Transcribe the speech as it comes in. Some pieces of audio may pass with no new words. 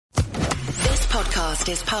podcast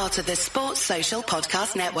is part of the Sports Social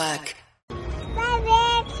Podcast Network.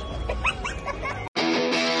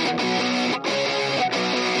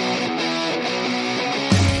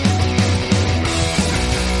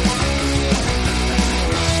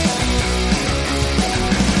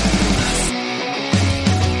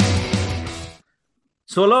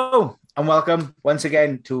 So hello and welcome once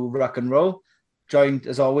again to Rock and Roll, joined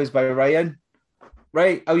as always by Ryan.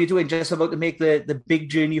 Right, how are you doing? Just about to make the big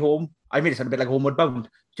journey home. I made it sound a bit like Homeward Bound.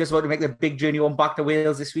 Just about to make the big journey home back to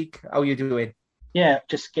Wales this week. How are you doing? Yeah,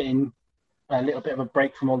 just getting a little bit of a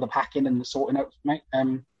break from all the packing and the sorting out, mate.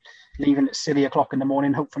 Leaving at silly o'clock in the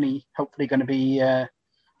morning. Hopefully going to be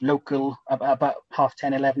local about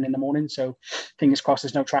 10:30, 11 in the morning. So fingers crossed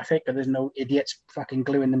there's no traffic or there's no idiots fucking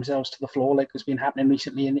gluing themselves to the floor like has been happening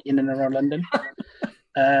recently in and around London.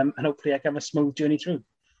 And hopefully I can have a smooth journey through.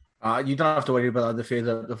 You don't have to worry about that. The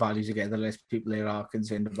further the values you get, the less people there are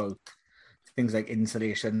concerned about things like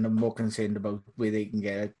insulation. I'm more concerned about where they can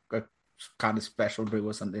get a kind of special brew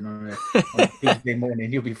or something on a Tuesday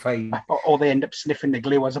morning. You'll be fine. Or they end up sniffing the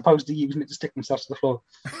glue as opposed to using it to stick themselves to the floor.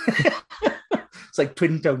 It's like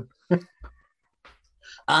Twin Town.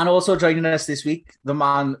 And also joining us this week, the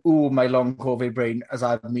man who my long COVID brain has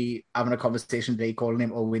had me having a conversation today, calling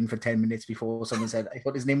him Owen for 10 minutes before someone said, I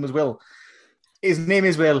thought his name was Will. His name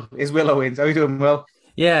is Will. Is Will Owens. How are you doing, Will?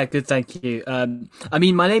 Yeah, good, thank you. I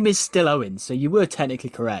mean, my name is still Owen, so you were technically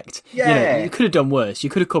correct. Yeah. You could have done worse. You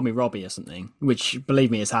could have called me Robbie or something, which,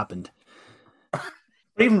 believe me, has happened. But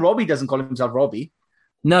even Robbie doesn't call himself Robbie.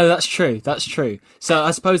 No, that's true. That's true. So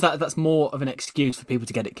I suppose that's more of an excuse for people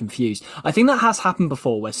to get it confused. I think that has happened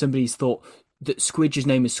before where somebody's thought that Squidge's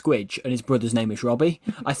name is Squidge and his brother's name is Robbie.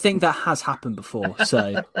 I think that has happened before.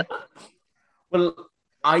 So, well,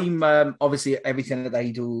 I'm obviously everything that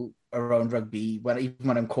I do around rugby, even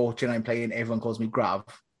when I'm coaching, I'm playing, everyone calls me Grav.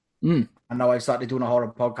 And now I've started doing a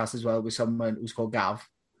horror podcast as well with someone who's called Gav.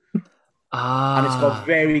 And it's got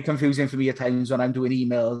very confusing for me at times when I'm doing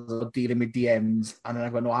emails or dealing with DMs. And then I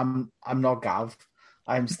go, no, I'm not Gav.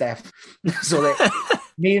 I'm Steph. So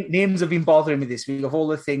names have been bothering me this week of all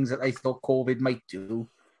the things that I thought COVID might do.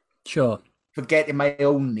 Sure. Forgetting my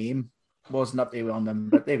own name wasn't up there on them,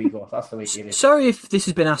 but there we go. That's the way it is. Sorry if this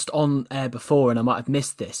has been asked on air before and I might have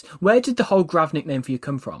missed this. Where did the whole Grav nickname for you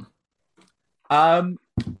come from? My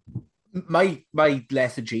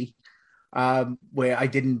lethargy. Where I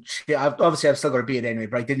didn't, obviously I've still got a beard anyway,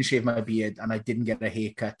 but I didn't shave my beard and I didn't get a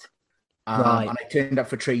haircut. Right. And I turned up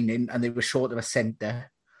for training and they were short of a centre.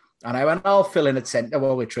 And I went, I'll fill in at centre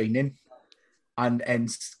while we're training. And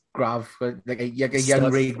Grav, like a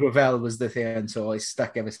young Ray Gravel was the thing. And so I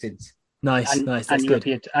stuck ever since. Nice. That's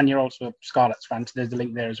good. And you're also a Scarlets fan, so there's the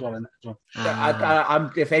link there as well.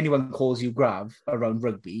 I'm, if anyone calls you Grav around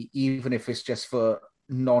rugby, even if it's just for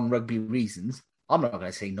non-rugby reasons, I'm not going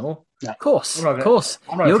to say no. Of course. You're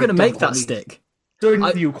going to make that stick.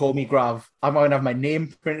 Don't you call me Grav. I'm going to have my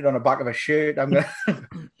name printed on the back of a shirt. I'm going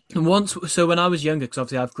to... So when I was younger, because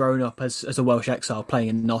obviously I've grown up as a Welsh exile playing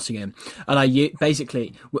in Nottingham, and I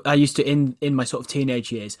used to, in my sort of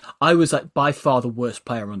teenage years, I was like by far the worst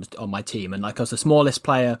player on my team, and like I was the smallest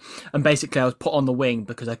player, and basically I was put on the wing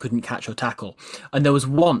because I couldn't catch or tackle. And there was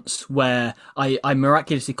once where I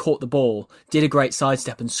miraculously caught the ball, did a great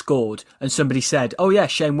sidestep and scored, and somebody said, "Oh yeah,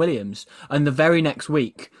 Shane Williams." And the very next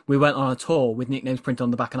week we went on a tour with nicknames printed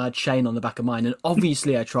on the back, and I had Shane on the back of mine, and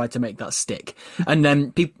obviously I tried to make that stick. And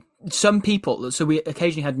then some people, so we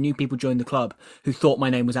occasionally had new people join the club who thought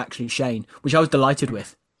my name was actually Shane, which I was delighted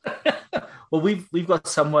with. Well, we've got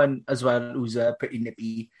someone as well who's pretty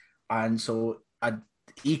nippy, and so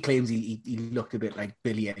he claims he looked a bit like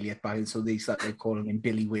Billy Elliot back, and so they started calling him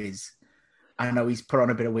Billy Whiz. And now he's put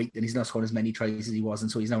on a bit of weight and he's not scored as many tries as he was,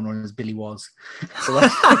 and so he's now known as Billy Was. So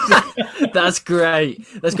that's great.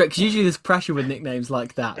 That's great, because usually there's pressure with nicknames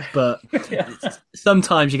like that, but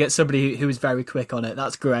sometimes you get somebody who is very quick on it.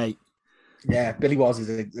 That's great. Yeah, Billy Was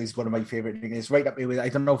is one of my favourite nicknames. Right up there with, I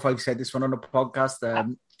don't know if I've said this one on the podcast.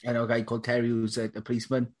 I know a guy called Terry who's a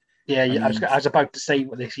policeman. Yeah, I was about to say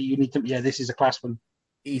this. You need to. Yeah, this is a class one.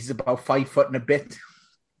 He's about 5 foot and a bit,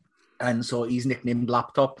 and so he's nicknamed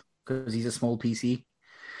Laptop because he's a small PC.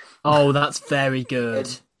 Oh, that's very good.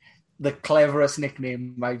 The cleverest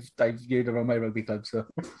nickname I've heard around my rugby club. So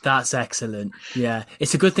that's excellent. Yeah,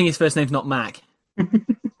 it's a good thing his first name's not Mac.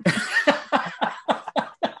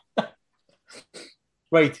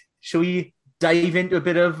 Right, shall we dive into a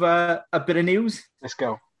bit of news? Let's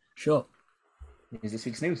go. Sure. Here's this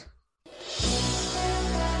week's news.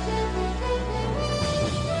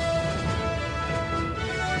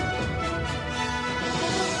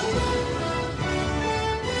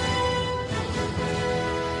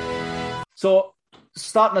 So,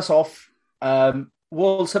 starting us off,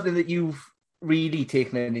 something that you've really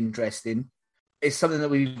taken an interest in is something that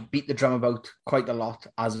we've beat the drum about quite a lot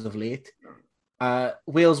as of late.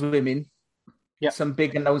 Wales women, some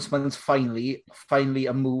big announcements finally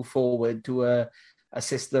a move forward to a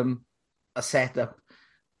system, a setup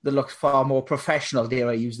that looks far more professional, dare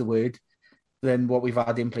I use the word, than what we've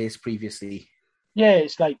had in place previously. Yeah,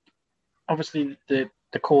 it's like, obviously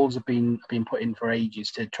the calls have been put in for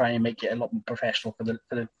ages to try and make it a lot more professional for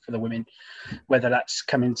the women, whether that's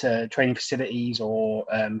coming to training facilities or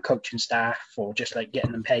coaching staff or just like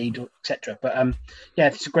getting them paid, etc. But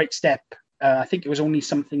it's a great step. I think it was only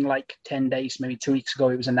something like 10 days, maybe 2 weeks ago,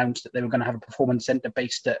 it was announced that they were going to have a performance centre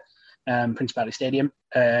based at Principality Stadium,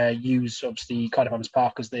 use obviously Cardiff Arms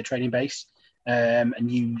Park as their training base, and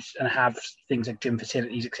have things like gym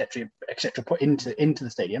facilities, etc., put into the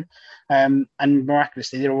stadium, and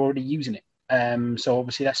miraculously they're already using it. So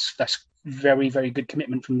obviously that's very, very good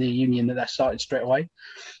commitment from the union that started straight away.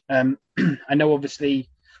 I know obviously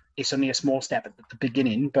it's only a small step at the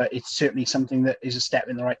beginning, but it's certainly something that is a step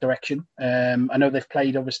in the right direction. I know they've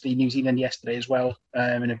played obviously New Zealand yesterday as well,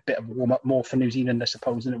 in a bit of a warm up more for New Zealand, I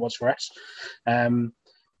suppose, than it was for us.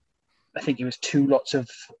 I think it was 2 lots of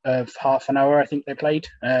half an hour, I think they played.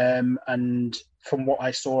 And from what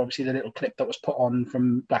I saw, obviously the little clip that was put on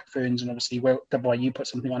from Black Ferns, and obviously WIU put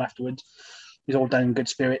something on afterwards, is all done in good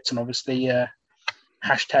spirits. And obviously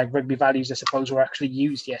hashtag rugby values, I suppose, were actually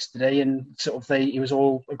used yesterday. And it was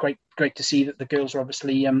all great to see that the girls are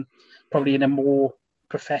obviously probably in a more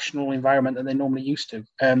professional environment than they're normally used to.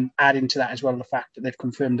 Adding to that as well, the fact that they've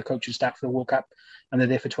confirmed the coaching staff for the World Cup and they're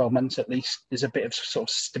there for 12 months at least, there's a bit of sort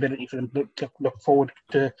of stability for them to look forward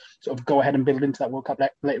to, sort of go ahead and build into that World Cup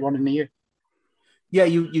later on in the year. Yeah,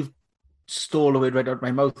 you've stole away right out of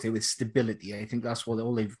my mouth here with stability. I think that's what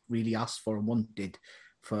all they've really asked for and wanted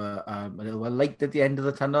for a little while. Light at the end of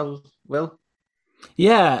the tunnel, Will?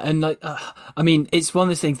 Yeah, and I mean, it's one of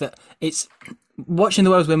those things that it's watching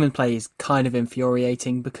the Wales women play is kind of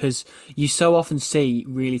infuriating because you so often see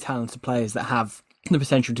really talented players that have the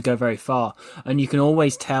potential to go very far, and you can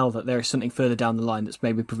always tell that there is something further down the line that's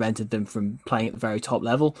maybe prevented them from playing at the very top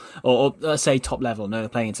level, or let's say top level. No, they're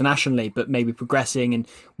playing internationally, but maybe progressing and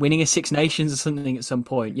winning a Six Nations or something at some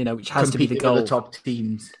point. Which has to be the goal. With the top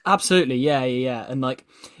teams. Absolutely, yeah, and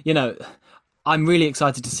I'm really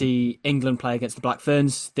excited to see England play against the Black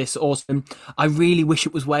Ferns this autumn. I really wish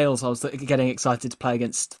it was Wales. I was getting excited to play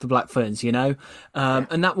against the Black Ferns, and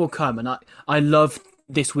that will come. And I love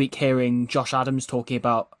this week hearing Josh Adams talking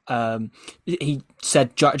about, he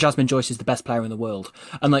said Jasmine Joyce is the best player in the world.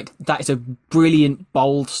 And that is a brilliant,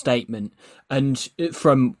 bold statement. And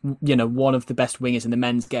from, one of the best wingers in the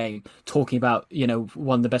men's game, talking about,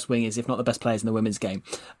 one of the best wingers, if not the best players in the women's game,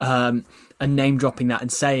 and name dropping that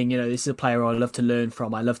and saying, this is a player I love to learn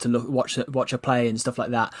from. I love to watch her play and stuff like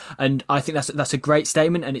that. And I think that's a great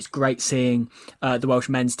statement. And it's great seeing the Welsh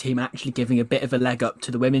men's team actually giving a bit of a leg up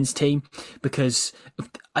to the women's team, because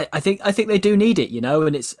I think they do need it,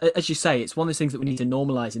 and it's, as you say, it's one of those things that we need to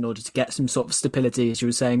normalise in order to get some sort of stability, as you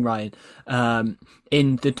were saying, Ryan,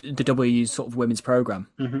 in the WU's sort of women's programme.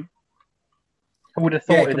 Mm-hmm. I would have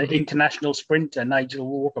thought the international sprinter Nigel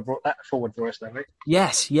Walker brought that forward for us, though, right?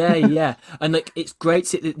 Yes, yeah. And it's great to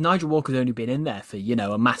see that Nigel Walker's only been in there for,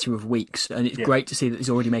 a matter of weeks, and it's great to see that he's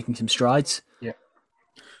already making some strides. Yeah.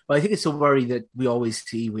 Well, I think it's a worry that we always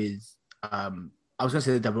see with, I was going to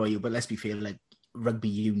say the WU, but let's be fair, rugby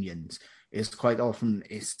unions is quite often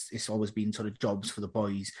it's always been sort of jobs for the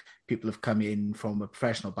boys. People have come in from a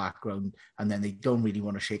professional background and then they don't really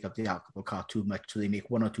want to shake up the apple cart too much, so they make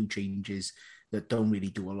 1 or 2 changes that don't really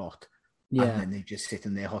do a lot. Yeah. And then they just sit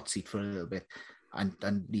in their hot seat for a little bit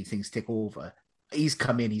and leave things take over. He's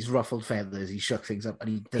come in, he's ruffled feathers, he shook things up,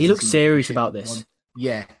 and he looks serious about this.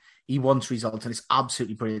 He wants results, and it's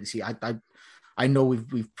absolutely brilliant to see. I know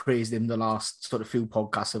we've praised him the last sort of few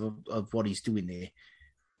podcasts of what he's doing there,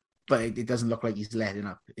 but it doesn't look like he's letting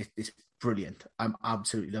up. It's brilliant. I'm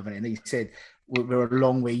absolutely loving it. And he said we're a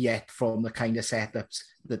long way yet from the kind of setups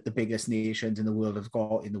that the biggest nations in the world have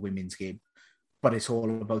got in the women's game. But it's all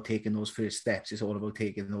about taking those first steps. It's all about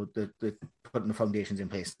taking the putting the foundations in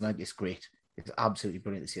place. And it's great. It's absolutely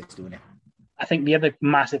brilliant to see us doing it. I think the other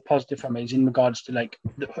massive positive from it is in regards to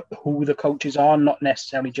who the coaches are, not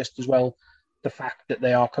necessarily just as well the fact that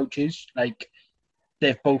they are coaches.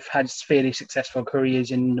 They've both had fairly successful careers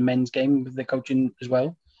in the men's game with their coaching as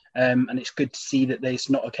well. And it's good to see that there's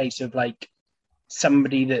not a case of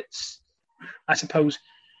somebody that's, I suppose,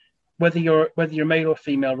 whether you're a male or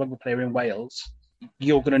female rugby player in Wales,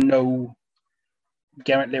 you're going to know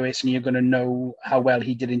Garrett Lewis, and you're going to know how well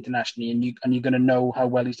he did internationally, and you're going to know how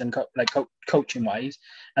well he's done coaching wise,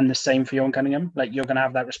 and the same for Owen Cunningham. Like, you're going to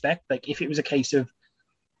have that respect. Like, if it was a case of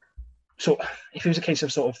sort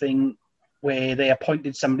of thing where they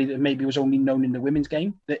appointed somebody that maybe was only known in the women's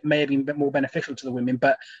game, that may have been a bit more beneficial to the women,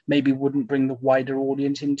 but maybe wouldn't bring the wider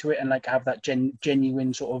audience into it, and like have that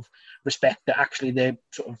genuine sort of respect that actually they're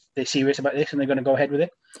serious about this and they're going to go ahead with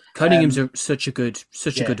it. Cunningham's such a good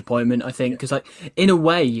appointment, I think, because like in a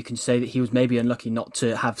way you can say that he was maybe unlucky not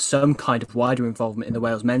to have some kind of wider involvement in the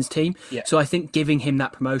Wales men's team. Yeah. So I think giving him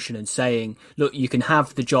that promotion and saying, look, you can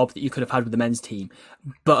have the job that you could have had with the men's team,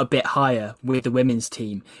 but a bit higher with the women's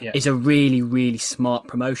team is a really, really smart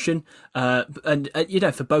promotion. And you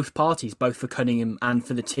know, for both parties, both for Cunningham and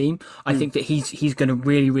for the team, I think that he's going to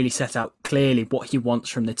really, really set out clearly what he wants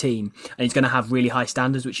from the team, and he's going to have really high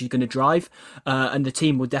standards, which he's going to drive, and the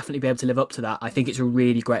team will definitely be able to live up to that. I think it's a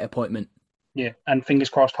really great appointment. Yeah, and fingers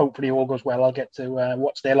crossed, hopefully all goes well. I'll get to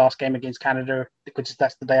watch their last game against Canada, because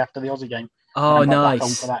that's the day after the Aussie game. Oh, nice. Back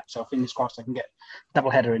home for that, so fingers crossed I can get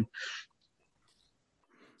double header in.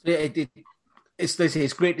 Yeah,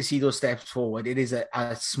 it's great to see those steps forward. It is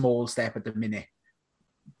a small step at the minute,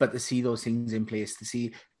 but to see those things in place, to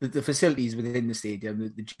see the facilities within the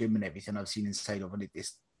stadium, the gym and everything I've seen inside of it,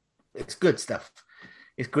 it's good stuff.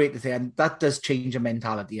 It's great to see, and that does change a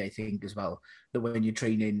mentality, I think, as well, that when you're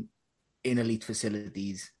training in elite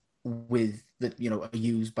facilities with that, you know, are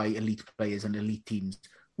used by elite players and elite teams,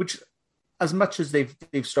 which, as much as they've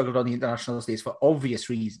struggled on the international stage for obvious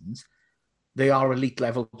reasons, they are elite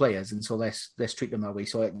level players, and so let's treat them that way.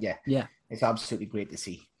 So yeah, it's absolutely great to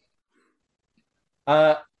see.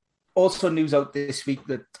 Also news out this week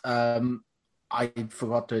that I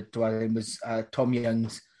forgot to add in was Tom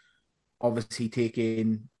Young's obviously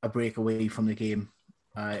taking a break away from the game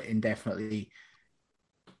indefinitely,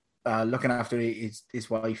 looking after his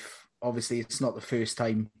wife. Obviously, it's not the first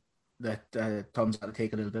time that Tom's had to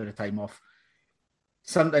take a little bit of time off.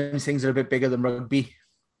 Sometimes things are a bit bigger than rugby.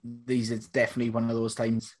 These is definitely one of those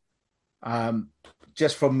times.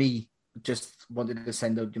 Just from me, just wanted to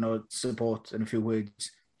send out, you know, support and a few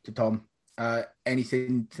words to Tom.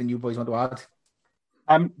 Anything you boys want to add?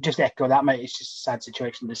 Just echo that, mate. It's just a sad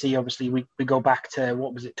situation to see. Obviously, we go back to,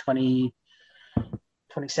 what was it,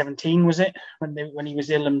 2017 was it, when he was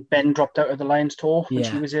ill and Ben dropped out of the Lions tour when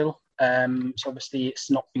she was ill. So obviously it's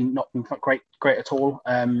not been great at all.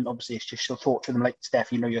 Obviously it's just a thought to them, like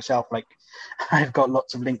Steph, you know yourself, like I've got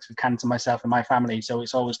lots of links with cancer myself and my family, so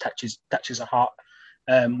it's always touches a heart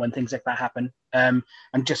when things like that happen. And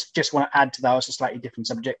just want to add to that, it's a slightly different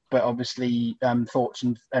subject, but obviously thoughts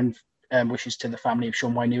and wishes to the family of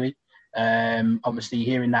Sean Wainui. Obviously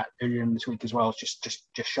hearing that earlier in this week as well is just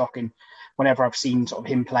shocking. Whenever I've seen sort of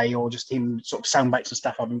him play or just him sort of sound bites and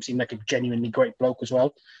stuff, I've seen like a genuinely great bloke as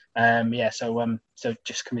well. So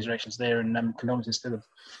just commiserations there, and condolences to them.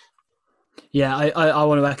 Yeah, I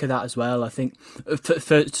want to echo that as well. I think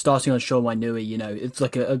for starting on Sean Wainui, you know, it's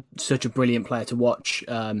like such a brilliant player to watch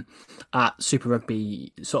at Super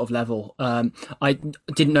Rugby sort of level. I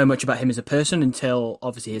didn't know much about him as a person until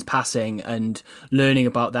obviously his passing, and learning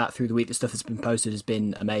about that through the week. The stuff that's been posted has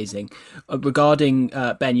been amazing. Regarding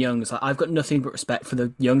Ben Youngs, I've got nothing but respect for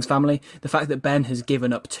the Youngs family. The fact that Ben has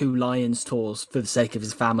given up 2 Lions tours for the sake of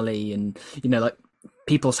his family, and, you know, like,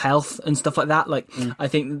 people's health and stuff like that. Like, I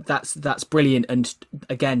think that's brilliant. And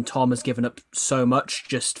again, Tom has given up so much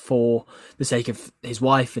just for the sake of his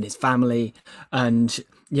wife and his family. And,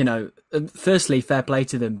 you know, firstly, fair play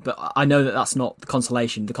to them. But I know that that's not the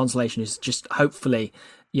consolation. The consolation is just hopefully,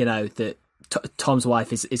 you know, that Tom's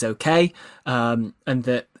wife is okay, and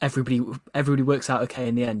that everybody works out okay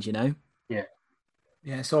in the end, you know?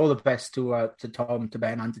 Yeah, so all the best to Tom, to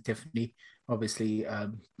Ben, and to Tiffany, obviously,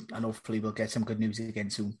 and hopefully we'll get some good news again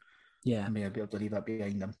soon. Yeah, and we'll be able to leave that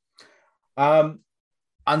behind them.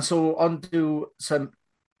 And so on to some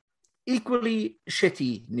equally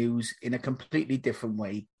shitty news in a completely different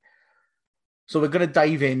way. So we're going to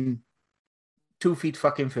dive in 2 feet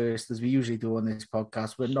fucking first, as we usually do on this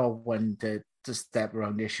podcast. We're not one to step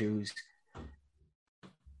around issues.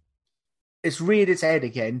 It's reared its head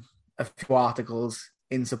again. A few articles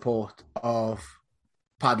in support of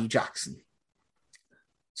Paddy Jackson.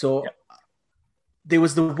 So there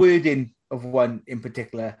was the wording of one in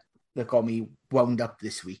particular that got me wound up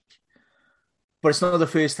this week. But it's not the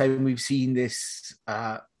first time we've seen this,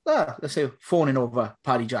 let's say, fawning over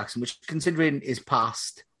Paddy Jackson, which, considering his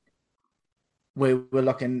past, we're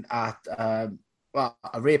looking at a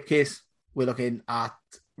rape case. We're looking at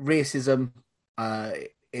racism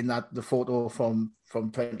in the photo from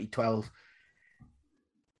 2012.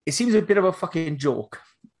 It seems a bit of a fucking joke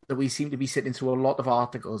that we seem to be sitting through a lot of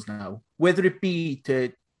articles now, whether it be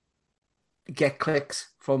to get clicks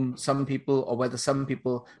from some people or whether some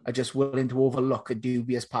people are just willing to overlook a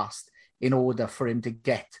dubious past in order for him to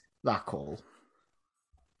get that call.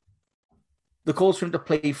 The calls for him to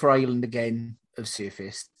play for Ireland again have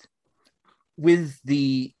surfaced. With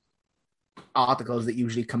the articles that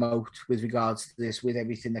usually come out with regards to this, with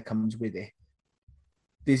everything that comes with it,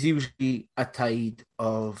 there's usually a tide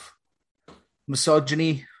of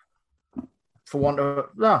misogyny,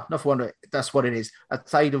 that's what it is. A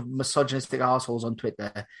tide of misogynistic assholes on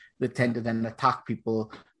Twitter that tend to then attack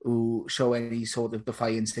people who show any sort of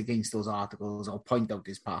defiance against those articles or point out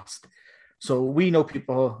his past. So we know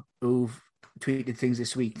people who've tweeted things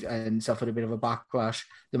this week and suffered a bit of a backlash.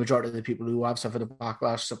 The majority of the people who have suffered a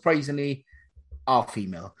backlash, surprisingly, are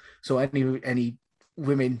female. So any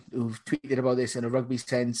women who've tweeted about this in a rugby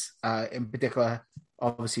sense, in particular,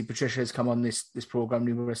 obviously Patricia has come on this program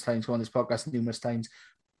numerous times, on this podcast numerous times.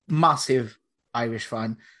 Massive Irish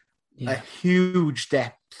fan, a huge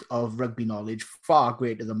depth of rugby knowledge, far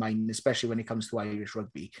greater than mine, especially when it comes to Irish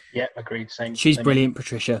rugby. Yeah, agreed. She's brilliant,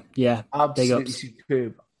 Patricia. Yeah, absolutely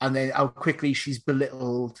superb. And then how quickly she's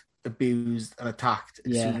belittled, abused, and attacked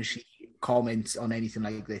as soon as she comments on anything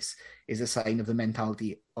like this is a sign of the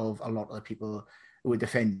mentality of a lot of the people who are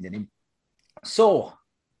defending him. So,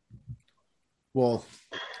 well,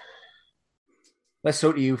 let's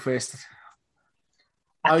go to you first.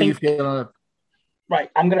 How are you feeling? Right,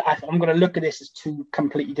 I'm gonna look at this as two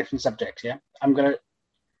completely different subjects. Yeah,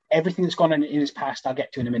 everything that's gone on in his past, I'll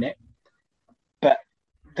get to in a minute. But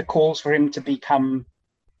the calls for him to become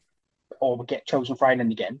or get chosen for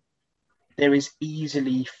Ireland again, there is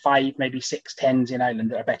easily 5, maybe 6 10s in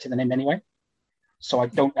Ireland that are better than him anyway. So I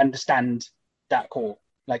don't understand that call.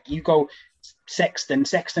 Like, you go Sexton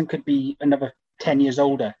could be another 10 years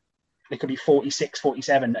older. It could be 46,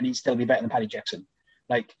 47, and he'd still be better than Paddy Jackson.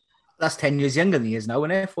 Like, that's 10 years younger than he is now,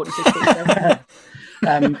 isn't it? 46,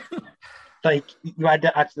 47. Like, you add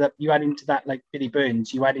into that, like Billy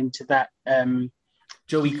Burns, you add into that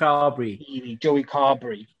Joey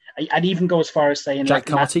Carberry. I'd even go as far as saying Jack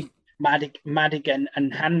Carty, Madigan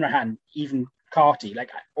and Hanrahan, even Carty.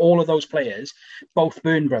 Like, all of those players, both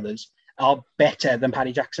Byrne brothers, are better than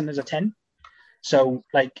Paddy Jackson as a 10. So,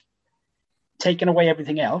 like, taking away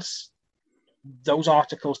everything else, those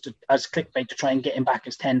articles as clickbait to try and get him back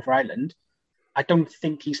as 10 for Ireland, I don't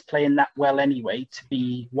think he's playing that well anyway to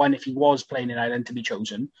be, one, if he was playing in Ireland, to be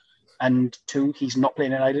chosen, and 2, he's not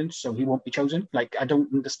playing in Ireland, so he won't be chosen. Like, I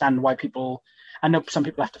don't understand why people... I know some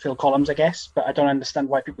people have to fill columns, I guess, but I don't understand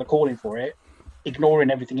why people are calling for it, ignoring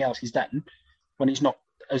everything else he's done, when he's not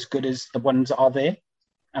as good as the ones that are there.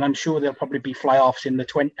 And I'm sure there'll probably be fly-offs in the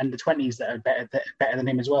 20s that are better than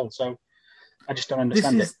him as well. So I just don't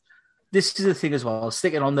understand it. This is the thing as well,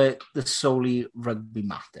 sticking on the solely rugby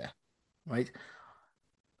matter, right?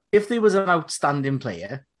 If there was an outstanding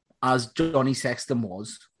player, as Johnny Sexton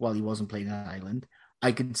was, while he wasn't playing in Ireland,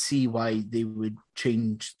 I could see why they would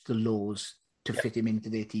change the laws to fit him into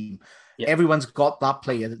their team. Yep. Everyone's got that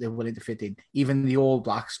player that they're willing to fit in. Even the All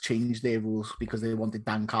Blacks changed their rules because they wanted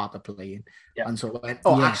Dan Carter playing. Yep. And so went,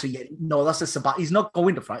 actually, no, that's a sabbatical. He's not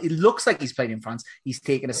going to France. It looks like he's playing in France. He's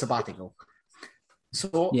taking a sabbatical.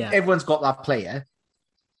 So everyone's got that player.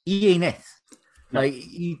 He ain't it. Like,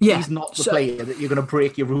 he's not the player that you're going to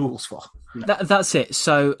break your rules for. That's it.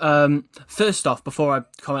 So, first off, before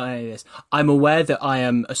I comment on any of this, I'm aware that I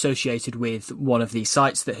am associated with one of these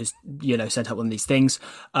sites that has, sent out one of these things.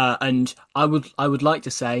 And I would like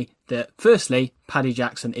to say that, firstly, Paddy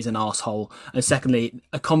Jackson is an arsehole. And secondly,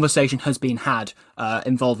 a conversation has been had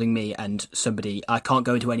involving me and somebody. I can't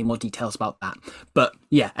go into any more details about that. But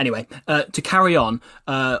yeah, anyway, to carry on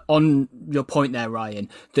your point there, Ryan,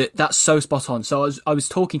 that's so spot on. So I was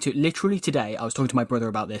talking to my brother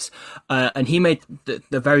about this, and he made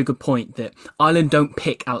the very good point that Ireland don't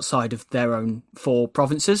pick outside of their own 4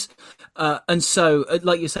 provinces. And so,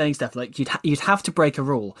 like you're saying, Steph, like you'd have to break a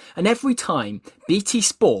rule. And every time BT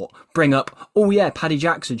Sport bring up, Paddy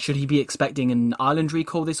Jackson, should he be expecting an Ireland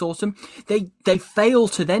recall this autumn? They fail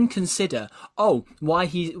to then consider, why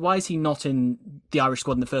is he not in the Irish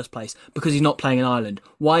squad in the first place? Because he's not playing in Ireland.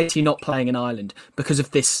 Why is he not playing in Ireland? Because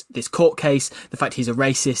of this court case, the fact he's a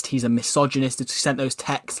racist, he's a misogynist, who sent those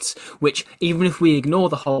texts, which, even if we ignore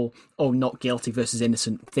the whole or not guilty versus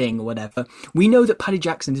innocent thing or whatever. We know that Paddy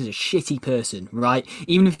Jackson is a shitty person, right?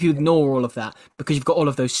 Even if you ignore all of that, because you've got all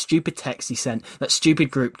of those stupid texts he sent, that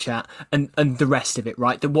stupid group chat, and the rest of it,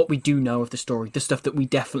 right? That what we do know of the story, the stuff that we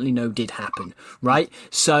definitely know did happen, right?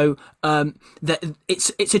 So that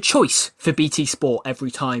it's a choice for BT Sport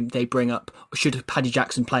every time they bring up, should Paddy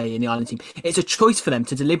Jackson play in the Ireland team? It's a choice for them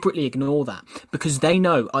to deliberately ignore that, because they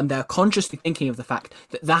know, and they're consciously thinking of the fact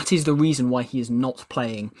that that is the reason why he is not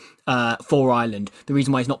playing for Ireland, the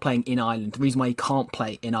reason why he's not playing in Ireland, the reason why he can't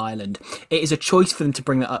play in Ireland. It is a choice for them to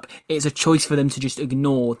bring that up. It is a choice for them to just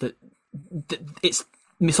ignore that it's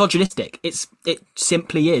misogynistic. It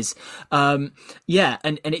simply is. And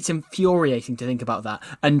it's infuriating to think about that.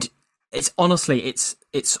 And it's honestly,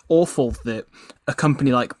 it's awful that a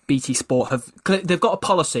company like BT Sport they've got a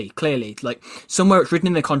policy, clearly, like somewhere it's written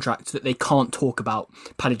in their contract that they can't talk about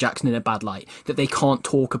Paddy Jackson in a bad light, that they can't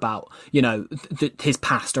talk about, his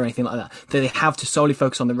past or anything like that they have to solely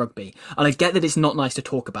focus on the rugby. And I get that it's not nice to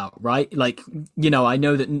talk about, right? Like, I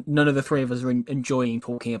know that none of the three of us are enjoying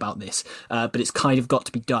talking about this, but it's kind of got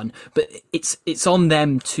to be done. But it's on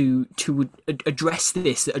them to address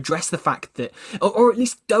this, address the fact that, or at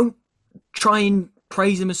least don't try and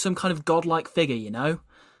praise him as some kind of godlike figure,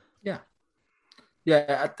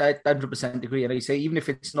 Yeah, I 100% agree. And I say, even if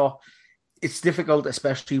it's not, it's difficult,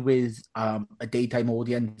 especially with a daytime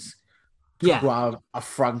audience, to have a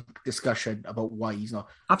frank discussion about why he's not.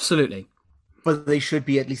 Absolutely. But they should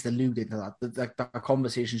be at least alluding to that. The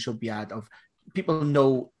conversation should be had of, people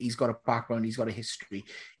know he's got a background, he's got a history.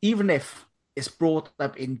 Even if it's brought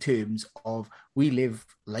up in terms of, we live,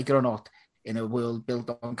 like it or not, in a world built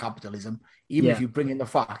on capitalism, even if you bring in the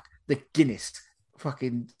fact that Guinness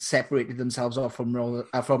fucking separated themselves off from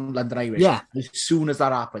London Irish. Yeah. As soon as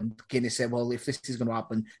that happened, Guinness said, well, if this is going to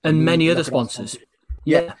happen... And many other sponsors.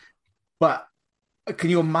 Yeah. But can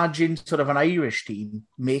you imagine sort of an Irish team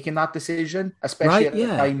making that decision, especially at a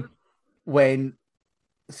time when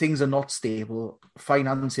things are not stable,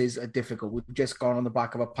 finances are difficult. We've just gone on the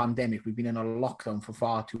back of a pandemic. We've been in a lockdown for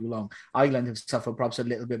far too long. Ireland have suffered perhaps a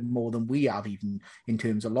little bit more than we have, even in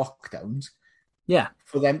terms of lockdowns. Yeah.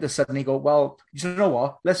 For them to suddenly go, well, you know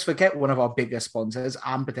what? Let's forget one of our biggest sponsors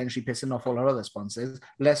and potentially pissing off all our other sponsors.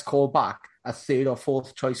 Let's call back a third or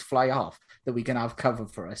fourth choice fly half that we can have cover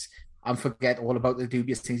for us, and forget all about the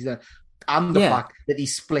dubious things he's done. And the fact that he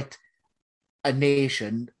split a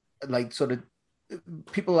nation, like sort of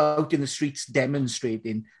people out in the streets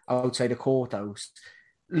demonstrating outside a courthouse,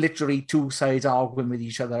 literally two sides arguing with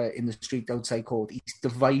each other in the street outside court. He's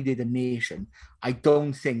divided a nation. I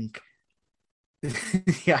don't think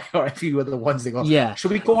or if you were the ones that go, should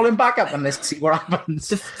we call him back up and let's see what happens?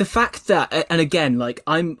 The fact that, and again, like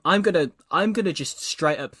I'm gonna just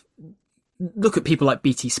straight up look at people like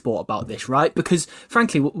BT Sport about this, right? Because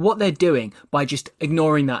frankly, what they're doing by just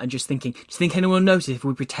ignoring that and just thinking, do you think anyone will notice if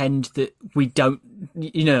we pretend that we don't,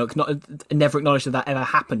 never acknowledge that ever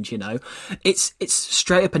happened? It's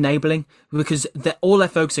straight up enabling, because all they're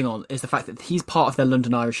focusing on is the fact that he's part of their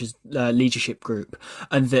London Irish's leadership group,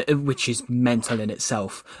 and which is mental in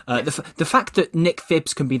itself. The fact that Nick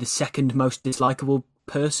Phibbs can be the second most dislikable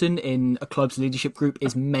person in a club's leadership group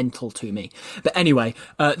is mental to me. But anyway,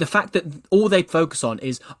 the fact that all they focus on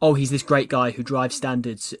is, he's this great guy who drives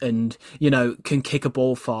standards and can kick a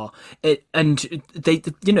ball far, and they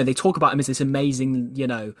talk about him as this amazing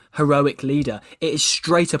heroic leader. It is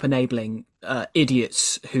straight up enabling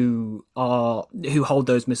idiots who hold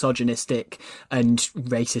those misogynistic and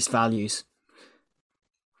racist values.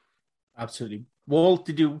 Absolutely. Walt,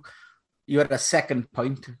 you had a second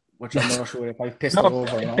point, which I'm not sure if I pissed it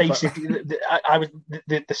over or not. Basically,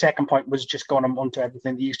 the second point was just going on to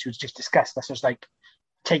everything that you two just discussed. That's just like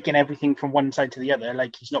taking everything from one side to the other.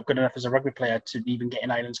 Like, he's not good enough as a rugby player to even get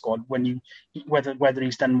an Ireland squad when whether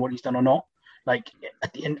he's done what he's done or not. Like,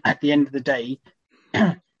 at the end of the day,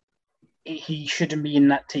 he shouldn't be in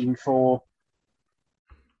that team for.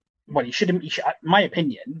 Well, he shouldn't. My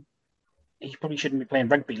opinion, he probably shouldn't be playing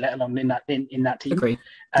rugby, let alone in that team. Agree.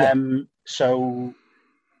 So.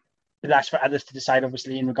 But that's for others to decide,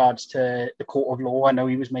 obviously, in regards to the court of law. I know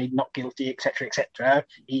he was made not guilty, etc.,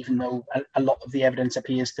 even though a lot of the evidence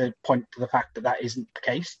appears to point to the fact that isn't the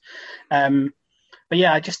case. But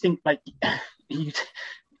yeah, I just think, like, it's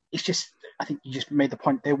just, I think you just made the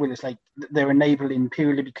point there, Will. It's like they're enabling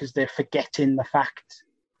purely because they're forgetting the fact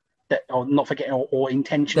that, or not forgetting, or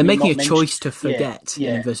intentionally. They're making a choice to forget.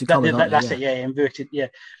 Yeah, inverted commas, that's it. Yeah, inverted. Yeah.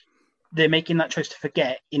 They're making that choice to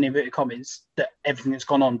forget, in inverted commas, that everything that's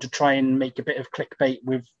gone on, to try and make a bit of clickbait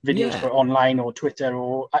with videos for online or Twitter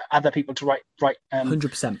or other people to write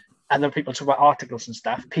 100%. other people talk about articles and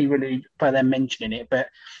stuff, purely by them mentioning it. But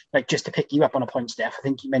like, just to pick you up on a point, Steph, I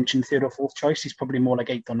think you mentioned third or fourth choice. He's probably more like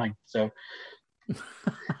eighth or ninth. So,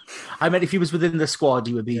 I mean, if he was within the squad,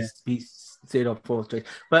 he would be third or fourth choice.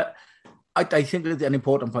 But I think that an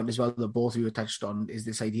important point as well that both of you touched on is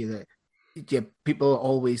this idea that people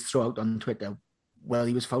always throw out on Twitter, well,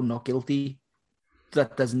 he was found not guilty.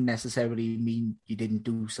 That doesn't necessarily mean you didn't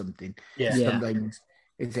do something. Sometimes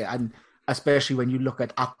it's and especially when you look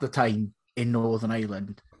at the time in Northern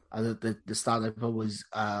Ireland, the standard was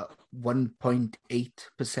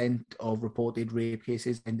 1.8% of reported rape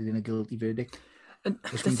cases ended in a guilty verdict. And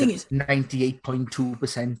the thing is,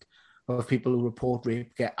 98.2% of people who report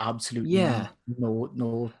rape get absolutely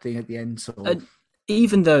no thing at the end. So.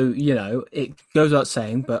 Even though, it goes without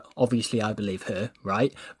saying, but obviously I believe her,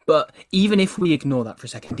 right? But even if we ignore that for a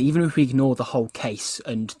second, even if we ignore the whole case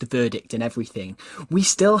and the verdict and everything, we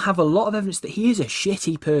still have a lot of evidence that he is a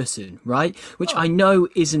shitty person, right? Which I know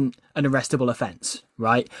isn't an arrestable offence,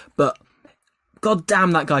 right? But god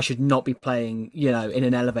damn, that guy should not be playing, in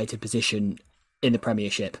an elevated position in the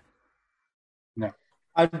Premiership. No.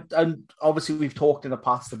 And obviously we've talked in the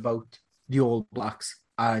past about the All Blacks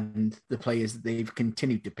and the players that they've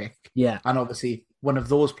continued to pick. Yeah. And obviously one of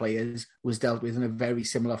those players was dealt with in a very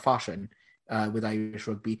similar fashion with Irish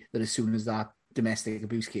rugby, that as soon as that domestic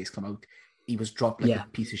abuse case came out, he was dropped like a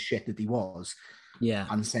piece of shit that he was. Yeah.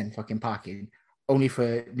 And sent fucking packing. Only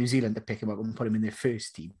for New Zealand to pick him up and put him in their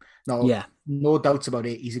first team. Now, no doubts about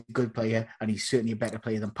it, he's a good player and he's certainly a better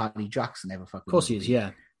player than Paddy Jackson ever fucking. Of course he is,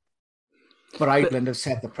 yeah. But Ireland have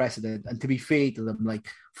set the precedent, and to be fair to them, like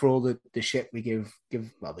for all the shit we give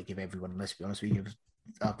they give everyone. Let's be honest, we give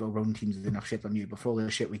our own teams enough shit on you, but for all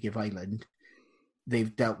the shit we give Ireland,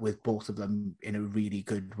 they've dealt with both of them in a really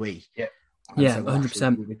good way. Yeah. And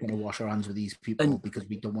 100%. We're going to wash our hands with these people because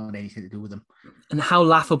we don't want anything to do with them. And how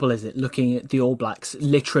laughable is it looking at the All Blacks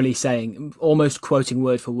literally saying, almost quoting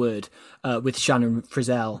word for word with Shannon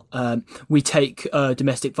Frizzell, we take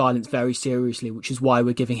domestic violence very seriously, which is why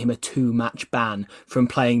we're giving him a 2-match ban from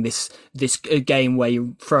playing this game where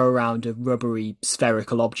you throw around a rubbery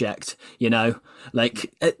spherical object,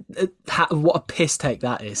 Like, what a piss take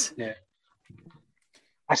that is. Yeah.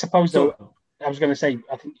 I suppose, though, I was going to say,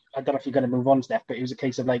 I don't know if you're going to move on, Steph, but it was a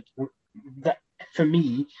case of like that for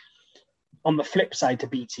me. On the flip side to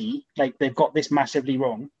BT, like they've got this massively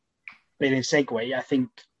wrong. But in segue, I think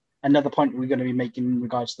another point we're going to be making in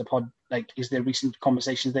regards to the pod, like, is the recent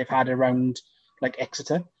conversations they've had around like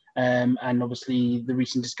Exeter, and obviously the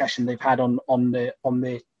recent discussion they've had on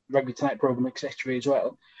the Rugby Tonight program, etc. as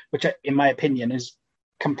well, which in my opinion is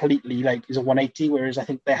completely is a 180, whereas I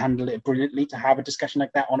think they handle it brilliantly to have a discussion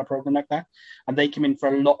like that on a program like that, and they come in for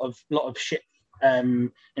a lot of shit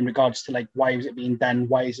in regards to like, why is it being done,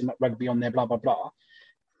 why is it not rugby on there, blah blah blah,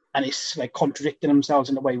 and it's like contradicting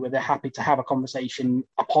themselves in a way where they're happy to have a conversation,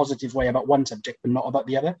 a positive way about one subject but not about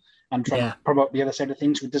the other, and try to promote the other side of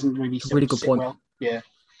things, which doesn't really really good point. Well. Yeah.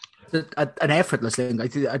 An effortless thing. I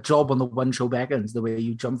did a job on the One Show Beckons, the way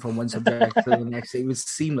you jump from one subject to the next. It was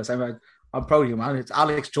seamless. I'm proud of you, man. It's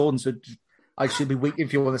Alex Jones. I should be waiting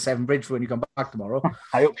for you on the Severn Bridge when you come back tomorrow.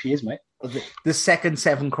 I hope she is, mate. The second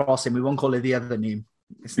Severn crossing, we won't call it the other name.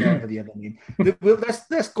 It's never the other name.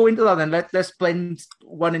 Let's go into that and let's blend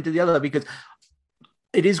one into the other, because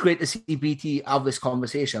it is great to see BT have this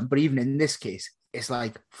conversation. But even in this case, it's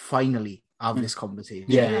like finally have this conversation.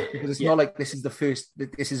 Yeah, because it's not like this is the first.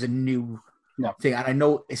 This is a new thing, and I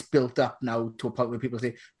know it's built up now to a point where people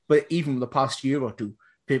say. But even the past year or two,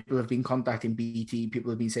 people have been contacting BT. People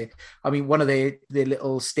have been saying, I mean, one of the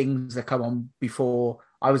little stings that come on before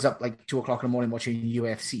I was up like 2:00 in the morning watching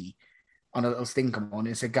UFC, on a little sting come on.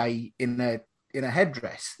 It's a guy in a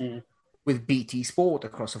headdress with BT Sport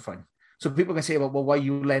across the front. So people can say, well, why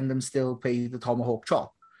you letting them still play the Tomahawk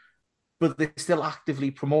Chop? But they're still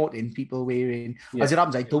actively promoting people wearing. As it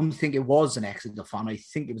happens, I don't think it was an Exeter fan. I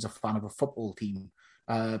think it was a fan of a football team,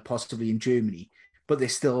 possibly in Germany. But they're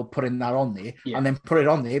still putting that on there, and then put it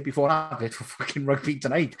on there before I have it for fucking Rugby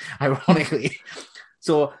Tonight, ironically.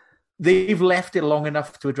 So they've left it long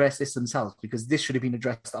enough to address this themselves, because this should have been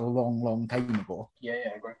addressed a long, long time ago. Yeah,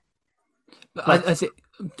 I agree. But I think,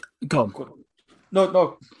 go on.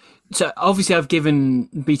 No. So obviously I've given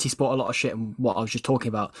BT Sport a lot of shit and what I was just talking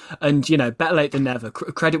about, and better late than never.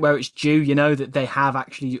 Credit where it's due, that they have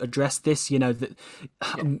actually addressed this. That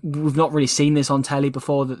we've not really seen this on telly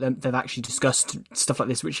before, that they've actually discussed stuff like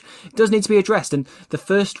this, which does need to be addressed. And the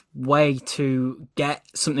first way to get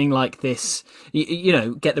something like this,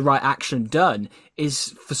 get the right action done, is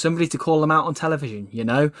for somebody to call them out on television, you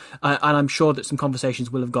know? And I'm sure that some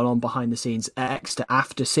conversations will have gone on behind the scenes at Exeter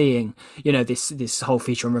after seeing, you know, this whole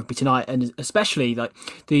feature on Rugby Tonight, and especially like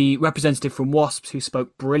the representative from Wasps who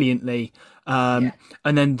spoke brilliantly, and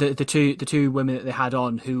then the two women that they had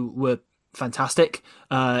on who were fantastic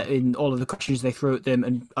in all of the questions they threw at them,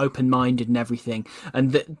 and open-minded and everything,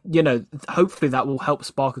 and that, you know, hopefully that will help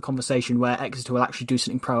spark a conversation where Exeter will actually do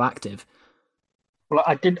something proactive. Well,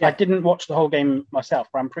 I didn't watch the whole game myself,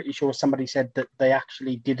 but I'm pretty sure somebody said that they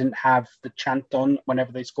actually didn't have the chant on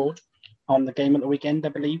whenever they scored on the game at the weekend. I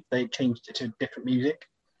believe they changed it to different music.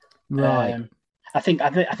 Right. I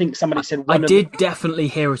think somebody said I did definitely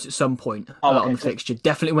hear it at some point on the fixture.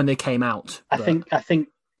 Definitely when they came out. I think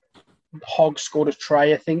Hogg scored a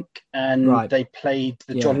try, I think, and they played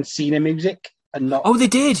the John Cena music. And not, they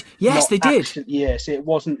did. Yes, they did. Yes, it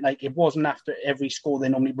wasn't after every score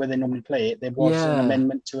where they normally play it. There was an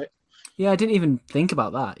amendment to it. Yeah, I didn't even think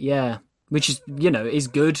about that. Yeah, which is, you know, is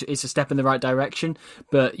good. It's a step in the right direction.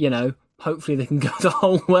 But, you know, hopefully they can go the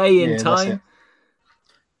whole way in time.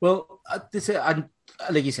 Well,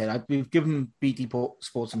 like you said, we've given BT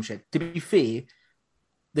Sports some shit. To be fair,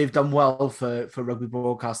 they've done well for rugby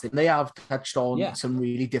broadcasting. They have touched on some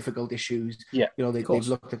really difficult issues. Yeah, you know, they've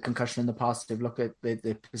looked at concussion in the past. They've looked at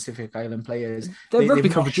the Pacific Island players. Their rugby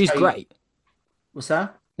coverage is great. What's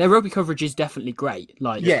that? Their rugby coverage is definitely great.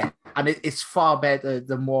 And it's far better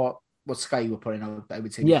than what Sky were putting out, I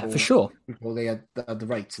would say. Yeah, for sure. Before they had the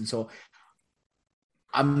rights, and so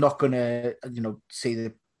I'm not gonna, you know, say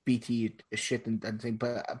that BT is shit and thing,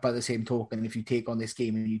 but by the same token, if you take on this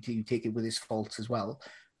game and you take it with its faults as well.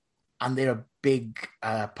 And they're a big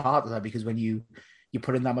part of that, because when you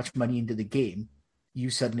put in that much money into the game, you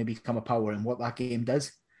suddenly become a power in what that game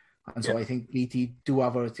does. And so I think BT do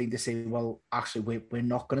have a thing to say, well, actually, we're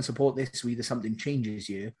not going to support this. So either something changes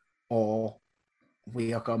you, or we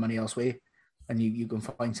have got money elsewhere, and you can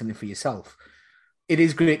find something for yourself. It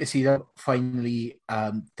is great to see them finally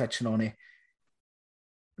touching on it.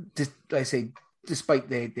 Just, like I say, despite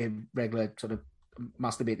their regular sort of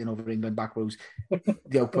masturbating over England back rows,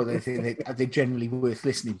 the output they're generally worth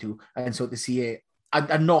listening to, and so to see it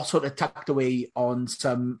and not sort of tucked away on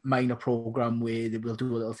some minor program where they will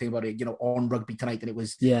do a little thing about it, you know, on Rugby Tonight, and it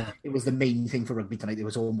was the main thing for Rugby Tonight. There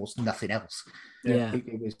was almost nothing else.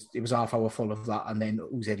 It was half hour full of that, and then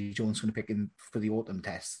who's Eddie Jones going to pick in for the autumn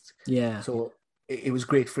tests. So it was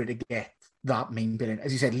great for it to get that main bit in.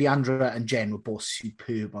 As you said, Leandra and Jen were both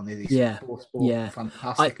superb on this. Both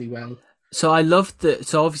fantastically well. So I loved that.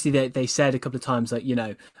 So obviously they said a couple of times, like, you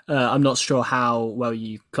know, I'm not sure how well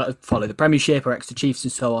you follow the Premiership or Exeter Chiefs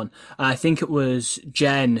and so on. I think it was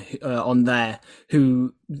Jen on there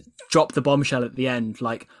who dropped the bombshell at the end.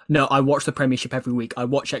 Like, no, I watch the Premiership every week. I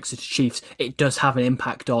watch Exeter Chiefs. It does have an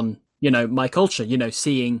impact on, you know, my culture, you know,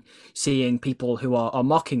 seeing people who are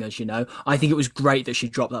mocking us, you know. I think it was great that she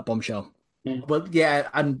dropped that bombshell. Well, yeah,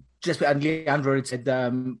 and Leandra had said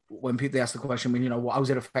when people asked the question, you know, how is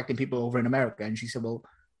it affecting people over in America? And she said, well,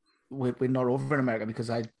 we're not over in America because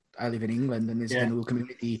I live in England, and there's a new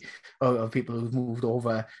community of people who've moved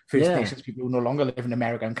over, First Nations people who no longer live in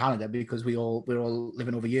America and Canada, because we're all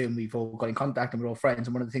living over here, and we've all got in contact, and we're all friends,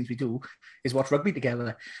 and one of the things we do is watch rugby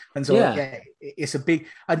together. And so it's a big,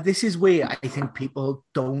 and this is where I think people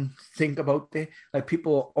don't think about it. Like,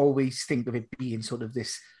 people always think of it being sort of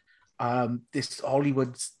this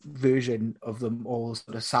Hollywood version of them all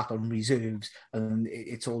sort of sat on reserves, and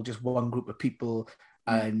it's all just one group of people,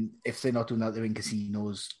 and if they're not doing that, they're in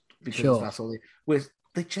casinos, because that's all they're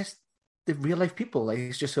real life people. Like,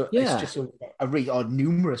 it's just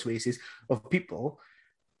numerous races of people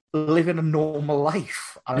living a normal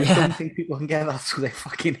life, and I don't think people can get that through their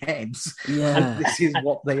fucking heads. And this is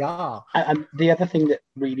what they are. And the other thing that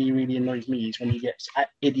really, really annoys me is when you get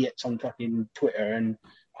idiots on fucking Twitter, and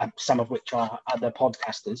some of which are other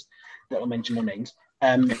podcasters that will mention their names,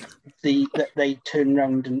 that they turn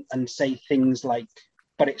around and say things like,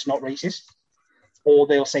 but it's not racist. Or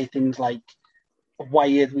they'll say things like, why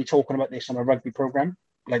are we talking about this on a rugby program?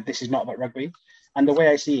 Like, this is not about rugby. And the way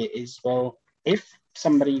I see it is, well, if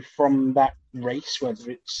somebody from that race,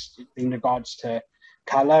 whether it's in regards to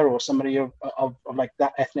colour or somebody of like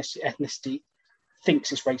that ethnicity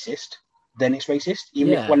thinks it's racist, then it's racist,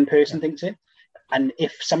 even if one person thinks it. And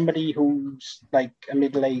if somebody who's like a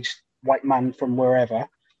middle-aged white man from wherever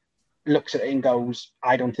looks at it and goes,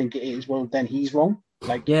 I don't think it is, well, then he's wrong.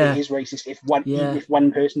 Like, it is racist even if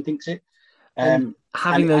one person thinks it.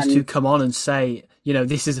 Having those two come on and say, you know,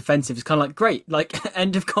 this is offensive, it's kind of like, great, like,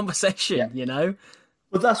 end of conversation, you know?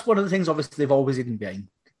 But that's one of the things, obviously, they've always hidden behind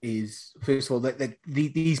is, first of all, that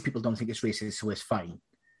these people don't think it's racist, so it's fine.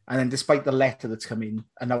 And then despite the letter that's come in,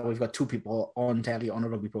 and now we've got 2 people on telly on a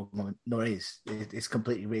rugby program, no, it's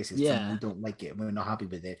completely racist. Yeah. And we don't like it and we're not happy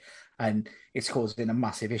with it. And it's causing a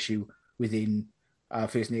massive issue within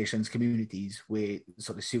First Nations communities where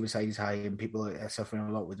sort of suicide is high and people are suffering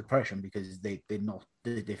a lot with depression because they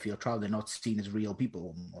feel trapped, they're not seen as real people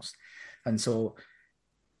almost. And so,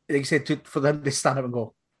 like you said, for them to stand up and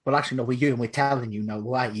go, well, actually, no, we're you and we're telling you now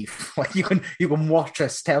live. Like you can watch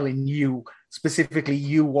us telling you, specifically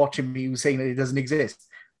you watching me saying that it doesn't exist,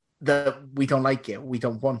 that we don't like it, we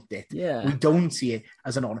don't want it, we don't see it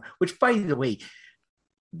as an honor. Which, by the way,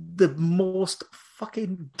 the most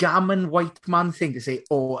fucking gammon white man thing to say,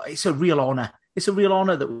 oh, it's a real honor. It's a real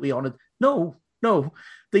honor that we honored. No,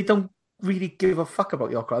 they don't really give a fuck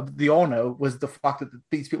about your club. The honor was the fact that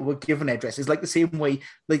these people were given their dresses, like the same way,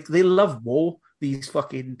 like they love war. These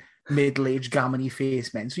fucking middle-aged gammony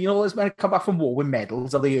face men. So, those men come back from war with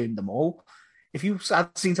medals, or they earned them all. If you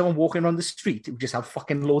had seen someone walking around the street who just had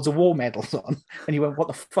fucking loads of war medals on, and you went, what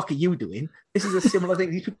the fuck are you doing? This is a similar thing.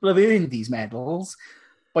 These people have earned these medals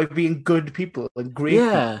by being good people and great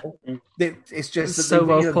people. It's just that so they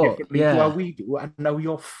well wear them put. differently to how we do, and now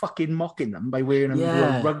you're fucking mocking them by wearing them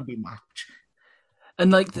to a rugby match. And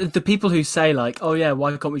like the people who say like, oh yeah,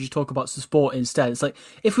 why can't we just talk about the sport instead? It's like,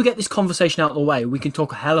 if we get this conversation out of the way, we can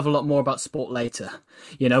talk a hell of a lot more about sport later.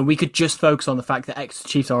 We could just focus on the fact that Exeter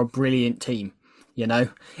Chiefs are a brilliant team.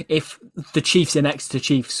 If the Chiefs in Exeter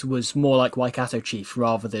Chiefs was more like Waikato Chiefs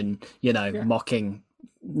rather than, mocking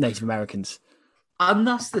Native Americans. And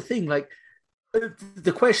that's the thing, like,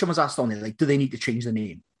 the question was asked on it, like, do they need to change the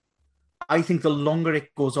name? I think the longer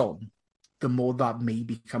it goes on, the more that may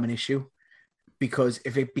become an issue. Because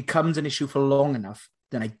if it becomes an issue for long enough,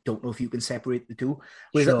 then I don't know if you can separate the two.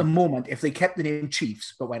 Whereas at the moment, if they kept the name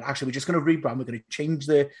Chiefs, but went, actually, we're just going to rebrand, we're going to change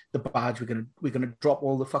the badge, we're going to drop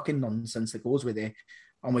all the fucking nonsense that goes with it,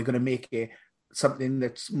 and we're going to make it something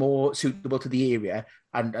that's more suitable to the area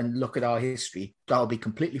and look at our history, that'll be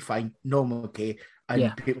completely fine, normal, okay,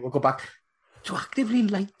 and people will go back to actively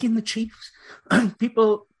liking the Chiefs.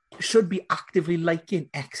 People should be actively liking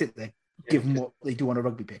Exeter, given what they do on a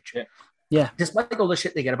rugby pitch. Yeah. Despite all the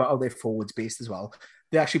shit they get about how they're forwards based as well,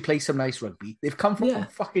 they actually play some nice rugby. They've come from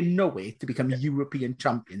fucking nowhere to become European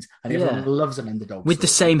champions, and everyone loves an underdog. With the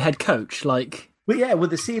same head coach, like. But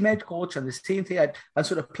with the same head coach and the same thing, and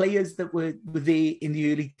sort of players that were there in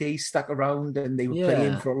the early days stuck around, and they were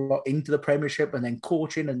playing for a lot into the Premiership and then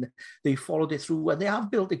coaching, and they followed it through, and they have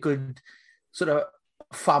built a good sort of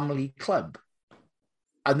family club.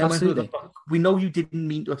 And then we know you didn't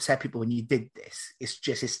mean to upset people when you did this. It's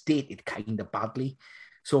just it's stated kind of badly.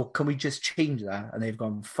 So can we just change that? And they've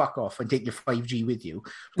gone, fuck off and take your 5G with you.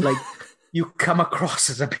 Like, you come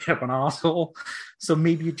across as a bit of an arsehole. So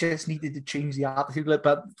maybe you just needed to change the attitude.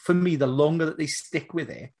 But for me, the longer that they stick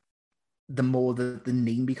with it, the more the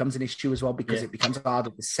name becomes an issue as well, because it becomes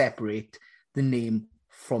harder to separate the name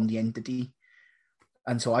from the entity.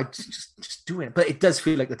 And so I just do it. But it does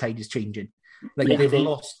feel like the tide is changing. Like they've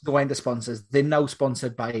lost the wider sponsors. They're now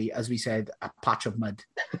sponsored by, as we said, a patch of mud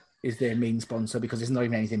is their main sponsor, because there's not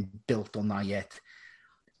even anything built on that yet.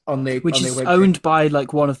 Which is owned by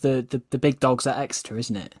like one of the big dogs at Exeter,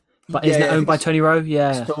 isn't it? But isn't it owned by Tony Rowe?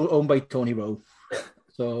 Yeah, it's owned by Tony Rowe.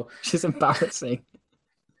 So which is embarrassing.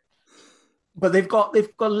 But they've got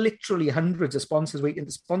literally hundreds of sponsors waiting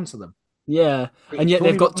to sponsor them. Yeah, and yet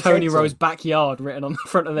they've got Tony Rowe's backyard written on the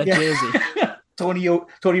front of their jersey.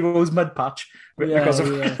 Tony Rowe's mud patch written across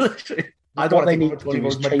the I don't what they need to do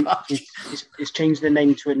is change the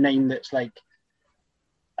name to a name that's like,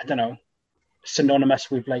 I don't know, synonymous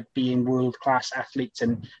with like being world-class athletes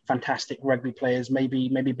and fantastic rugby players.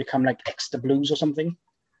 Maybe become like Exeter Blues or something,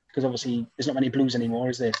 because obviously there's not many Blues anymore,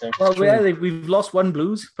 is there? So we've lost one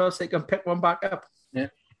Blues. First they can pick one back up. Yeah.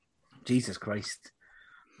 Jesus Christ,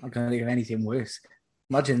 I can't think of anything worse.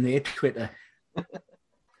 Imagine their Twitter.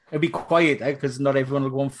 It'll be quiet because not everyone will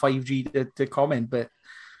go on 5G to comment, but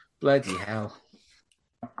bloody hell.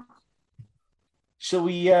 Shall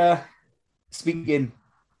we, speaking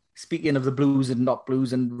of the Blues and not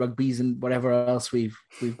Blues and rugbies and whatever else we've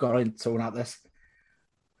got thrown at this,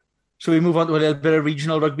 shall we move on to a little bit of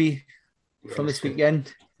regional rugby from this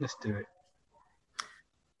weekend? Let's do it.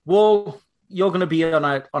 Well, you're going to be on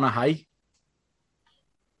a high.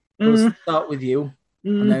 We'll start with you,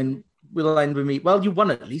 and then we'll end with me. Well, you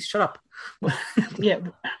won at least. Shut up. Yeah,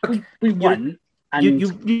 we won.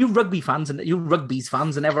 You rugby fans and you rugby's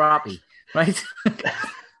fans are never happy, right?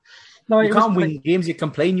 No, you can't win games. You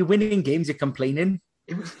complain. You win in games. You're complaining.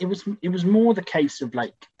 It was more the case of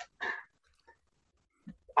like,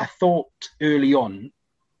 I thought early on,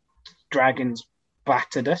 Dragons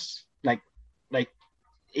battered us. Like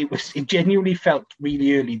it genuinely felt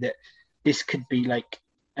really early that this could be like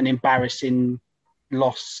an embarrassing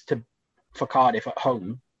loss for Cardiff at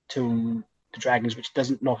home to the Dragons, which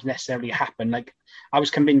doesn't not necessarily happen. Like, I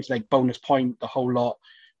was convinced, like, bonus point, the whole lot,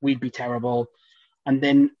 we'd be terrible. And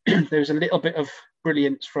then there was a little bit of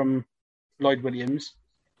brilliance from Lloyd Williams,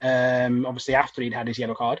 obviously after he'd had his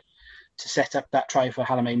yellow card, to set up that try for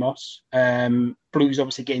Hallam Amos. Blues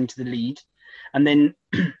obviously getting to the lead. And then,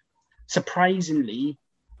 surprisingly,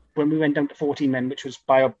 when we went down to 14 men, which was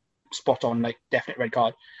by a spot on, like, definite red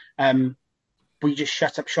card, we just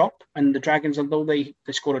shut up shop. And the Dragons, although they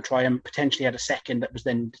scored a try and potentially had a second that was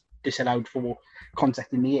then disallowed for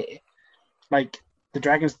contact in the air, like, the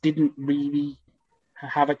Dragons didn't really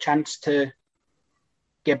have a chance to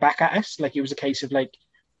get back at us. Like, it was a case of, like,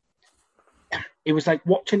 it was like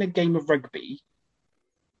watching a game of rugby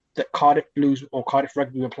that Cardiff Blues or Cardiff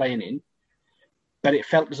Rugby were playing in, but it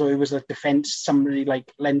felt as though it was a defence, somebody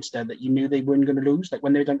like Leinster, that you knew they weren't going to lose. Like,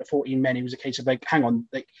 when they were down to 14 men, it was a case of, like, hang on.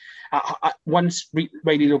 Like, once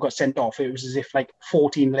Ray Lilo got sent off, it was as if, like,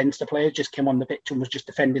 14 Leinster players just came on the pitch and was just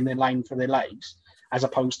defending their line for their lives, as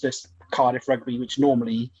opposed to Cardiff Rugby, which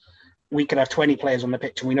normally we could have 20 players on the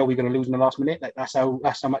pitch and we know we're going to lose in the last minute. Like, that's how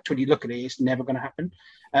much, when you look at it, it's never going to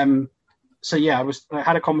happen. So yeah, I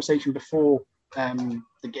had a conversation before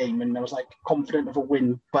the game, and I was, like, confident of a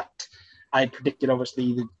win, but I had predicted,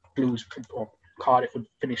 obviously, the Blues or Cardiff would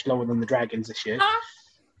finish lower than the Dragons this year.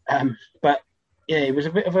 But yeah, it was a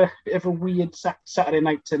bit of a weird Saturday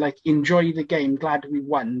night to, like, enjoy the game. Glad we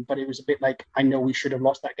won, but it was a bit like, I know we should have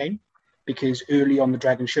lost that game, because early on the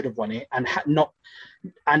Dragons should have won it, and had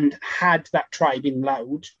that try been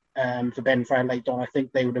allowed for Ben Fry late on, I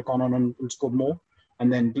think they would have gone on and scored more,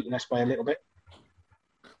 and then beaten us by a little bit.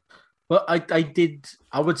 Well, I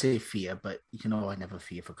would say fear, but I never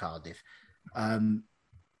fear for Cardiff.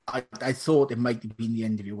 I thought it might have been the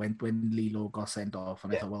end of it when Lilo got sent off,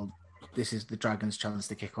 and I thought, well, this is the Dragons' chance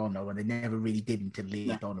to kick on now, and they never really did until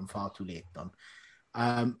late on, and far too late on.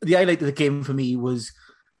 The highlight of the game for me was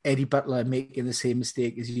Eddie Butler making the same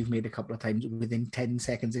mistake as you've made a couple of times within 10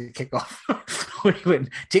 seconds of kickoff. When he went,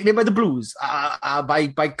 taken in by the Blues,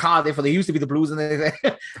 by Cardiff, or they used to be the Blues, and they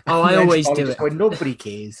oh, I always do it. When nobody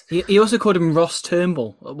cares. He also called him Ross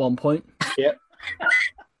Turnbull at one point. Yeah.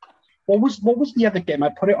 What was the other game? I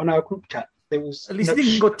put it on our group chat. There was at least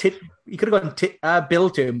he didn't go he could have gone Bill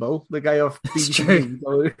Turnbull, the guy off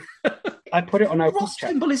BBC. I put it on our group Ross chat.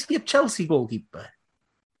 Turnbull, is he a Chelsea goalkeeper?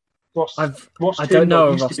 Ross I don't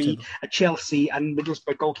know. Used to be a Chelsea and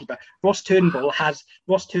Middlesbrough goalkeeper. Ross Turnbull has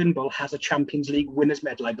a Champions League winners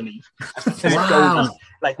medal, I believe. As the third goalie,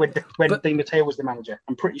 like when Di Matteo was the manager.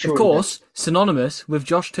 I'm pretty sure. Of course, synonymous with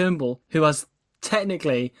Josh Turnbull, who has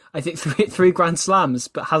technically, I think, three Grand Slams,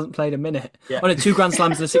 but hasn't played a minute. Yeah. Oh no, 2 Grand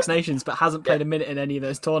Slams in the Six Nations, but hasn't played a minute in any of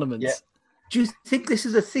those tournaments. Yeah. Do you think this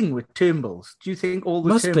is a thing with Turnbulls? Do you think all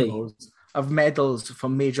the Turnbulls of medals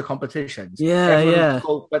from major competitions? Yeah.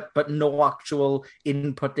 But no actual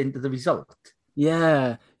input into the result.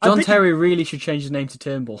 Yeah. John Terry really should change his name to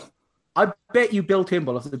Turnbull. I bet you Bill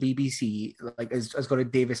Turnbull of the BBC has got a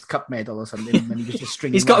Davis Cup medal or something, and he was just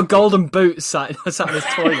stringing. He's got a golden boot sat in his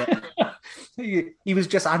toilet. He was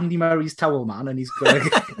just Andy Murray's towel man, and he's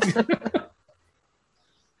got.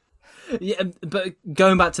 Yeah, but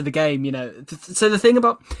going back to the game, so the thing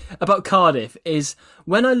about Cardiff is,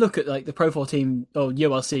 when I look at, like, the Pro 14 or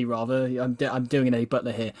ULC rather, I'm doing an Eddie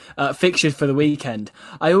Butler here, fixtures for the weekend,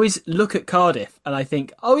 I always look at Cardiff and I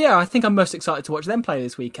think, oh yeah, I think I'm most excited to watch them play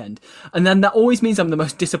this weekend, and then that always means I'm the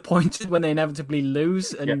most disappointed when they inevitably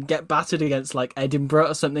lose and get battered against, like, Edinburgh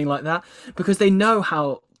or something like that, because they know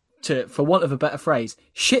how to, for want of a better phrase,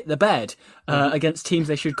 shit the bed against teams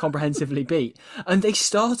they should comprehensively beat. And they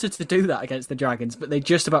started to do that against the Dragons, but they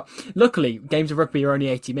just about... Luckily, games of rugby are only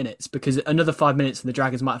 80 minutes, because another 5 minutes and the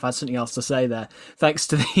Dragons might have had something else to say there, thanks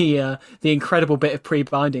to the incredible bit of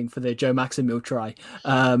pre-binding for the Joe Maximil try,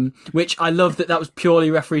 which I love that was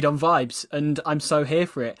purely refereed on vibes, and I'm so here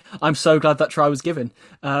for it. I'm so glad that try was given.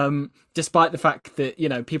 Despite the fact that,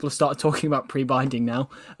 people have started talking about pre-binding now.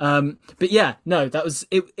 But yeah, no, that was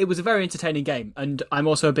it. It was a very entertaining game. And I'm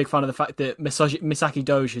also a big fan of the fact that Misaki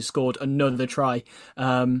Doge has scored another try.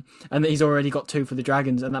 And that he's already got 2 for the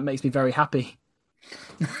Dragons. And that makes me very happy.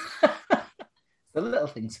 The little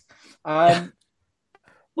things. Well,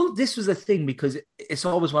 this was a thing, because it's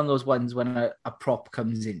always one of those ones when a prop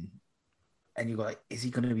comes in and you go, like, is he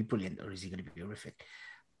going to be brilliant or is he going to be horrific?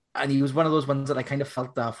 And he was one of those ones that I kind of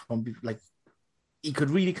felt that from, like, he could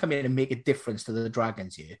really come in and make a difference to the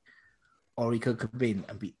Dragons here, or he could come in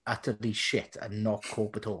and be utterly shit and not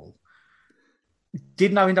cope at all.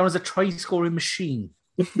 Didn't have him down as a try-scoring machine.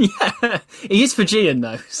 Yeah, he is Fijian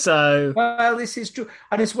though, so Well, this is true,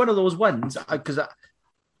 and it's one of those ones because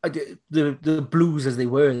the Blues, as they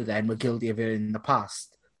were then, were guilty of it in the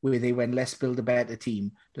past, where they went, let's build a better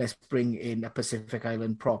team, let's bring in a Pacific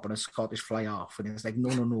Island prop and a Scottish fly half, and it's like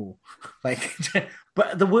no, like,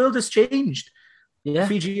 but the world has changed. yeah,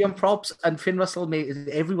 Fijian props and Finn Russell,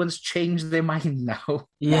 everyone's changed their mind now.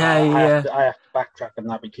 yeah. I have to backtrack on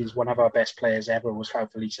that because one of our best players ever was Fau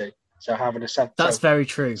Felice. So having a That's very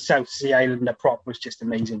true. South Sea Islander prop was just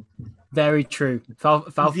amazing. Very true. Fau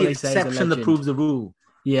The Felice is a exception that legend. proves the rule.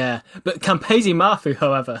 Yeah, but Campese Mafu,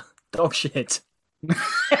 however, dog shit.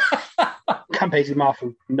 Campese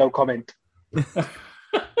Mafu, no comment.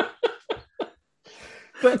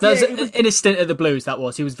 But That was yeah, it was- in his stint at the Blues. That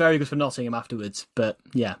was. He was very good for Nottingham afterwards. But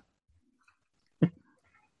yeah,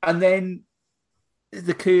 and then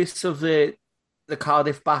the curse of the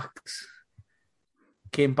Cardiff backs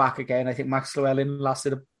came back again. I think Max Llewellyn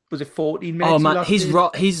lasted, was it 14 minutes? oh he man, lasted?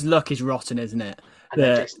 his luck is rotten, isn't it?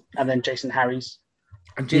 And then Jason Harries.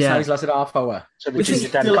 And Jason Yeah. Harris lasted half hour, So the which is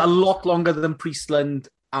Ginger Dan- still a lot longer than Priestland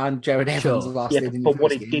and Jared Evans Sure. lasted. Yeah, in but the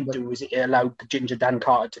what first it game, did do is it allowed the Ginger Dan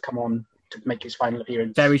Carter to come on to make his final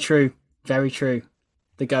appearance. Very true. Very true.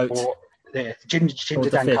 The goat. Or the Ginger Or the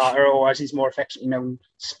Dan fish. Carter, or as he's more affectionately known,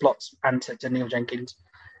 Splot's answer to Neil Jenkins.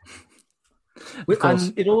 Of course.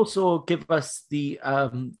 And it also gave us the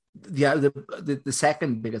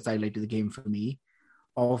second biggest highlight of the game for me,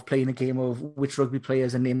 of playing a game of which rugby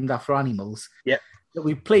players are named after animals. Yeah. That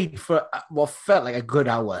we played for what felt like a good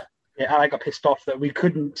hour. Yeah, and I got pissed off that we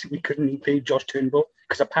couldn't include Josh Turnbull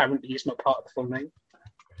because apparently he's not part of the full name.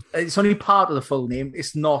 It's only part of the full name.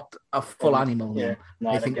 It's not a full animal name. Yeah, no,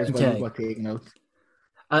 I I think don't is get it. when Okay. we got taken out.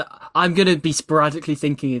 I'm going to be sporadically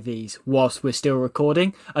thinking of these whilst we're still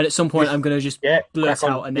recording, and at some point I'm going to just Yeah, blurt crack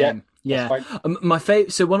on. out a name. Yeah,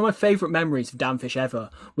 that's So one of my favourite memories of Dan Fish ever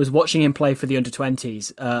was watching him play for the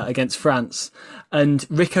under-20s against France, and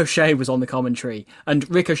Ricochet was on the commentary. And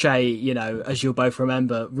Ricochet, you know, as you'll both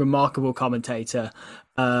remember, remarkable commentator.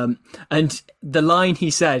 And the line he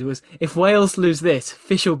said was, "If Wales lose this,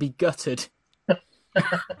 Fish will be gutted,"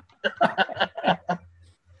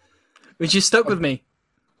 which just stuck with me.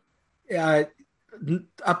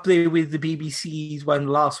 Up there with the BBC's one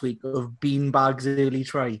last week of Beanbag's early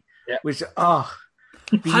try, which Juan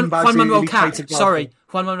Beanbag's Manuel early try Cat. to Sorry,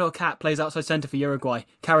 Juan Manuel Cat plays outside centre for Uruguay.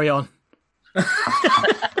 Carry on.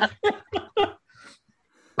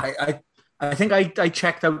 I think I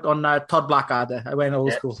checked out on Todd Blackadder. I went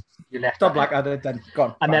old school. You left Todd that. Blackadder, then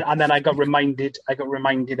gone. And then I got reminded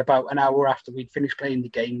about an hour after we'd finished playing the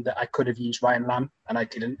game that I could have used Ryan Lamb and I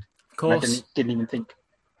didn't. Of And I course, didn't even think.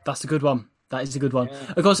 that's a good one. That is a good one.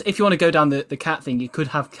 Of course, if you want to go down the cat thing, you could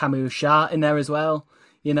have Camus Chat in there as well.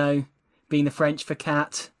 You know, being the French for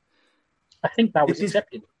cat. I think that was It is-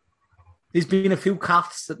 accepted. There's been a few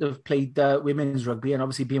cats that have played women's rugby, and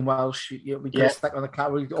obviously being Welsh, we get stuck on the cat.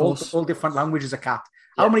 All different languages of cat.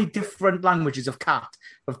 How many different languages of cat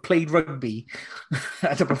have played rugby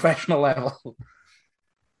at a professional level?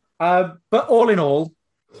 But all in all,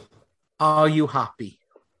 are you happy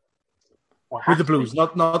Well, with the have to Blues? be.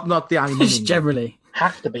 Not the animal. Just generally.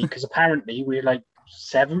 Have to be, because apparently we're like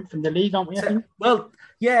 7th in the league, aren't we? I think? Well,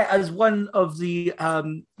 yeah, as one of the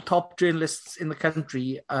top journalists in the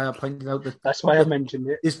country pointed out that That's why I mentioned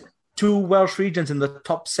it. there's 2 Welsh regions in the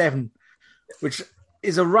top 7, which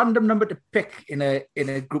is a random number to pick in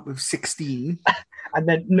a group of 16. And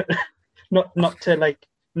then not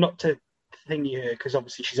to thing you heard, because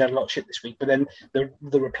obviously she's had a lot of shit this week. But then the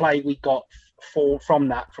reply we got from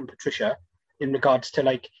Patricia in regards to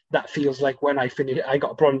like that feels like when I finished, I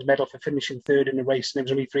got a bronze medal for finishing 3rd in a race, and there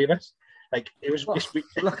was only 3 of us. Like it was just,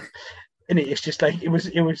 and it's just like it was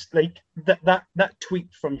like that tweet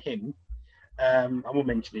from him. I won't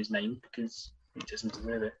mention his name because he doesn't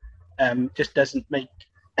deserve it. Just doesn't make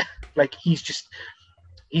like he's just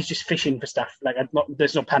fishing for stuff. Like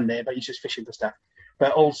there's no pan there, but he's just fishing for stuff.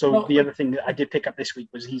 But also the other thing that I did pick up this week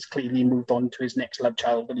was he's clearly moved on to his next love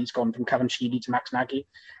child, and he's gone from Kevin Sheedy to Max Nagy,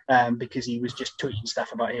 because he was just tweeting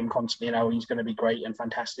stuff about him constantly and how he's going to be great and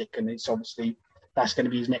fantastic, and it's obviously that's going to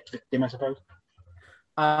be his next victim, I suppose.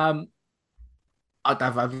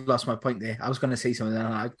 I've lost my point there. I was going to say something,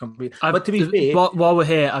 but to be fair, while we're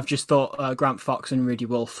here, I've just thought Grant Fox and Rudy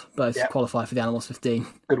Wolf both qualify for the Animals 15.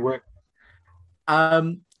 Good work.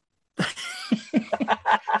 I'm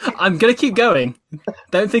going to keep going.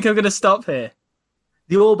 Don't think I'm going to stop here.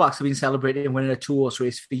 The All Blacks have been celebrating winning a 2-horse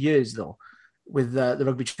race for years, though, with the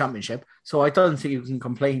Rugby Championship. So I don't think you can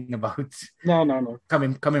complain about No.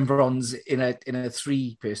 coming bronze in a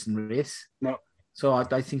 3-person race. No. So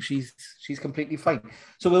I think she's completely fine.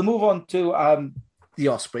 So we'll move on to the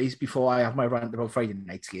Ospreys before I have my rant about Friday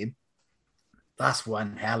night's game. That's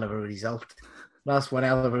one hell of a result.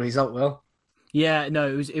 Will. Yeah, no,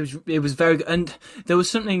 it was very good, and there was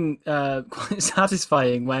something quite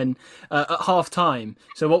satisfying when at half time.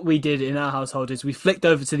 So what we did in our household is we flicked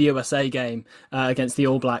over to the USA game against the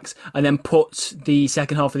All Blacks, and then put the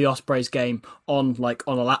second half of the Ospreys game on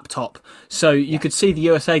a laptop, so you could see the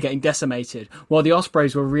USA getting decimated, while the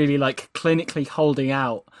Ospreys were really clinically holding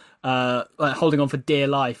out. Holding on for dear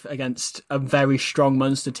life against a very strong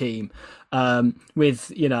Munster team, with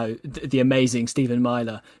the amazing Stephen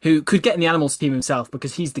Myler, who could get in the Animals team himself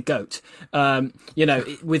because he's the GOAT.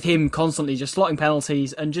 With him constantly just slotting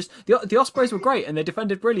penalties, and just the Ospreys were great and they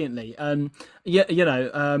defended brilliantly.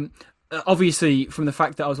 Obviously, from the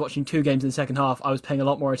fact that I was watching 2 games in the second half, I was paying a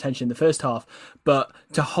lot more attention in the first half. But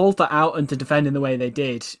to hold that out and to defend in the way they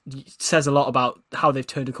did says a lot about how they've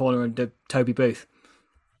turned a corner under Toby Booth.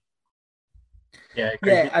 Yeah,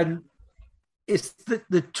 and it's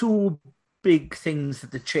the 2 big things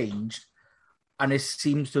that they changed, and it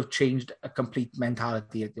seems to have changed a complete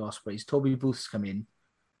mentality at the Ospreys. Toby Booth's come in,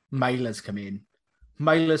 Myler's come in.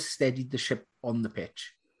 Myler's steadied the ship on the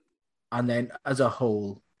pitch, and then as a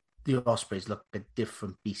whole, the Ospreys look a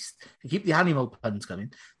different beast. To keep the animal puns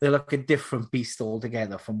coming, they look a different beast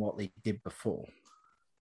altogether from what they did before.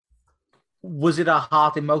 Was it a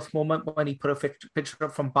heart in mouth moment when he put a picture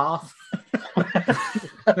up from Bath?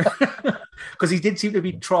 Because he did seem to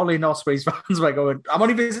be trolling Ospreys fans by going, "I'm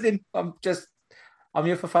only visiting. I'm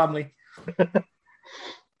here for family."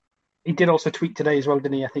 He did also tweet today as well,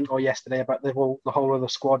 didn't he? I think, or yesterday, about the whole of the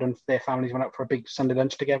squad and their families went out for a big Sunday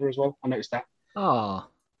lunch together as well. I noticed that. Oh,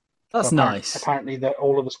 that's nice. Apparently,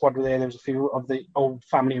 all of the squad were there. There was a few of the old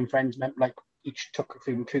family and friends, each took a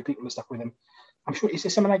few people and stuff with them. I'm sure, is it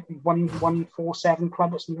something like 1147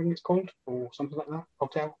 Club or something it's called? Or something like that?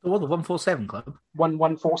 Hotel? The 147 Club?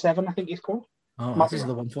 1147, I think it's called. Oh, this is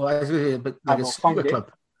the 147, but like a super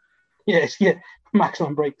club. Yes, yeah.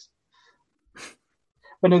 Maximum breaks.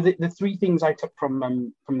 But no, the 3 things I took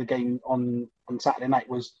from the game on Saturday night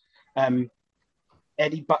was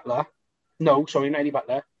Eddie Butler. No, sorry, not Eddie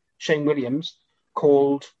Butler. Shane Williams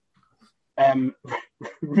called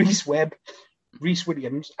Rhys Webb, Rhys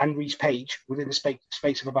Williams and Rhys Page within the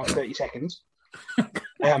space of about 30 seconds.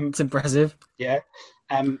 It's impressive. Yeah.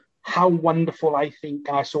 How wonderful, I think,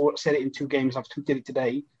 I said it in 2 games, I've tweeted it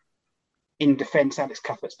today, in defence Alex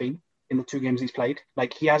Cuthbert's been in the 2 games he's played.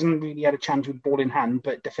 He hasn't really had a chance with ball in hand,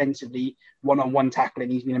 but defensively, one-on-one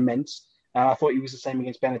tackling, he's been immense. I thought he was the same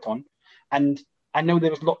against Benetton. And I know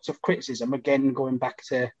there was lots of criticism, again, going back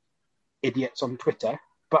to idiots on Twitter,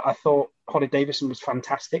 but I thought Holly Davison was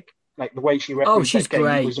fantastic. The way she refereed she's that game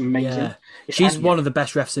great. Was amazing. Yeah. She's one of the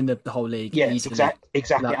best refs in the whole league. Yeah, exactly.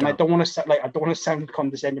 And I don't want to sound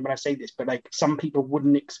condescending when I say this, but some people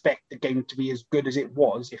wouldn't expect the game to be as good as it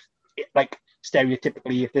was if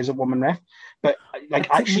stereotypically if there's a woman ref. But I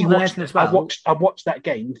watched that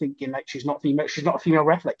game thinking she's not female. She's not a female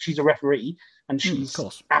ref. She's a referee, and she's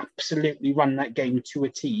absolutely run that game to a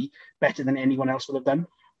T better than anyone else would have done.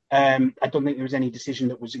 I don't think there was any decision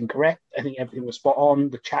that was incorrect. I think everything was spot on,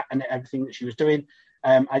 the chat and everything that she was doing.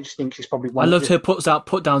 I just think she's probably one. I loved her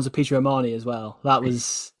put downs of Peter Romani as well. That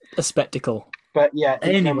was a spectacle. But yeah,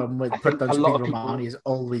 anyone with put downs of Peter Romani is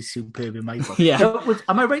always superb in my book. Yeah. So,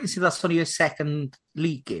 am I right to say that's only her second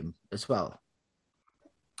league game as well?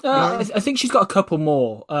 I think she's got a couple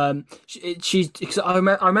more. Because I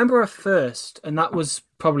remember her first, and that was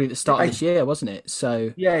probably the start of this year, wasn't it?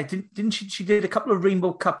 So yeah, didn't she? She did a couple of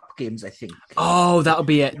Rainbow Cup games, I think. Oh, that would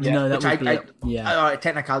be it. Yeah. No, that would be it. Yeah,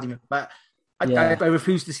 technicality, but I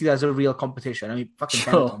refuse to see that as a real competition. I mean, fucking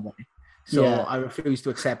Benetton won, so I refuse to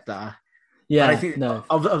accept that. Yeah, and I think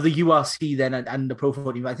of the URC then and the Pro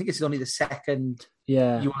 14, I think it's only the second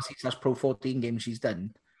URC/Pro 14 game she's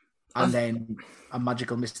done. And then a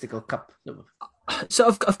magical mystical cup. So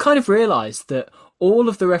I've kind of realised that all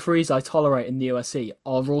of the referees I tolerate in the USC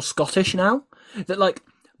are all Scottish now. That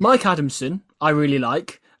Mike Adamson, I really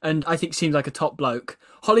like, and I think seems like a top bloke.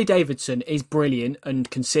 Holly Davidson is brilliant and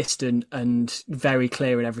consistent and very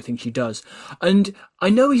clear in everything she does. And I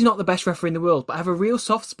know he's not the best referee in the world, but I have a real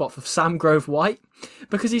soft spot for Sam Grove White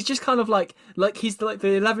because he's just kind of like he's the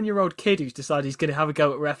 11-year-old kid who's decided he's going to have a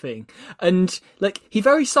go at reffing. And he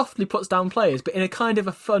very softly puts down players, but in a kind of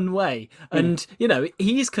a fun way. And,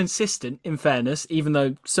 he is consistent in fairness, even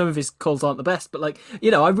though some of his calls aren't the best. But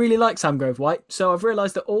I really like Sam Grove White. So I've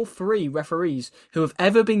realised that all 3 referees who have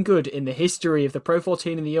ever been good in the history of the Pro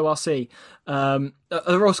 14 and the URC are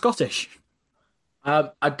all Scottish.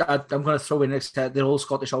 I'm going to throw in they're all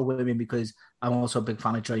Scottish, all women, because I'm also a big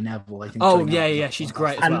fan of Joy Neville. I think. She's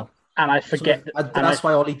great as well. And I forget that's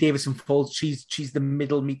why Ollie Davidson falls. She's the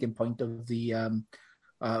middle meeting point of the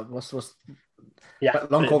what's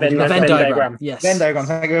Venn diagram. Yes, Venn diagram.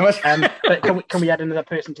 Thank you very much. But can we add another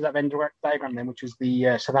person to that Venn diagram then, which was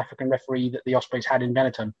the South African referee that the Ospreys had in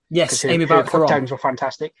Benetton? Yes, Amy Barrett-Theron were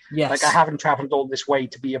fantastic. Yes, like I haven't travelled all this way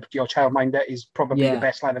to be your childminder is probably the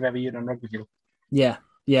best line I've ever heard on rugby field. Yeah,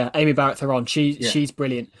 Amy Barrett-Theron. She's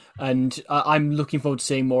brilliant, and I'm looking forward to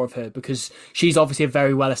seeing more of her because she's obviously a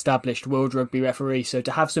very well-established World Rugby referee. So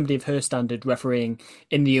to have somebody of her standard refereeing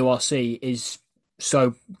in the URC is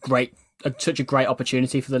so great, such a great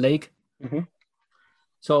opportunity for the league. Mm-hmm.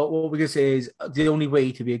 So what we're going to say is the only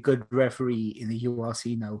way to be a good referee in the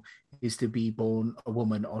URC now is to be born a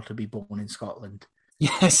woman or to be born in Scotland.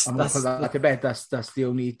 Yes, I'm going to put that to bed. That's the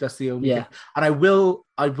only yeah. thing.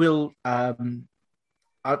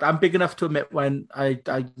 And I'm big enough to admit when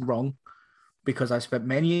I'm wrong, because I spent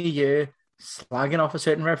many a year slagging off a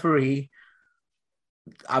certain referee.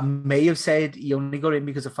 I may have said he only got in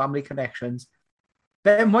because of family connections.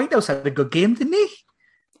 Ben Whitehouse had a good game, didn't he?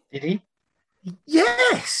 Did he?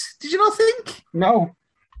 Yes. Did you not think? No.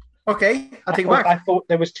 Okay, I take it back. I thought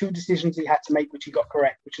there was two decisions he had to make, which he got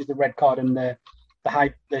correct, which is the red card and the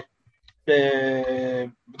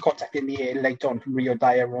contact in the air late on from Rio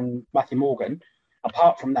Dyer on Matthew Morgan.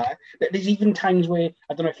 Apart from that, there's even times where,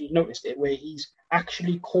 I don't know if you've noticed it, where he's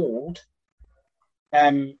actually called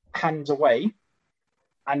hands away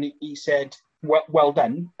and he said, well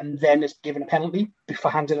done, and then is given a penalty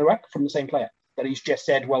for hands in a ruck from the same player that he's just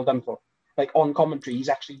said well done for. Like on commentary, he's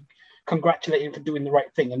actually congratulating him for doing the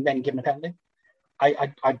right thing and then given a penalty.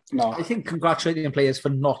 No. I think congratulating players for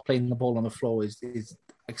not playing the ball on the floor is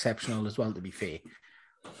exceptional as well, to be fair.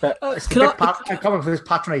 But I come if it's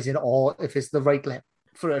patronising or if it's the right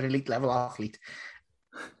for an elite level athlete.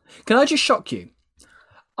 Can I just shock you?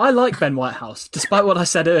 I like Ben Whitehouse, despite what I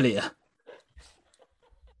said earlier.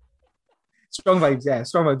 Strong vibes, yeah.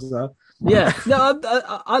 Strong vibes, though. Yeah, no,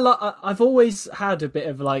 I've always had a bit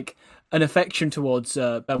of like an affection towards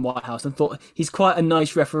Ben Whitehouse and thought he's quite a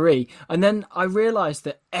nice referee. And then I realised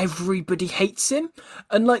that everybody hates him.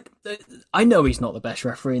 And like, I know he's not the best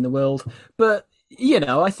referee in the world, but you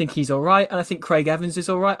know, I think he's all right. And I think Craig Evans is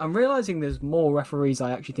all right. I'm realising there's more referees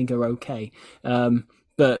I actually think are okay.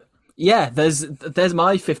 But yeah, there's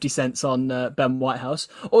my 50 cents on Ben Whitehouse.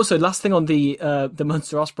 Also, last thing on the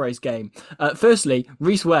Munster Ospreys game. Firstly,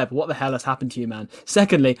 Reece Webb, what the hell has happened to you, man?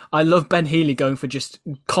 Secondly, I love Ben Healy going for just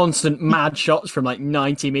constant mad shots from like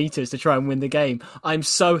 90 metres to try and win the game. I'm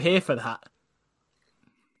so here for that.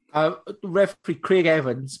 Referee Craig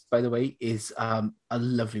Evans, by the way, is a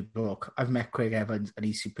lovely bloke. I've met Craig Evans and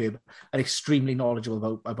he's superb and extremely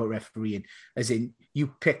knowledgeable about refereeing. As in, you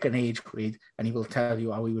pick an age grade and he will tell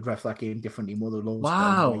you how he would ref that game differently. More the laws.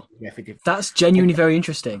 Wow, that's genuinely very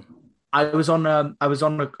interesting. I was on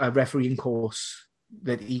a refereeing course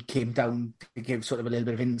that he came down to give sort of a little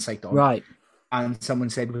bit of insight on. Right. And someone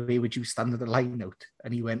said, "Where would you stand at the line out?"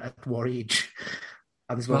 And he went, "At what age?"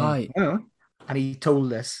 And this right. And he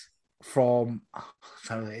told us from,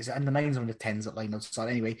 is it in the 9s or in the 10s at line outside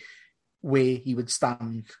anyway, where he would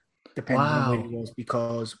stand depending on where he was,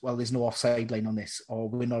 because, well, there's no offside line on this, or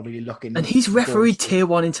we're not really looking. And he's refereed Tier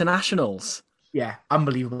 1 internationals. Yeah,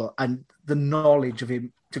 unbelievable. And the knowledge of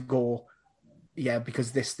him to go, yeah,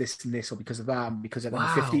 because this, and this, or because of that, and because of the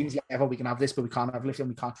 15s level, we can have this, but we can't have lifting,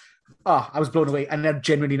 we can't. Oh, I was blown away. And they're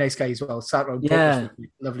genuinely nice guy as well. Sat around,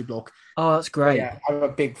 lovely bloke. Oh, that's great. Yeah, I'm a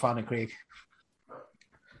big fan of Craig.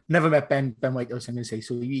 Never met Ben Whitehouse, I'm going to say.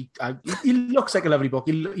 So he looks like a lovely bloke.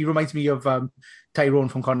 He reminds me of Tyrone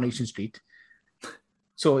from Coronation Street.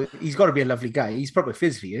 So he's got to be a lovely guy. He's probably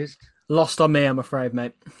physically is. Lost on me, I'm afraid,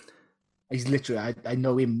 mate. He's literally, I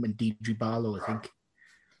know him and Deidre Barlow, I think.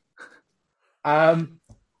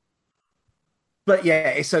 But yeah,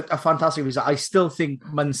 it's a fantastic result. I still think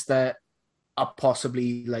Munster are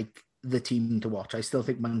possibly like the team to watch. I still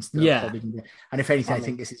think Munster are probably, and if anything, I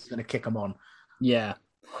think this is going to kick them on. Yeah.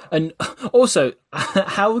 And also,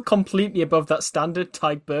 how completely above that standard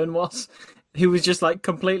Tyke Byrne was, who was just like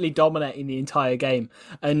completely dominating the entire game.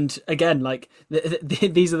 And again, like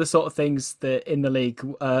these are the sort of things that in the league,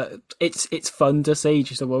 it's fun to see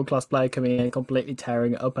just a world-class player coming in and completely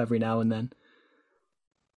tearing it up every now and then.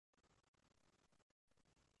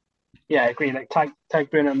 Yeah, I agree. Like Tyke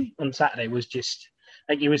Byrne on Saturday was just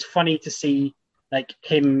like, it was funny to see like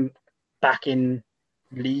him back in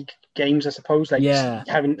league games, I suppose. Like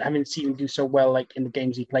having seen him do so well, like in the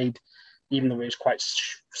games he played, even though it was quite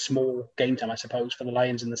small game time, I suppose, for the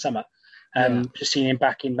Lions in the summer. Just seeing him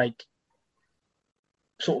back in like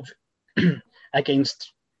sort of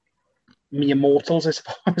against mere mortals, I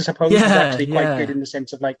suppose, is actually quite good in the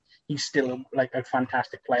sense of like he's still like a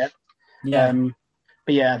fantastic player. Yeah.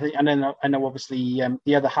 But yeah, I know obviously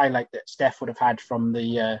the other highlight that Steph would have had from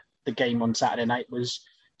the game on Saturday night was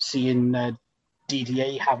seeing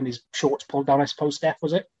DDA having his shorts pulled down. I suppose, Steph,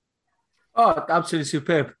 was it? Oh, absolutely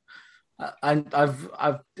superb. And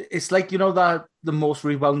it's like, that the most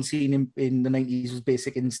rebound scene in the 90s was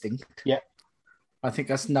Basic Instinct. Yeah. I think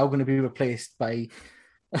that's now going to be replaced by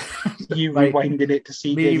you rewinded it to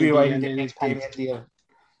see me rewinding rewinding his pants.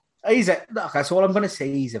 That's all I'm going to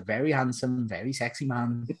say. He's a very handsome, very sexy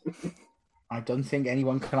man. I don't think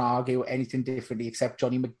anyone can argue anything differently except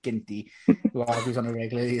Johnny McGinty, who argues on a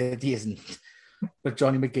regular that he isn't. But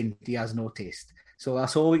Johnny McGinty has no taste. So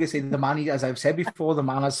that's all we can say. The man, as I've said before, the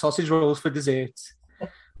man has sausage rolls for desserts.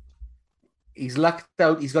 He's lucked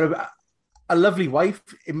out. He's got a lovely wife.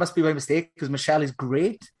 It must be my mistake because Michelle is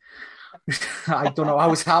great. I don't know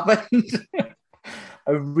how it's happened.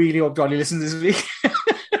 I really hope Johnny listens this week.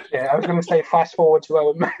 Yeah, I was going to say fast forward to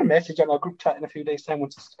our message on our group chat in a few days' time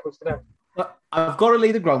once it's posted out. But I've got to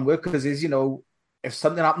lay the groundwork because, if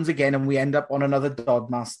something happens again and we end up on another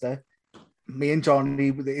Dodmaster, me and Johnny,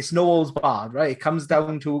 it's no holds barred, right? It comes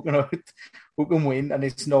down to who can win, and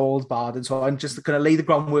it's no holds barred. And so I'm just going to lay the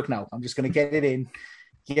groundwork now. I'm just going to get it in,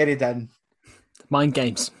 get it done. Mind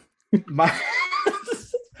games.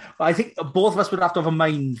 I think both of us would have to have a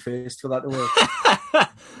mind first for that to work.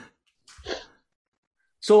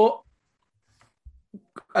 So,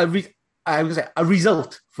 I would say a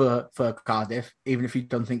result for Cardiff, even if you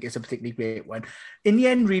don't think it's a particularly great one. In the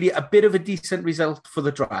end, really, a bit of a decent result for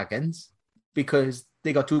the Dragons because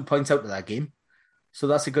they got 2 points out of that game. So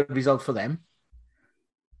that's a good result for them.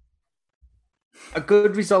 A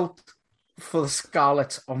good result for the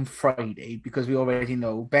Scarlets on Friday because we already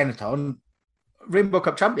know Benetton, Rainbow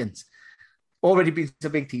Cup champions, already beat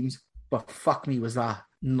some big teams, but fuck me, was that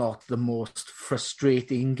not the most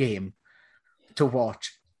frustrating game to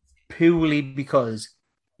watch purely because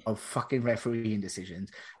of fucking refereeing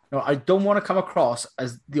decisions. Now, I don't want to come across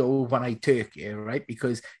as the old one-eyed turkey, right?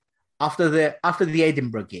 Because after the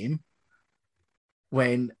Edinburgh game,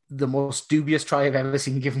 when the most dubious try I've ever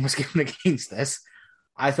seen given was given against us,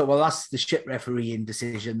 I thought, well, that's the shit refereeing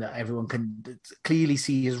decision that everyone can clearly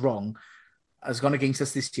see is wrong, has gone against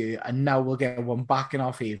us this year, and now we'll get one back in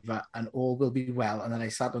our favour and all will be well. And then I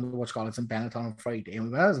sat down to watch Scarlets and Benetton on Friday and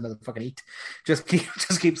we went, there's another fucking 8. Just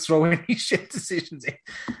keep throwing these shit decisions in.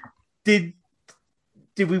 Did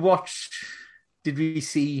we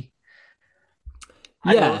see?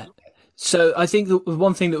 Yeah. So I think the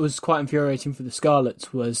one thing that was quite infuriating for the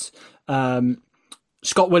Scarlets was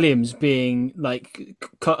Scott Williams being like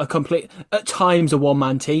a complete, at times, a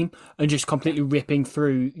one-man team and just completely ripping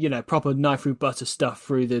through, proper knife through butter stuff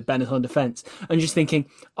through the Benetton defence and just thinking,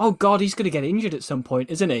 oh God, he's going to get injured at some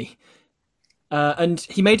point, isn't he? And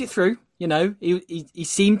he made it through, he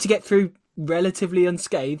seemed to get through relatively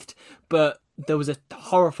unscathed, but there was a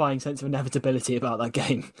horrifying sense of inevitability about that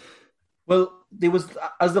game. Well, there was,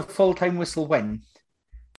 as the full-time whistle went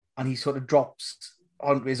and he sort of drops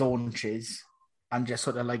onto his haunches and just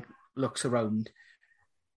sort of like looks around.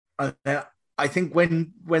 I think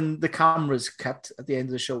when the cameras cut at the end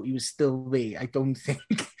of the show, he was still there. I don't think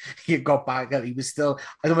he got back out. He was still,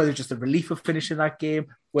 I don't know whether it was just a relief of finishing that game,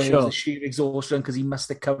 where it was a sheer exhaustion because he must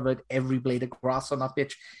have covered every blade of grass on that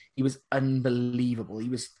pitch. He was unbelievable.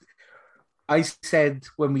 I said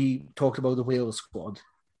when we talked about the Wales squad,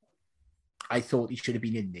 I thought he should have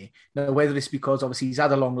been in there. Now, whether it's because obviously he's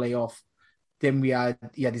had a long layoff, then he had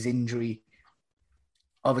his injury.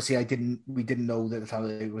 Obviously, we didn't know that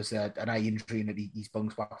it was an eye injury and that he's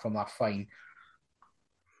bounced back from that fine.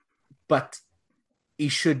 But he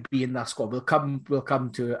should be in that squad. We'll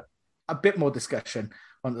come to a bit more discussion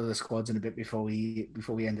on the squads in a bit before we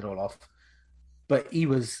end it all off. But he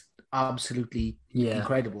was absolutely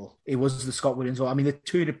incredible. It was the Scott Williams. I mean, the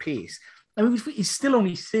turn of pace. I mean, he's still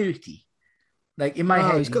only 30. Like in my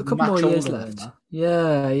head, he's got a couple more years left.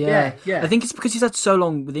 Yeah. I think it's because he's had so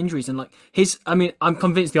long with injuries and I'm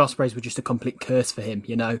convinced the Ospreys were just a complete curse for him,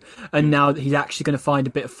 And now he's actually going to find a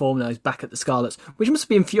bit of form now. He's back at the Scarlets, which must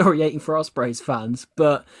be infuriating for Ospreys fans.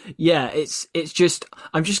 But yeah, it's just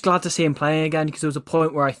I'm just glad to see him playing again because there was a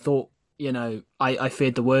point where I thought, I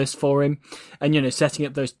feared the worst for him, and setting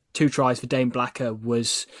up those 2 tries for Dane Blacker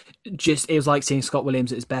was like seeing Scott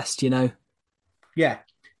Williams at his best, Yeah.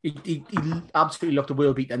 He absolutely looked a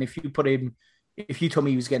world beat, and if you told me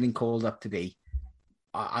he was getting called up today,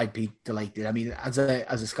 I'd be delighted. I mean, as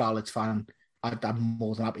a Scarlets fan, I'm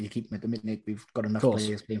more than happy to keep him at the minute. We've got enough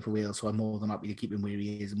players playing for Wales, so I'm more than happy to keep him where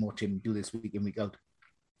he is and watch him do this week in, week out.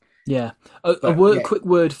 Yeah. Yeah. Quick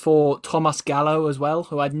word for Thomas Gallo as well,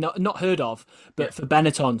 who I'd not heard of, but for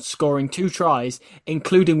Benetton scoring 2 tries,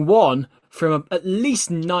 including one from at least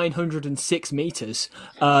 906 meters,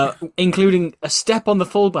 including a step on the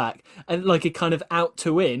fullback and like a kind of out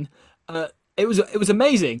to in. It was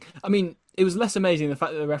amazing. I mean, it was less amazing the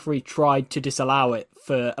fact that the referee tried to disallow it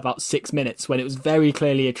for about 6 minutes when it was very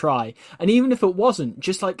clearly a try. And even if it wasn't,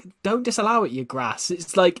 just like, don't disallow it, you grass.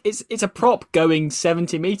 It's like, it's a prop going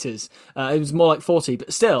 70 metres. It was more like 40,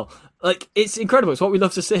 but still, like, it's incredible. It's what we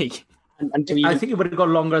love to see. I think it would have got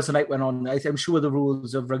longer as the night went on. I'm sure the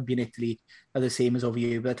rules of rugby in Italy are the same as over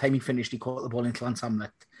here. By the time he finished, he caught the ball into Lance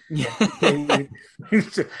Hamlet. Yeah.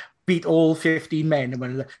 Beat all 15 men.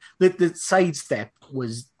 And the sidestep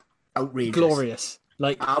was outrageous. Glorious.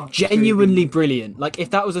 Like, Absolutely. Genuinely brilliant. Like,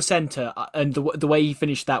 if that was a centre, and the way he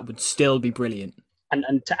finished that would still be brilliant.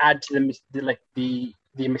 And to add to the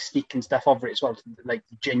mystique and stuff of it as well, like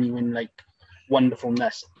the genuine like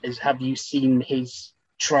wonderfulness is, have you seen his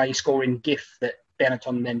try scoring gif that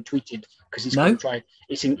Benetton then tweeted? Because he's got a try.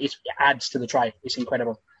 It adds to the try. It's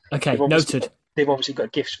incredible. Okay, noted. They've obviously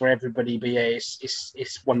got gifts for everybody, but yeah,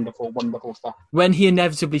 it's wonderful, wonderful stuff. When he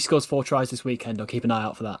inevitably scores 4 tries this weekend, I'll keep an eye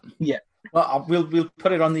out for that. Yeah. Well, we'll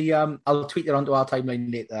put it on the. I'll tweet it onto our timeline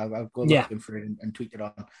later. I'll go looking for it and tweet it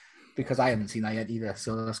on, because I haven't seen that yet either.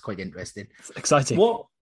 So that's quite interesting. It's exciting.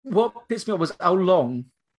 What pissed me off was how long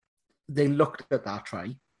they looked at that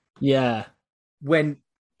try. Yeah. When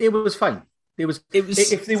it was fine. It was.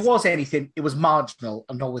 If there was anything, it was marginal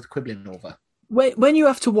and not worth quibbling over. When you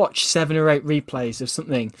have to watch 7 or 8 replays of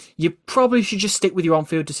something, you probably should just stick with your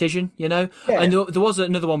on-field decision, you know? Yeah. And there was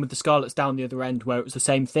another one with the Scarlets down the other end where it was the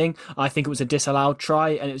same thing. I think it was a disallowed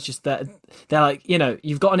try, and it was just that they're like, you know,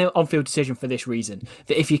 you've got an on-field decision for this reason,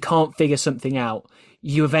 that if you can't figure something out,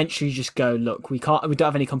 you eventually just go, look, we don't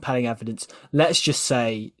have any compelling evidence. Let's just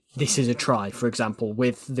say this is a try, for example,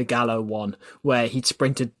 with the Gallo one, where he'd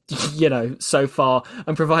sprinted, you know, so far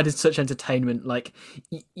and provided such entertainment. Like,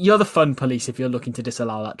 you're the fun police if you're looking to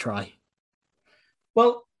disallow that try.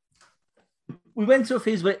 Well, we went through a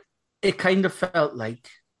phase where it kind of felt like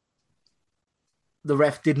the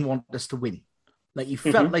ref didn't want us to win. Like, he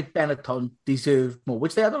felt like Benetton deserved more,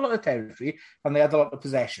 which they had a lot of territory and they had a lot of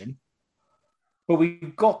possession. But we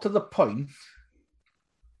got to the point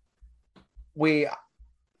where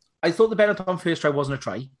I thought the Benetton first try wasn't a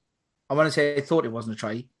try. I want to say I thought it wasn't a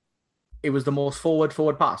try. It was the most forward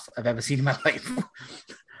pass I've ever seen in my life.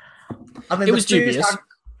 And then it was dubious.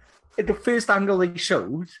 The first angle they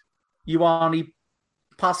showed, Ioane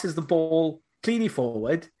passes the ball cleanly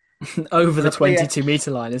forward. Over the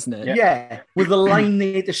 22-metre line, isn't it? Yeah, with the line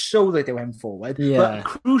there to show that they went forward. Yeah. But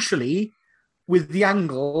crucially, with the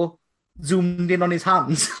angle zoomed in on his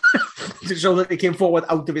hands to show that they came forward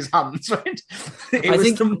out of his hands, right? I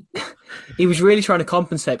think he was really trying to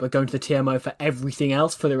compensate by going to the TMO for everything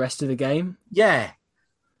else for the rest of the game. Yeah.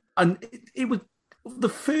 And it was the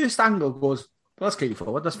first angle goes, well, that's clearly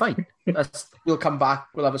forward, that's fine. We'll come back,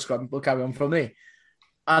 we'll have a scrum, we'll carry on from there.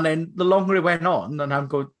 And then the longer it went on, and I'm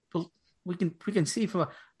going, well, we can see from,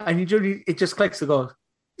 and it just clicks to go,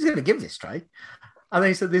 he's going to give this try. And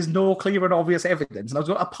then he said, there's no clear and obvious evidence. And I was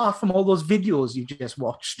going, apart from all those videos you just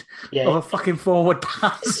watched of a fucking forward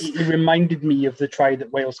pass. It reminded me of the try that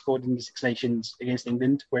Wales scored in the Six Nations against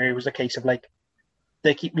England, where it was a case of like,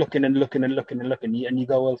 they keep looking and looking and looking and looking. And you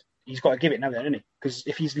go, well, he's got to give it now then, isn't he? Because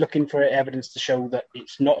if he's looking for evidence to show that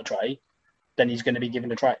it's not a try, then he's going to be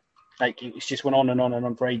given a try. Like, it's just went on and on and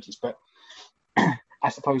on for ages. But I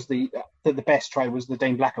suppose the best try was the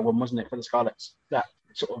Dane Blacker one, wasn't it, for the Scarlets? That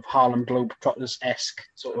sort of Harlem Globetrotters-esque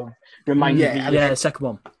sort of reminded me. Yeah, the second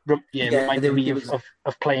one. Reminded me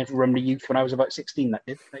of playing for Rumley Youth when I was about 16. That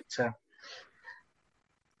did.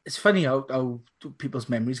 It's funny how people's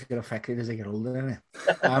memories get affected as they get older, isn't it?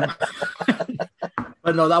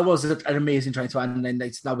 But no, that was an amazing try to end. And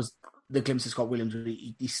then that was the glimpse of Scott Williams.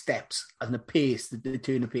 He steps and the pace, the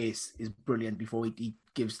turn of pace is brilliant before he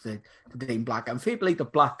gives the Dane Blacker. And fair play to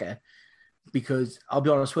Blacker, because I'll be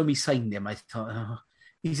honest, when we signed him, I thought,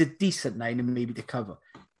 he's a decent 9 and maybe to cover.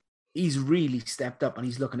 He's really stepped up and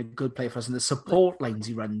he's looking a good player for us. And the support lines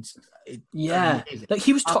he runs. Like,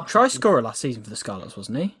 he was top try scorer last season for the Scarlets,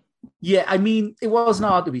 wasn't he? Yeah, I mean, it wasn't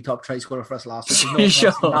hard to be top try scorer for us last week. No,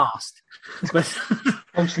 sure. Last. But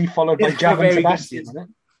mostly followed by Javan Sebastian, isn't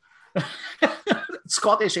it?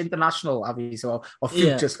 Scottish international, obviously, or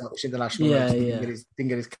future Scottish international. Didn't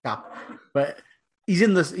get his cap. But he's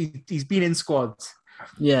in this. He's been in squads.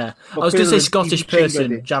 Yeah, I was going to say Scottish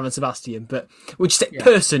person, Javan Sebastian, but would you say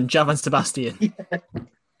person, Javan Sebastian?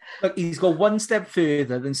 Look, he's got one step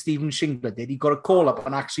further than Steven Shingler did. He got a call up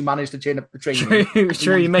and actually managed to chain up the training.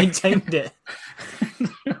 True, he maintained it.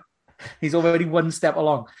 He's already one step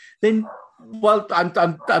along. Then, well, I'm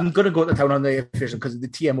going to go to town on the official because the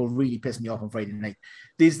TM will really piss me off on Friday night.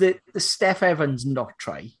 There's the Steph Evans not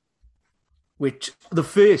try, which the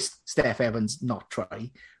first Steph Evans not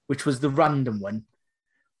try, which was the random one,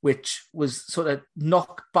 which was sort of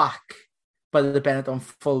knocked back by the Benetton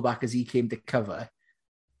fullback as he came to cover.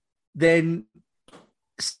 Then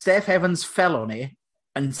Steph Evans fell on it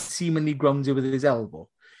and seemingly grounds it with his elbow.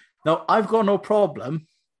 Now, I've got no problem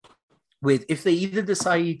with if they either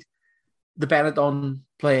decide the Benetton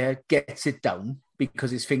player gets it down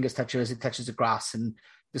because his fingers touch it as it touches the grass, and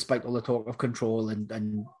despite all the talk of control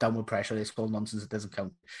and downward pressure, it's all nonsense, it doesn't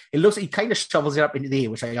count. It looks like he kind of shovels it up into the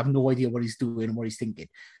air, which I have no idea what he's doing and what he's thinking.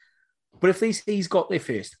 But if they say he's got there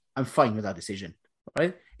first, I'm fine with that decision,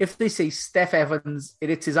 right? If they say Steph Evans, it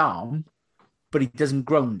hits his arm, but he doesn't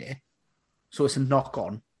ground it, so it's a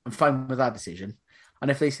knock-on, I'm fine with that decision. And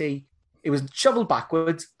if they say it was shoveled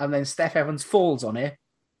backwards and then Steph Evans falls on it,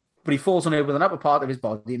 but he falls on it with an upper part of his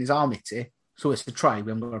body and his arm hits it, so it's a try. I've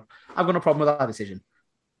got no problem with that decision.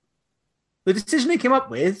 The decision he came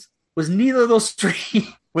up with was neither of those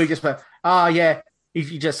three, where he just went,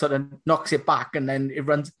 he just sort of knocks it back and then it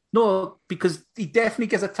runs. No, because he definitely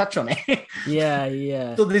gets a touch on it.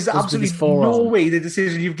 Yeah. So there's absolutely no way the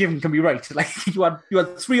decision you've given can be right. Like you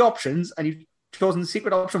had three options and you've chosen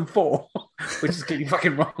secret option 4, which is clearly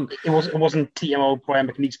fucking wrong. It wasn't TMO Brian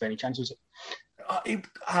McNeese by any chance, was it?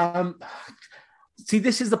 See,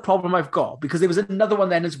 this is the problem I've got, because there was another one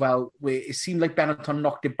then as well where it seemed like Benetton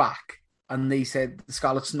knocked it back and they said the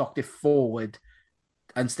Scarlets knocked it forward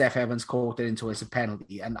and Steph Evans caught it into as a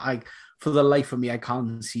penalty. And for the life of me, I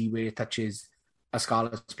can't see where it touches a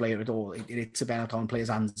Scarlets player at all. It's a Benetton player's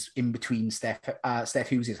hands in between Steph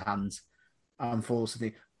Hughes' hands and falls to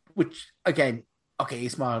the, which again, okay,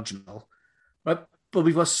 it's marginal, right? But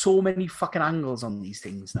we've got so many fucking angles on these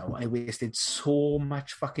things now. I wasted so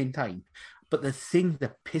much fucking time. But the thing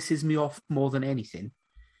that pisses me off more than anything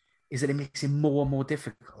is that it makes it more and more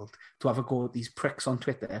difficult to have a go at these pricks on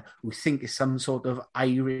Twitter who think it's some sort of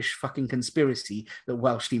Irish fucking conspiracy that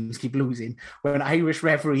Welsh teams keep losing, when Irish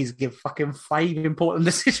referees give fucking 5 important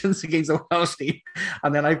decisions against a Welsh team.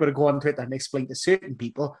 And then I've got to go on Twitter and explain to certain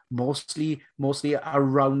people, mostly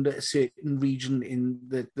around a certain region in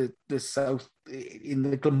the south, in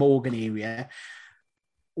the Glamorgan area,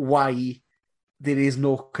 why there is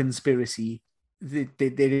no conspiracy.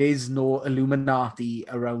 There is no Illuminati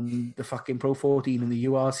around the fucking Pro 14 and the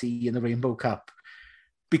URC and the Rainbow Cup,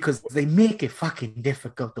 because they make it fucking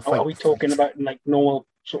difficult to fight. Are we talking about like normal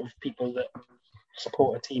sort of people that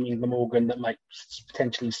support a team in Glamorgan that might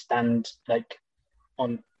potentially stand like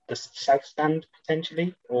on the south stand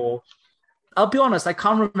potentially? Or I'll be honest, I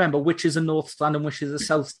can't remember which is a north stand and which is a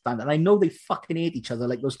south stand. And I know they fucking hate each other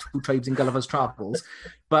like those two tribes in Gulliver's Travels,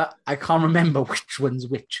 but I can't remember which one's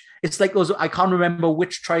which. It's like those, I can't remember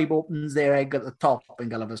which tribe opens their egg at the top in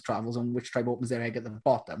Gulliver's Travels and which tribe opens their egg at the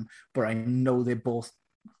bottom, but I know they're both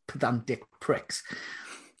pedantic pricks.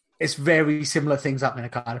 It's very similar things happening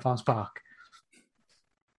at Cardiff Arms Park.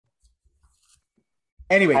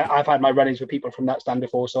 Anyway. I've had my run-ins with people from that stand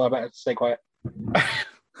before, so I better stay quiet.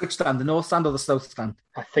 Which stand? The north stand or the south stand?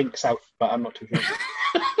 I think south, but I'm not too sure.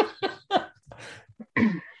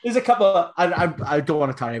 There's a couple. I don't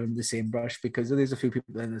want to tie them in the same brush, because there's a few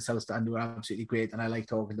people in the south stand who are absolutely great, and I like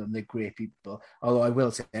talking to them. They're great people. Although I will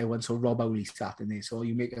say, I once saw Rob Owley sat in there, so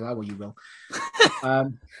you make it that way you will.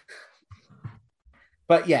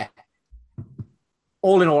 But yeah,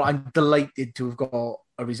 all in all, I'm delighted to have got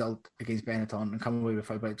a result against Benetton and come away with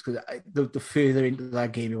 5 points, because the further into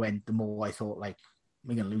that game it went, the more I thought, like,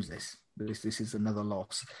 we're going to lose this. This is another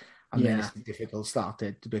loss. And then it's a difficult start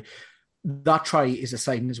to be. That try is a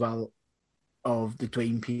sign as well of the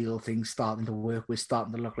Dwayne Peel thing starting to work. We're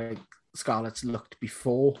starting to look like Scarlets looked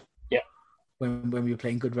before. Yeah. When we were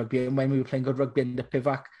playing good rugby, and when we were playing good rugby under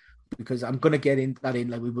Pivac, because I'm going to get into that in.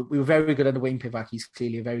 Like we were very good under Wayne Pivac. He's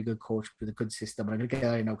clearly a very good coach with a good system. And I'm going to get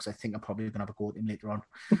that in now because I think I'm probably going to have a go at him later on.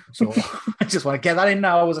 So I just want to get that in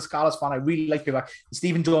now. As a Scarlets fan, I really like Pivac.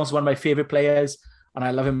 Stephen Jones is one of my favourite players, and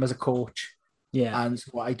I love him as a coach. Yeah. And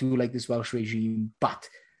so I do like this Welsh regime. But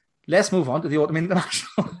let's move on to the Autumn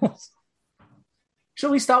Internationals.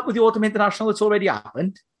 Shall we start with the Autumn International that's already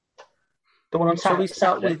happened? The one on Saturday. Shall we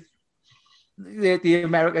start with the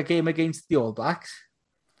America game against the All Blacks?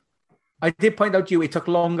 I did point out to you it took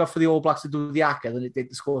longer for the All Blacks to do the ACCA than it did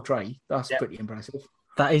to score a try. That's pretty impressive.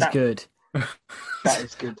 That is good. That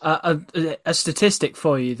is good. A statistic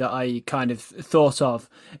for you that I kind of thought of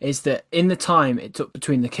is that in the time it took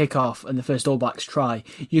between the kickoff and the first All Blacks try,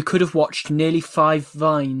 you could have watched nearly 5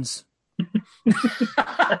 vines.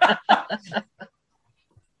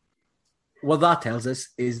 What that tells us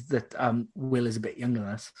is that Will is a bit younger than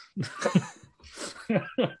us.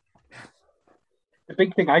 The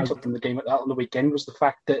big thing I took from the game on the weekend was the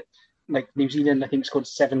fact that, like, New Zealand, I think, scored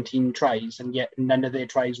 17 tries, and yet none of their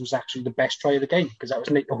tries was actually the best try of the game, because that was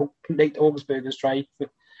Nate Augsburger's try.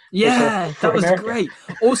 That was great.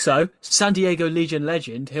 Also, San Diego Legion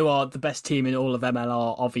legend, who are the best team in all of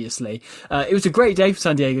MLR, obviously. It was a great day for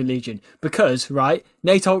San Diego Legion because, right,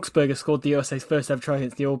 Nate Augsburger scored the USA's first ever try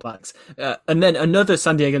against the All Blacks. And then another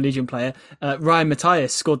San Diego Legion player, Ryan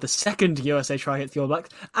Matthias, scored the second USA try against the All Blacks.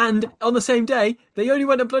 And on the same day, they only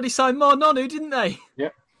went and bloody signed Mar Nonu, didn't they?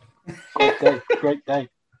 Yep. Great day.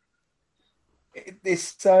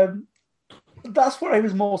 That's what I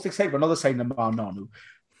was most excited for, another signing of Mar Nonu.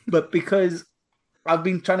 But because I've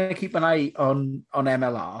been trying to keep an eye on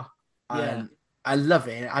MLR, and I love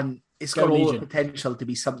it, and it's got all the potential to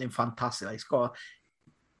be something fantastic. It's got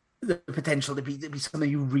the potential to be something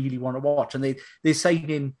you really want to watch, and they're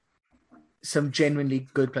signing some genuinely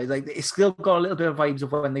good players. Like, it's still got a little bit of vibes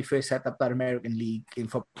of when they first set up that American league in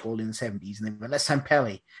football in the 70s, and they went, let's sign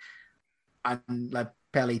Pele, and like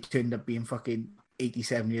Pele turned up being fucking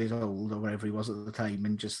 87 years old or whatever he was at the time,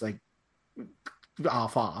 and just like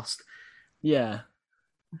half-assed. Yeah.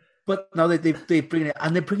 But now they bring it,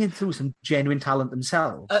 and they're bringing through some genuine talent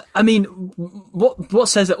themselves. I mean, what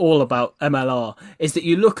says it all about MLR is that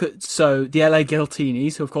you look at the LA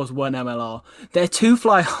Giltinis, who of course won MLR. Their two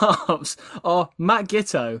fly halves are Matt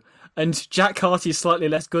Giteau and Jack Carty's slightly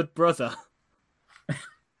less good brother.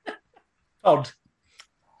 Odd.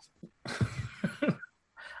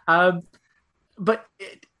 But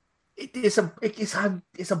it's a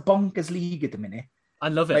bonkers league at the minute. I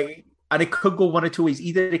love it. Like, and it could go one or two ways.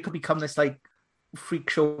 Either it could become this like freak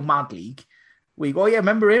show mad league where you go, oh yeah,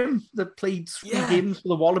 remember him that played 3 games for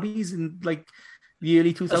the Wallabies in like the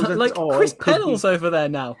early 2000s? Like Chris Pennell's over there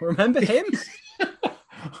now. Remember him?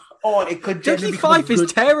 It could. Jackie Fife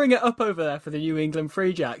is tearing it up over there for the New England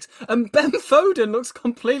Free Jacks, and Ben Foden looks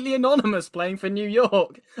completely anonymous playing for New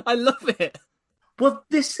York. I love it. Well,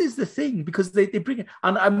 this is the thing, because they bring it,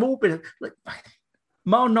 and I'm hoping like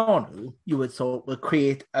Mar Nonu, you would thought, will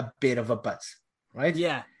create a bit of a buzz, right?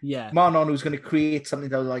 Yeah. Mar Nonu's going to create something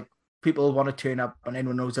that like people want to turn up, and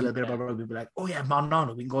anyone knows a little bit about rugby, be like, oh yeah, Mar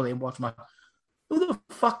Nonu, we can go there and watch my. Who the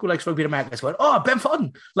fuck would like rugby in America? Going, oh, Ben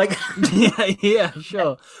Foden, like. yeah,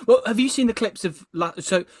 sure. Well, have you seen the clips of?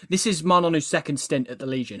 So this is Mar Nonu's second stint at the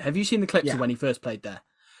Legion. Have you seen the clips of when he first played there?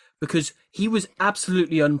 Because he was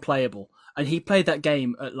absolutely unplayable. And he played that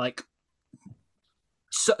game at like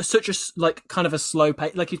such a like kind of a slow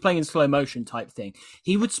pace, like he's playing in slow motion type thing.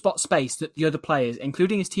 He would spot space that the other players,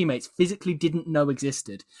 including his teammates, physically didn't know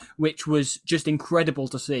existed, which was just incredible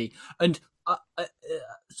to see. And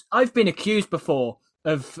I've been accused before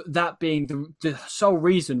of that being the sole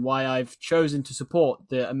reason why I've chosen to support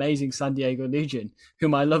the amazing San Diego Legion,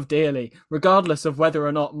 whom I love dearly, regardless of whether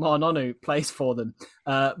or not Mar Nonu plays for them.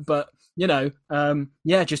 But you know,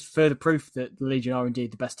 just further proof that the Legion are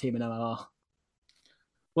indeed the best team in MLR.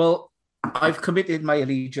 Well, I've committed my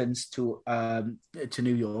allegiance to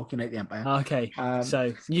New York, United Empire. Okay,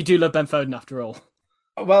 so you do love Ben Foden after all.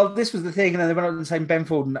 Well, this was the thing, and then they went out and signed Ben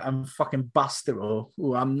Foden and fucking Bastero,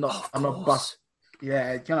 who I'm not Bast.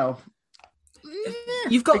 Yeah, you know.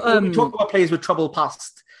 You've got we talk about players with trouble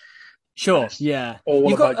past. Sure, yeah.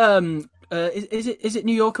 You've got is it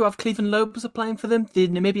New York who have Cleveland Lobos are playing for them? The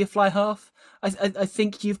Namibia fly half. I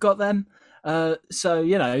think you've got them. So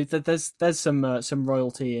you know there's some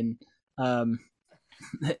royalty in MLR.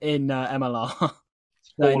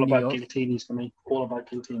 All about Giltinis for me. All about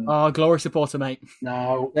Giltinis. Oh, glory supporter, mate.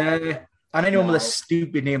 No. And anyone with a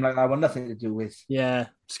stupid name like that, I want nothing to do with. Yeah,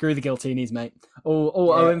 screw the Giltinis, mate.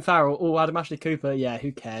 Owen Farrell. Adam Ashley Cooper. Yeah,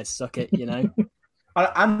 who cares? Suck it, you know.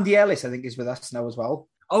 Andy Ellis, I think, is with us now as well.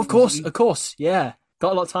 Oh, of course. Yeah,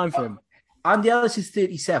 got a lot of time for him. Andy Ellis is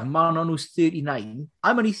 37. Mar Nonu's 39.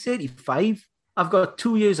 I'm only 35. I've got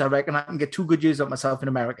 2 years, I reckon. I can get 2 good years of myself in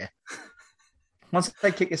America. Once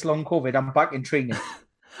I kick this long COVID, I'm back in training.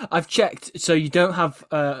 I've checked, so you don't have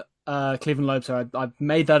Cleveland Lobes. I've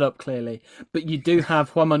made that up clearly, but you do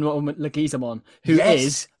have Juan Manuel Leguizamon, who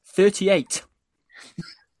is 38.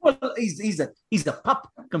 Well, he's a pup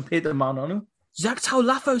compared to Mar Nonu. Zach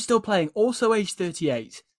Taulafo's still playing, also aged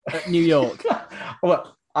 38 at New York.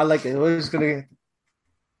 Well, I like it. We're just gonna.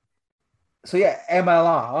 So yeah,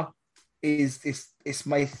 MLR is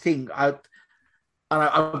my thing.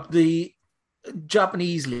 The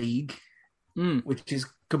Japanese league, which is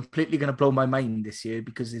completely going to blow my mind this year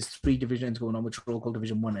because there's 3 divisions going on, which are all called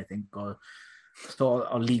Division 1, I think, or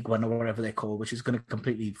League 1 or whatever they're called, which is going to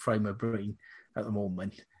completely fry my brain at the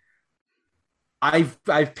moment. I've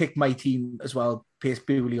picked my team as well based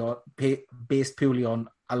purely on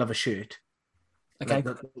I love a shirt. Okay.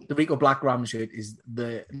 The Rico Black Ram shirt is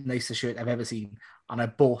the nicest shirt I've ever seen, and I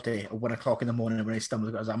bought it at 1 o'clock in the morning when I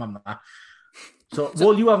stumbled because I'm on that. So,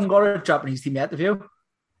 well, you haven't got a Japanese team yet, have you?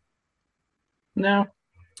 No.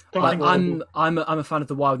 I'm a fan of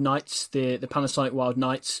the Wild Knights, the Panasonic Wild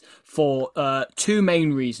Knights, for 2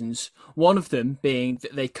 main reasons. One of them being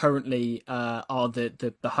that they currently are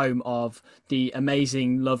the home of the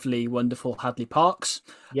amazing, lovely, wonderful Hadley Parks.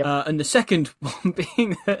 Yep. And the second one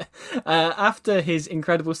being that after his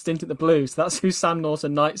incredible stint at the Blues, that's who Sam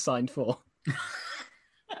Norton Knight signed for.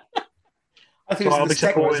 I think so it's the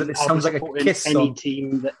second one. It sounds like a Kiss song. Any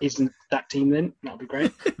team that isn't that team, then that'd be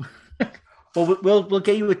great. Well, we'll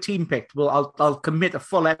get you a team picked. I'll commit a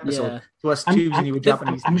full episode to us choosing you a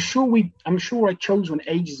Japanese. I'm sure I chose one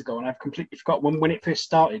ages ago, and I've completely forgot when it first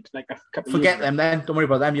started. Like a couple. Forget them then. Don't worry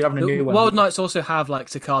about them. You're having a new one. Wild Knights also have like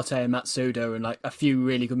Takate and Matsuda and like a few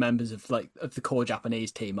really good members of the core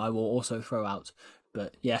Japanese team. I will also throw out,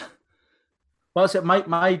 but yeah. Well, so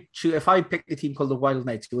my if I picked a team called the Wild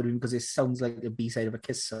Knights, it would have been because it sounds like a B-side of a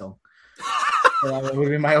Kiss song. That would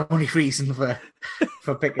be my only reason for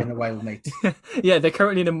picking the Wild Knights. Yeah, they're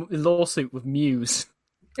currently in a lawsuit with Muse.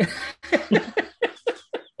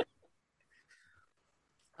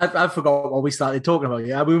 I forgot what we started talking about.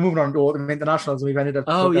 Yeah, we were moving on to Autumn Internationals, and we've ended up.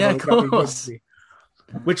 Oh yeah, of course.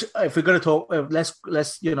 Which, if we're going to talk, let's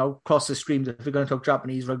cross the streams. If we're going to talk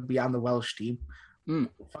Japanese rugby and the Welsh team,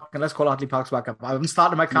 let's call Hadley Parks back up. I haven't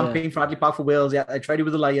started my campaign for Hadley Park for Wales yet. I tried it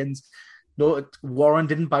with the Lions. No, Warren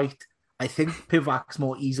didn't bite. I think Pivac's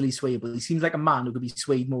more easily swayable. He seems like a man who could be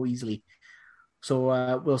swayed more easily.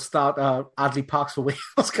 So we'll start Hadley Parks for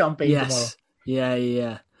Wales campaign tomorrow.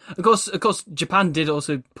 Yeah. Of course, Japan did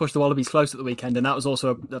also push the Wallabies close at the weekend, and that was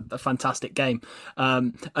also a fantastic game.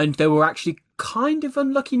 And they were actually kind of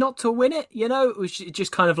unlucky not to win it. You know, it was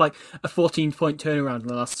just kind of like a 14-point turnaround in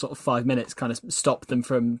the last sort of 5 minutes, kind of stopped them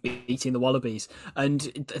from beating the Wallabies. And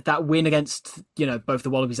that win against both the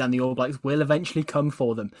Wallabies and the All Blacks will eventually come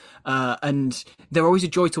for them. And they're always a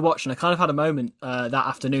joy to watch. And I kind of had a moment that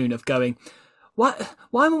afternoon of going, why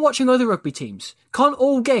am I watching other rugby teams? Can't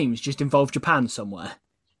all games just involve Japan somewhere?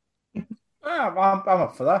 I'm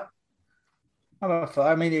up for that.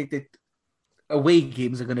 I mean, the away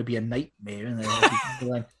games are going to be a nightmare, and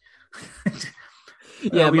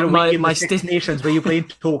my Six Nations where you play in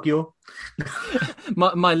Tokyo.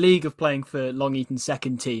 my league of playing for Long Eaton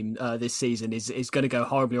second team this season is going to go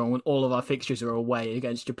horribly wrong when all of our fixtures are away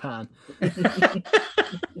against Japan.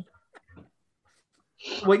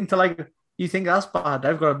 Wait until you think that's bad.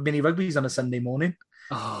 I've got mini rugbies on a Sunday morning.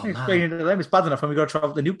 Oh, explaining to them it's bad enough when we got to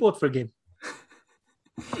travel to Newport for a game.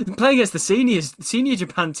 Playing against the senior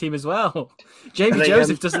Japan team as well. Jamie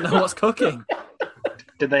Joseph doesn't know what's cooking.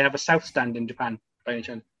 Did they have a South Stand in Japan by any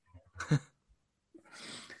chance?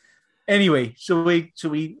 Anyway, so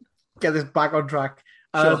we get this back on track.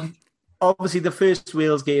 Sure. Obviously, the first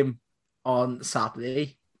Wales game on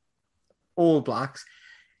Saturday, All Blacks.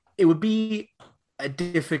 It would be a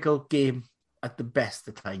difficult game at the best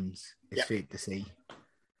of times. It's fair to say.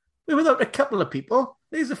 We're without a couple of people.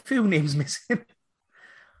 There's a few names missing.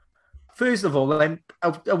 First of all,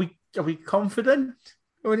 are we confident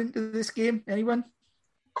going into this game? Anyone?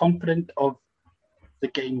 Confident of the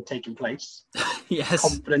game taking place. Yes.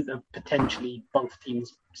 Confident of potentially both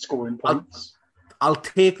teams scoring points. I'll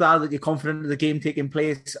take that you're confident of the game taking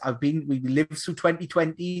place. We lived through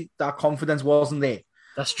 2020. That confidence wasn't there.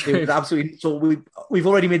 That's true. Absolutely. So we've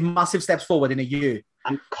already made massive steps forward in a year.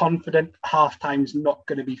 I'm confident half-time's not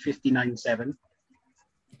going to be 59-7.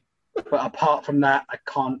 But apart from that, I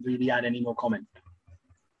can't really add any more comment.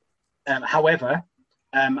 However,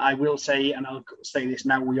 I will say, and I'll say this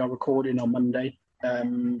now, we are recording on Monday.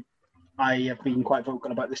 I have been quite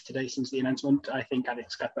vocal about this today since the announcement. I think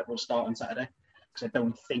Alex Cuthbert will start on Saturday, because I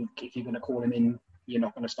don't think if you're going to call him in, you're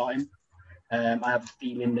not going to start him. I have a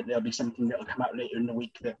feeling that there'll be something that will come out later in the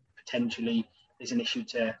week that potentially is an issue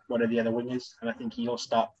to one of the other wingers, and I think he'll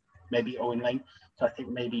start maybe Owen Lane. So I think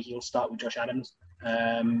maybe he'll start with Josh Adams,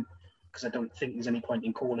 because I don't think there's any point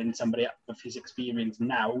in calling somebody up of his experience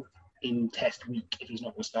now in test week if he's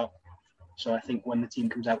not going to start. So I think when the team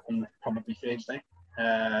comes out on probably Thursday,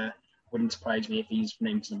 wouldn't surprise me if he's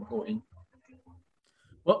named as number 14.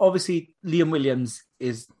 Well, obviously Liam Williams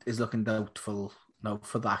is looking doubtful now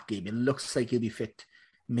for that game. It looks like he'll be fit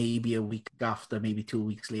maybe a week after, maybe 2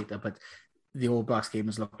 weeks later, but the All Blacks game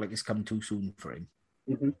has looked like it's come too soon for him.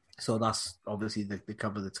 Mm-hmm. So that's obviously the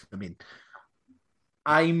cover that's come in.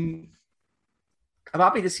 I'm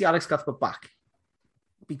happy to see Alex Cuthbert back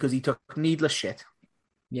because he took needless shit.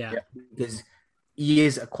 Yeah. Because he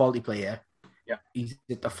is a quality player. Yeah. He's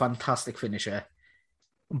a fantastic finisher.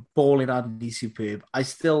 Balling and he's superb. I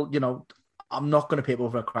still, I'm not going to paper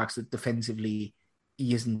over a cracks that defensively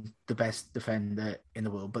he isn't the best defender in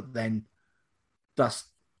the world, but then that's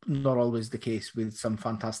not always the case with some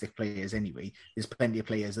fantastic players anyway. There's plenty of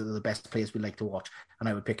players that are the best players we like to watch, and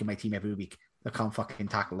I would pick in my team every week that can't fucking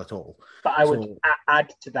tackle at all. But I would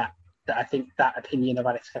add to that I think that opinion of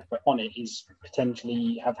Alex Cuthbert on it is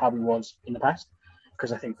potentially have how he was in the past,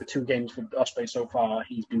 because I think the 2 games for Ospreys so far,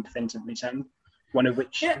 he's been defensively sound. One of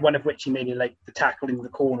which he made the tackle in the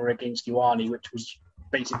corner against Ioane, which was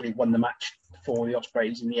basically won the match for the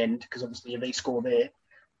Ospreys in the end, because obviously if they score there,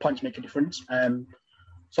 points make a difference.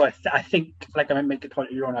 So I think, like I make a point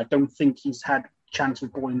earlier on, I don't think he's had chance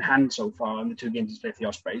with ball in hand so far in the 2 games he's played for the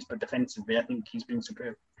Ospreys, but defensively, I think he's been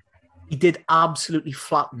superb. He did absolutely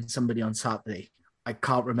flatten somebody on Saturday. I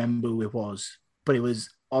can't remember who it was, but it was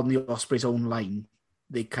on the Ospreys' own line.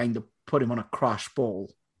 They kind of put him on a crash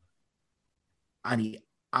ball, and he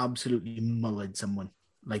absolutely mullered someone,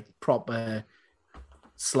 like proper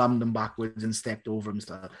slammed him backwards and stepped over him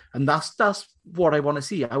stuff. And that's what I want to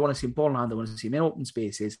see. I want to see him ball in hand. I want to see him in open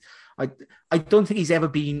spaces. I don't think he's ever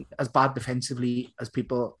been as bad defensively as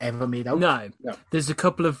people ever made out. No. There's a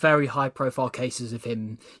couple of very high profile cases of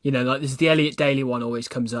him. Like there's the Elliot Daly one always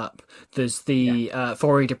comes up. There's the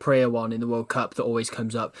Fori de Prea one in the World Cup that always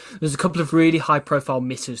comes up. There's a couple of really high profile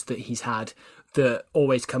misses that he's had that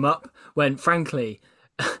always come up when, frankly,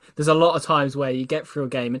 there's a lot of times where you get through a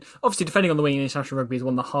game, and obviously defending on the wing in international rugby is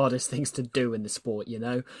one of the hardest things to do in the sport,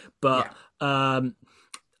 But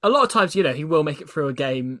a lot of times, he will make it through a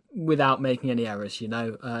game without making any errors,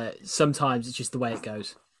 Sometimes it's just the way it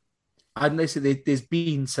goes. And there's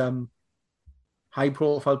been some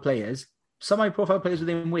high-profile players,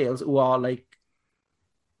 within Wales who are like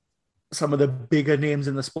some of the bigger names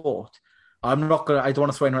in the sport. I don't want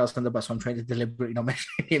to throw anyone else on the bus, so I'm trying to deliberately not mention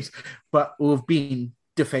names, but who have been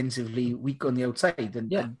defensively weak on the outside,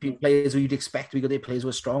 and players who you'd expect to be good, players who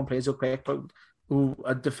are strong, players who are quick, who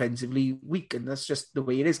are defensively weak, and that's just the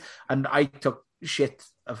way it is. And I took shit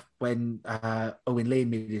of when Owen Lane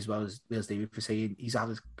made his Wales debut for saying he's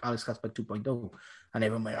Alex Cuthbert 2.0, and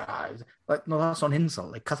everyone went, no, that's on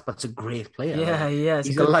insult. Like, Cuthbert's a great player. Yeah,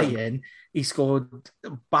 he's a lion. He scored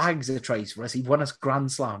bags of tries for us. He won us Grand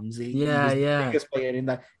Slams. He was the biggest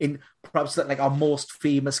player in perhaps like our most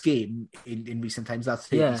famous game in recent times. That's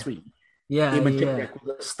 33. Him and Tipuric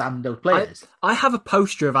were the standout players. I have a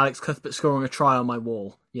poster of Alex Cuthbert scoring a try on my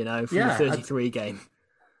wall, from the 33 game.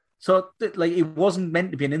 So, it wasn't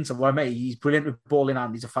meant to be an insult. He's brilliant with ball in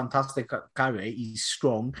hand. He's a fantastic carrier. He's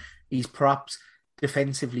strong. He's perhaps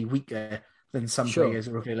defensively weaker than some players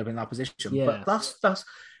are available in that position. Yeah. But that's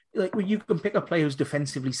like when you can pick a player who's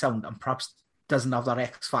defensively sound and perhaps doesn't have that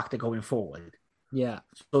X factor going forward. Yeah.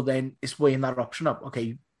 So then it's weighing that option up.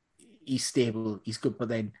 Okay, he's stable, he's good, but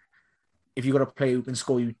then if you've got a player who can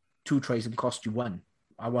score you 2 tries and cost you 1,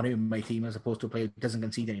 I want him in my team as opposed to a player who doesn't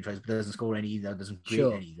concede any tries, but doesn't score any either, doesn't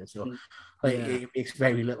create any either. So it makes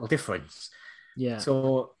very little difference. Yeah.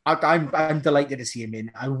 So I'm delighted to see him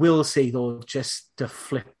in. I will say though, just to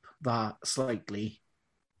flip that slightly,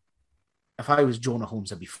 if I was Jonah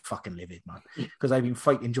Holmes, I'd be fucking livid, man, because I've been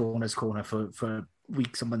fighting Jonah's corner for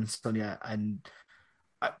weeks and months on here. And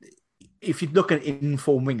if you look at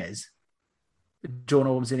informed wingers, Jonah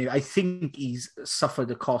Holmes in it, I think he's suffered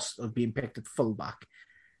the cost of being picked at fullback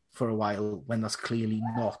for a while when that's clearly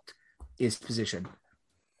not his position.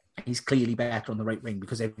 He's clearly better on the right wing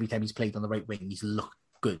because every time he's played on the right wing, he's looked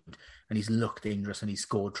good and he's looked dangerous and he's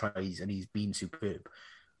scored tries and he's been superb.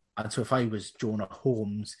 And so if I was Jonah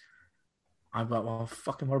Holmes, I'm like, well,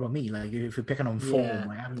 fucking what about me? Like, if you're picking on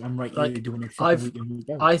form, I'm right here doing it.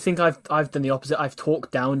 I think I've done the opposite. I've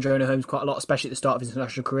talked down Jonah Holmes quite a lot, especially at the start of his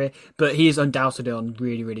international career. But he is undoubtedly on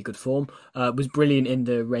really, really good form. Was brilliant in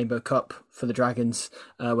the Rainbow Cup for the Dragons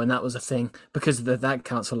when that was a thing, because that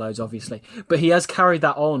counts for loads, obviously. But he has carried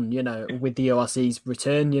that on, with the ORC's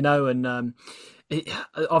return, and.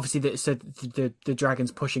 Obviously, the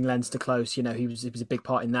Dragons pushing Leinster close. He was a big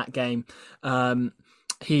part in that game.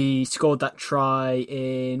 He scored that try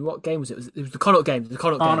in what game was it? It was the Connacht game.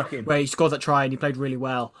 Game where he scored that try and he played really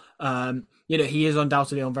well. He is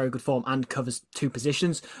undoubtedly on very good form and covers 2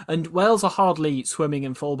 positions. And Wales are hardly swimming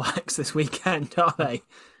in fullbacks this weekend, are they?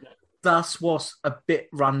 That was a bit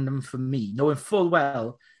random for me, knowing full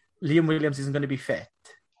well Liam Williams isn't going to be fit.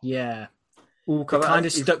 Yeah. Ooh, They kind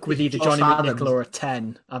of stuck with either Johnny McNicholl or a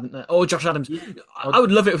 10, haven't they? Or Josh Adams. I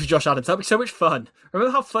would love it if it was Josh Adams. That'd be so much fun.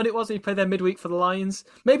 Remember how fun it was when he played there midweek for the Lions?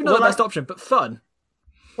 Maybe not the best option, but fun.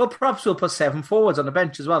 Well, perhaps we'll put 7 forwards on the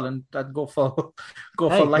bench as well and go for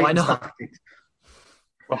Lions. Why not?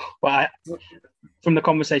 Well, from the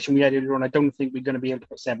conversation we had earlier on, I don't think we're going to be able to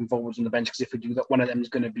put 7 forwards on the bench, because if we do that, one of them is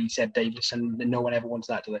going to be Seb Davis, and no one ever wants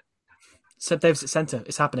that, do they? Seb Davis at centre.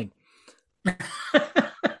 It's happening.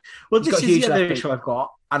 Well, this is the other issue I've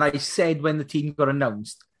got. And I said when the team got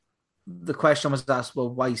announced, the question was asked, well,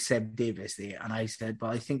 why Seb Davis there? And I said,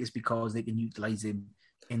 well, I think it's because they can utilise him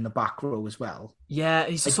in the back row as well. Yeah,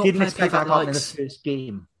 he's the I sort didn't of player expect that Pivac in the likes. first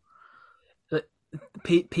game.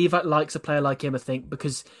 Pivac likes a player like him, I think,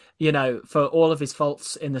 because, you know, for all of his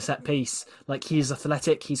faults in the set piece, like, he's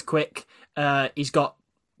athletic, he's quick, he's got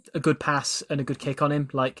a good pass and a good kick on him.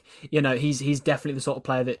 Like, you know, he's definitely the sort of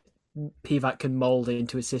player that Pivac can mould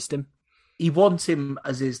into his system. He wants him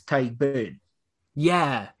as his Tyg Burn.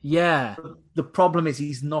 Yeah. The problem is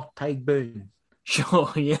he's not Tyg Burn.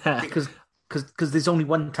 Sure, yeah. Because there's only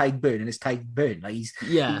one Tyg Burn, and it's Tyg Burn. Like, he's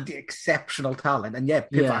exceptional talent. And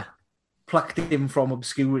Pivac plucked him from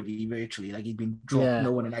obscurity virtually. Like, he'd been dropped.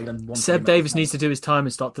 No one in Ireland wanted Seb him. Davis needs to do his time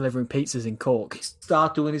and start delivering pizzas in Cork.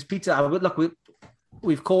 Start doing his pizza. Look,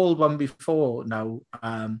 we've called one before now,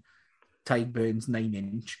 Tyg Burn's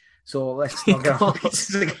 9-inch. So let's not get on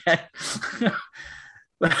pizzas again.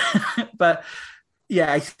 but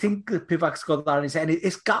yeah, I think that Pivac's got that in his head.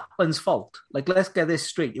 It's Gatland's fault. Like, let's get this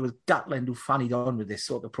straight. It was Gatland who fannied on with this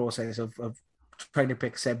sort of process of trying to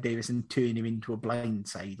pick Seb Davis and turn him into a blind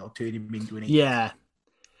side or turn him into an 8. Yeah.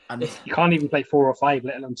 And you can't even play 4 or 5,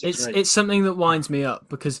 let alone 6 or 8. It's something that winds me up,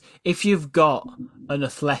 because if you've got an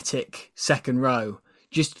athletic second row,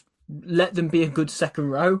 just let them be a good second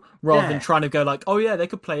row rather than trying to go like, oh yeah, they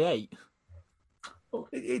could play 8.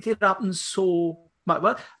 It happens so much.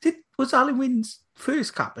 Well, was Alan Wynn's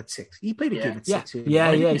first cap at 6? He played a game at 6.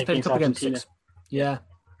 Yeah, he's played a couple against 6. Yeah.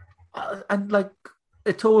 And like,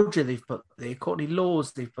 I told you they've put there, Courtney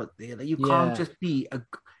Laws they've put there. Like, you can't just be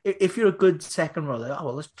if you're a good second row, like,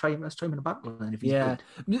 let's try him in the back row then if he's good.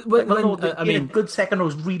 I mean, a good second row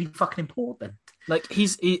is really fucking important. Like,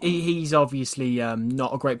 he's obviously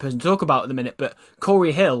not a great person to talk about at the minute, but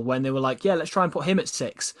Corey Hill, when they were like, let's try and put him at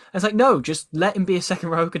 6, and it's like, no, just let him be a second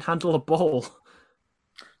row who can handle a ball.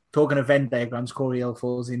 Talking of Venn diagrams, Corey Hill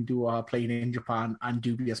falls into playing in Japan and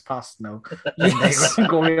dubious past now.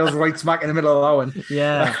 Corey Hill's right smack in the middle of that one.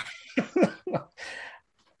 Yeah.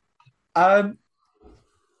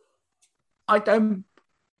 I'm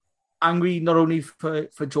angry not only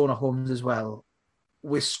for Jonah Holmes as well.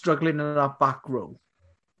 We're struggling in our back row.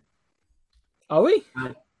 Are we?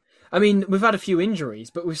 I mean, we've had a few injuries,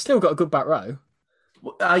 but we've still got a good back row.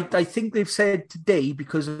 I think they've said today,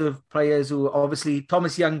 because of players who obviously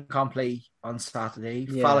Thomas Young can't play on Saturday,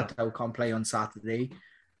 Faletau can't play on Saturday,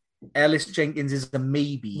 Ellis Jenkins is a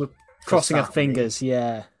maybe. We're crossing our fingers,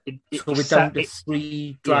 So we're down to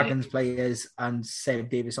 3 Dragons players and Seb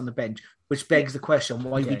Davis on the bench, which begs the question,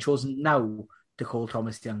 why have we chosen now to call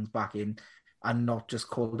Thomas Young back in and not just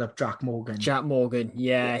called up Jack Morgan? Jack Morgan,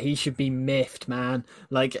 he should be miffed, man.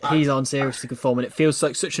 Like, he's on seriously good form, and it feels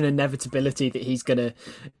like such an inevitability that he's going to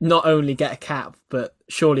not only get a cap, but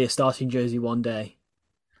surely a starting jersey one day.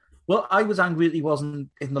 Well, I was angry that he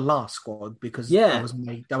wasn't in the last squad, because that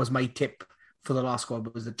was my tip for the last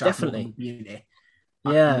squad, was that Jack Morgan would be in there.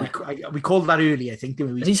 Yeah. We called that early, I think.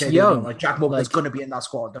 We he's said, young. Like, Jack Morgan's going to be in that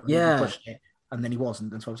squad. And then he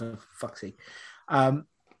wasn't, and so I was like, fuck's sake.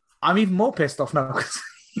 I'm even more pissed off now because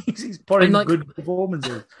he's putting good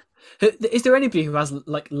performances. Is there anybody who has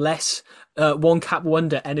like less one cap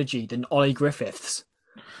wonder energy than Ollie Griffiths?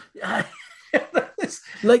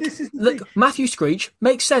 Matthew Screech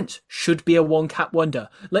makes sense. Should be a one cap wonder.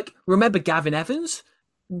 Like, remember Gavin Evans?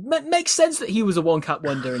 Makes sense that he was a one cap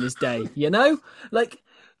wonder in his day. You know, like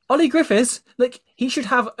Ollie Griffiths, like, he should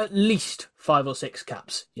have at least 5 or 6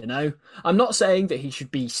 caps, you know? I'm not saying that he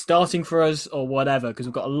should be starting for us or whatever, because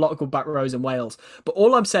we've got a lot of good back rows in Wales. But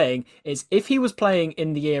all I'm saying is, if he was playing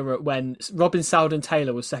in the era when Robin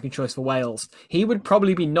Sowden-Taylor was second choice for Wales, he would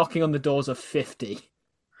probably be knocking on the doors of 50.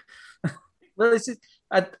 Well,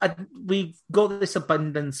 we've got this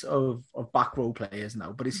abundance of back row players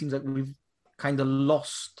now, but it seems like we've kind of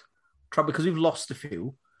lost track, because we've lost a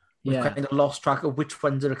few. We've kind of lost track of which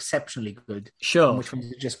ones are exceptionally good, and which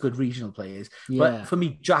ones are just good regional players. But for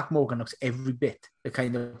me, Jack Morgan looks every bit the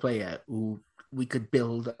kind of player who we could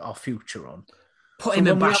build our future on. Put him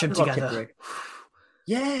and bash him together.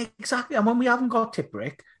 Yeah, exactly. And when we haven't got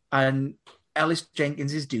Tipperick and Ellis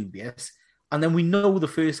Jenkins is dubious, and then we know the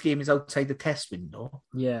first game is outside the test window.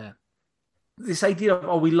 Yeah. this idea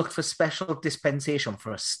of, we looked for special dispensation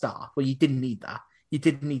for a star. Well, you didn't need that. You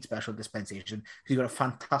didn't need special dispensation because you got a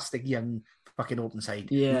fantastic young fucking open side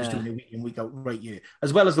who was doing it week in, week out right here,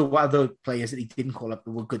 as well as the other players that he didn't call up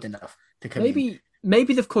that were good enough to come in.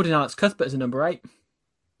 Maybe they've called in Alex Cuthbert as a number 8.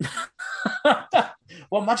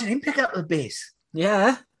 Well, imagine him pick up the base.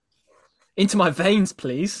 Yeah. Into my veins,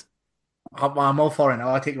 please. I'm all for it now.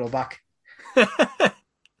 I'll take it all back.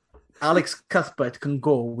 Alex Cuthbert can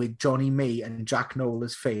go with Johnny May and Jack Noel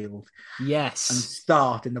has failed. Yes. And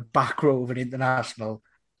start in the back row of an international.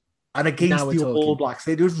 And against the All Blacks,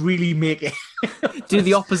 they just really make it. Do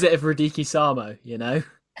the opposite of Radiki Samo, you know?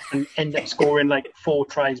 And end up scoring like 4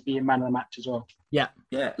 tries, being man of the match as well. Yeah.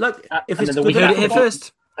 Yeah. Look, if it's good we heard it here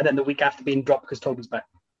first. And then the week after being dropped because Toby's back.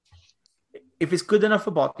 If it's good enough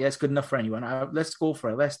for Bot, yeah, it's good enough for anyone. Let's go for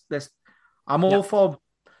it. Let's. I'm all for.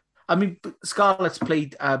 I mean, Scarlett's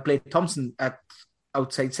played Blake Thompson at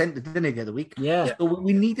outside centre, didn't he, the other week? Yeah. So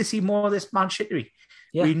we need to see more of this man shittery.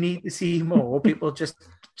 Yeah. We need to see more people just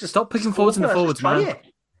stop picking forwards in the forwards, man. It.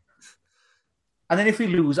 And then if we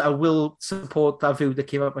lose, I will support that view that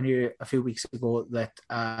came up on you a few weeks ago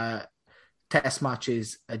that test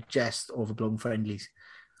matches are just overblown friendlies.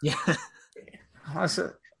 Yeah.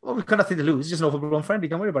 Well, we've got nothing to lose. It's just an overblown friendly.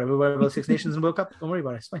 Don't worry about it. We're worried about Six Nations and World Cup. Don't worry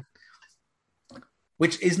about it. It's fine.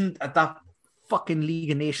 Which isn't that fucking League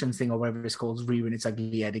of Nations thing or whatever it's called rearing its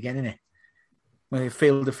ugly head again, isn't it? When they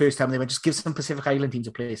failed the first time, they went, just give some Pacific Island teams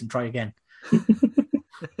a place and try again.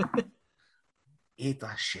 Hate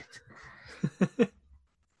that shit.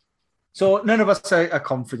 So none of us are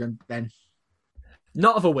confident then.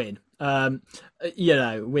 Not of a win. You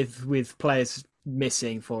know, with players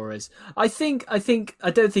missing for us. I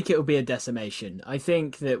don't think it'll be a decimation. I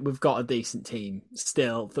think that we've got a decent team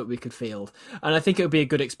still that we could field. And I think it'll be a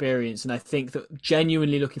good experience. And I think that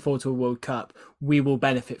genuinely looking forward to a World Cup, we will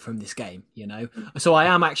benefit from this game, you know? So I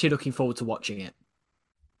am actually looking forward to watching it.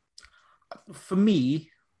 For me,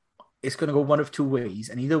 it's going to go one of two ways.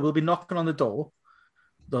 And either we'll be knocking on the door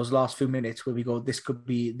those last few minutes where we go, this could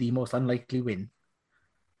be the most unlikely win.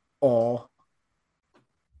 Or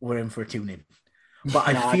we're in for a tune-in. But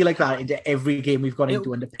I feel like that into every game we've gone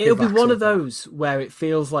into. It'll be one of those where it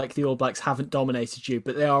feels like the All Blacks haven't dominated you,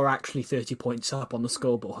 but they are actually 30 points up on the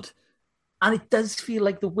scoreboard. And it does feel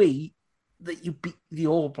like the way that you beat the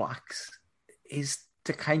All Blacks is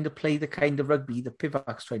to kind of play the kind of rugby that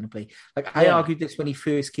Pivac's trying to play. Like, I argued this when he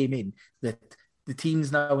first came in, that the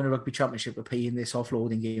teams now in a rugby championship are playing this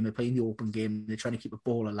offloading game, they're playing the open game, they're trying to keep the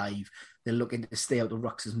ball alive, they're looking to stay out of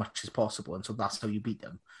rucks as much as possible, and so that's how you beat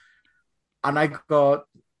them. And I got,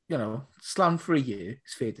 slammed for a year,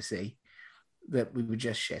 it's fair to say, that we were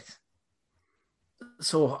just shit.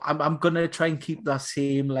 So I'm going to try and keep that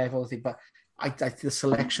same level thing, but the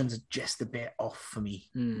selections are just a bit off for me.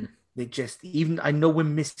 They just, I know we're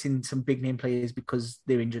missing some big name players because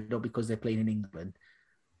they're injured or because they're playing in England,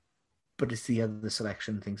 but it's the other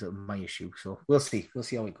selection things that are my issue. So we'll see. We'll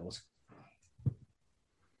see how it goes.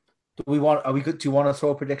 Do you want to throw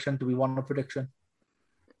a prediction? Do we want a prediction?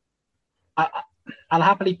 I'll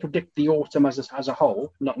happily predict the autumn as a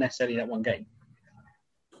whole, not necessarily that one game.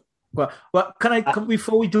 Well, can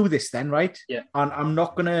before we do this then, right? Yeah. And I'm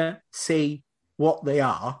not going to say what they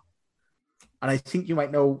are, and I think you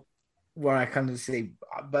might know what I kind of say,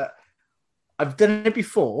 but I've done it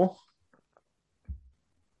before.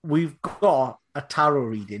 We've got a tarot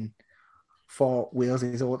reading for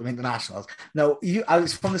Wales' Autumn Internationals. Now, I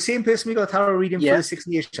was from the same person we got a tarot reading for the Six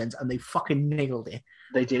Nations, and they fucking nailed it.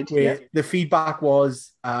 They did. The feedback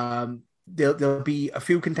was there'll be a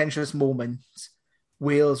few contentious moments.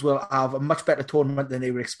 Wales will have a much better tournament than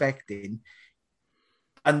they were expecting.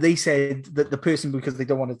 And they said that the person, because they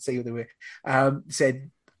don't want to say who they were,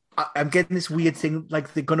 said, I'm getting this weird thing,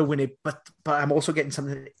 like they're going to win it, but I'm also getting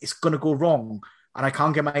something, it's going to go wrong. And I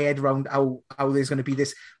can't get my head around how there's going to be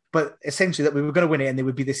this. But essentially that we were going to win it and there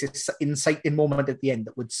would be this inciting moment at the end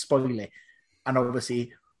that would spoil it. And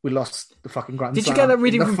obviously we lost the fucking Grand Slam. Did you get that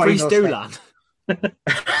reading from Priest Doolan?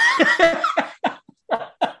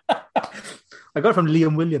 I got it from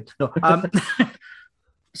Liam Williams. No.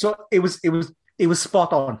 So it was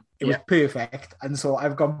spot on. It was perfect. And so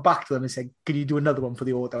I've gone back to them and said, can you do another one for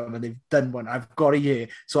the autumn? And they've done one. I've got a year.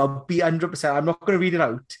 So I'll be 100%. I'm not going to read it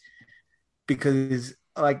out because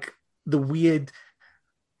like the weird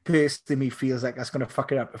person in me feels like that's going to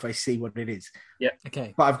fuck it up if I see what it is. Yeah.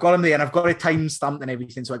 Okay. But I've got them there and I've got it time stamped and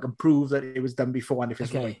everything so I can prove that it was done before and if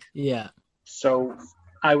it's right. Yeah. So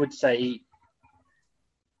I would say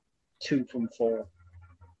 2 from 4.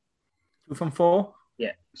 2 from 4?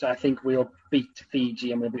 Yeah. So I think we'll beat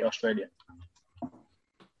Fiji and we'll beat Australia.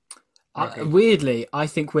 Weirdly, I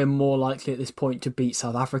think we're more likely at this point to beat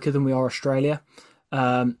South Africa than we are Australia.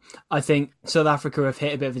 I think South Africa have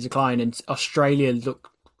hit a bit of a decline, and Australia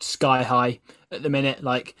look sky high at the minute.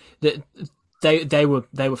 Like they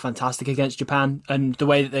were fantastic against Japan, and the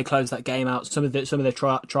way that they closed that game out, some of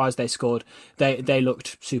the tries they scored, they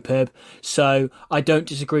looked superb. So I don't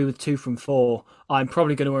disagree with 2 from 4. I'm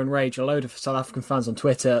probably going to enrage a load of South African fans on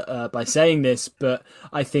Twitter by saying this, but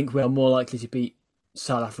I think we are more likely to beat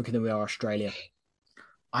South Africa than we are Australia.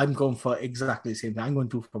 I'm going for exactly the same thing. I'm going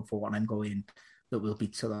 2 from 4, and I'm going that we'll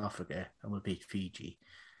beat South Africa and we'll beat Fiji.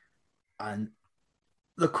 And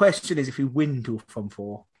the question is, if we win 2 from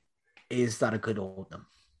 4, is that a good autumn?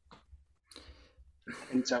 I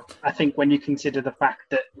think so. I think when you consider the fact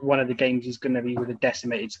that one of the games is going to be with a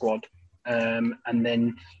decimated squad, and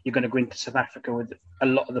then you're going to go into South Africa with a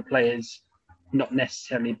lot of the players not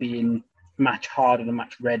necessarily being match hard and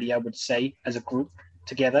match ready, I would say, as a group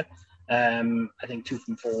together. I think 2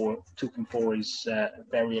 from 4 is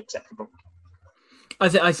very acceptable.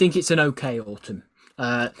 I think it's an okay autumn.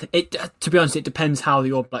 To be honest, it depends how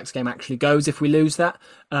the All Blacks game actually goes. If we lose that,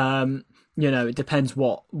 it depends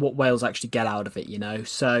what Wales actually get out of it.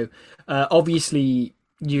 So obviously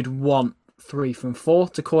you'd want 3 from 4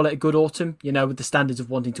 to call it a good autumn. With the standards of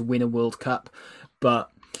wanting to win a World Cup, but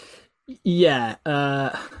yeah,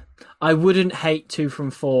 I wouldn't hate 2 from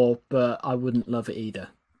 4, but I wouldn't love it either.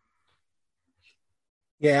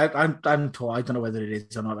 Yeah, I'm told. I don't know whether it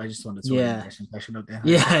is or not. I just wanted to throw an impression out there.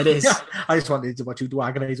 Yeah, it is. I just wanted to watch you to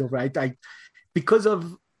agonize over it. Because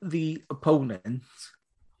of the opponent, and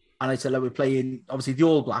I said, like, we're playing, obviously, the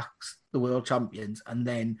All Blacks, the world champions, and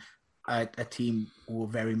then a team who are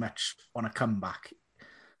very much on a comeback.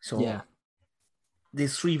 So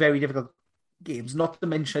there's 3 very difficult games, not to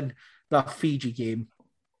mention that Fiji game.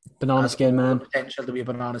 Banana skin, man. Potential to be a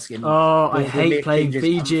banana skin. Oh, I hate playing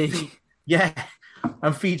Fiji. Yeah.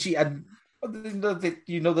 And Fiji, and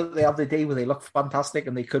that they have the day where they look fantastic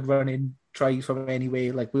and they could run in tries from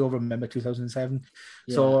anyway. Like, we all remember 2007.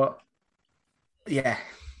 Yeah. So, yeah,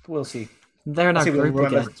 we'll see. They're in our group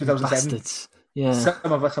again. 2007. Bastards. Yeah.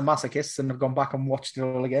 Some of us are masochists and have gone back and watched it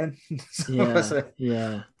all again.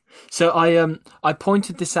 Yeah. So I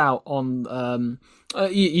pointed this out on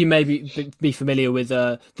you may be familiar with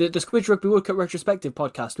the Squidge Rugby World Cup retrospective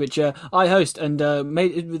podcast, which I host, and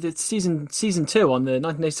made with its season 2 on the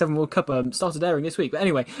 1987 World Cup started airing this week. But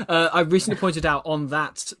anyway, I recently pointed out on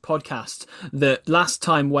that podcast that last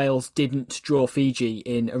time Wales didn't draw Fiji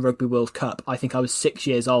in a Rugby World Cup, I think I was 6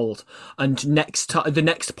 years old, and the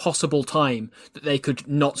next possible time that they could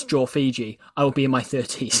not draw Fiji, I will be in my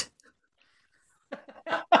 30s.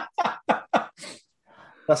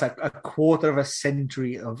 That's a quarter of a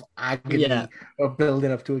century of agony of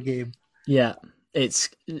building up to a game. Yeah, it's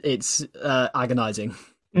agonizing.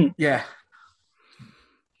 Yeah,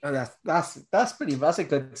 that's a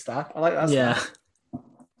good start. I like that. Yeah. Start.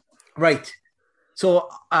 Right. So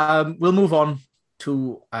we'll move on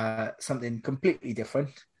to something completely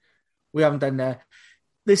different. We haven't done.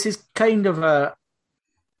 This is kind of a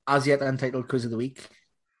as yet untitled quiz of the week.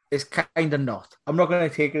 It's kind of not. I'm not going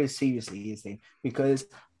to take it as seriously as thing, because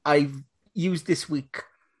I've used this week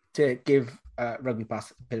to give Rugby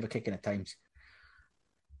Pass a bit of a kick in at times.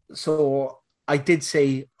 So I did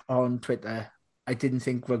say on Twitter, I didn't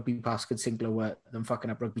think Rugby Pass could sink lower than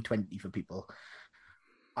fucking up Rugby 20 for people.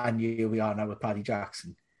 And here we are now with Paddy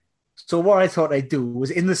Jackson. So what I thought I'd do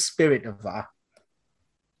was, in the spirit of that,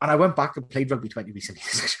 and I went back and played Rugby 20 recently.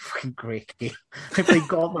 It's such a fucking great game.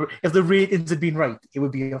 If the ratings had been right, it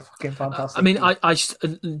would be a fucking fantastic I mean, game. I just,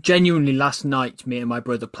 genuinely, last night, me and my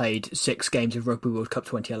brother played 6 games of Rugby World Cup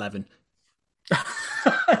 2011.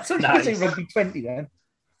 So nice. You say Rugby 20 then?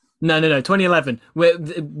 No, 2011.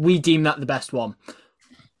 We deem that the best one.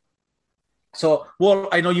 So, well,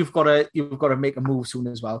 I know you've got to make a move soon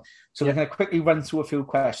as well. So we're going to quickly run through a few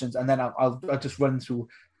questions, and then I'll just run through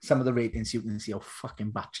some of the ratings so you can see how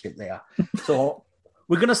fucking batshit they are. So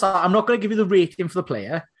we're going to start. I'm not going to give you the rating for the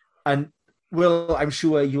player, and I'm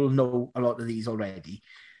sure you'll know a lot of these already.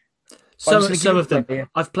 Some of them.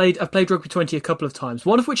 I've played Rugby 20 a couple of times,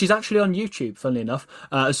 one of which is actually on YouTube, funnily enough.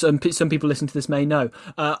 Some people listening to this may know.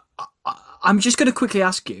 I'm just going to quickly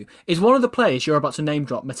ask you, is one of the players you're about to name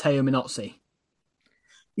drop Matteo Minozzi?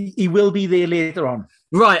 He will be there later on.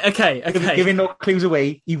 Right, okay. Giving no clues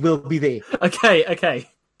away, he will be there. Okay.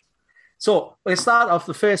 So let's start off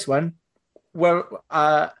the first one, where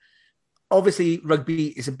obviously rugby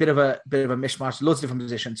is a bit of a mishmash, loads of different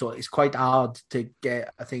positions, so it's quite hard to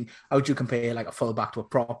get. I think, how would you compare like a fullback to a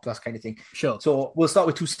prop, that kind of thing. Sure. So we'll start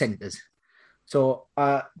with 2 centres. So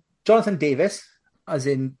Jonathan Davis, as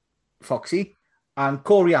in Foxy, and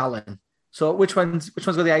Corey Allen, So which one's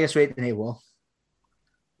got the highest rating here, Will?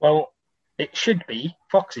 Well, it should be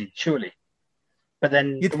Foxy, surely. But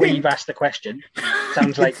then the way you've asked the question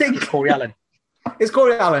sounds like it's Corey Allen. It's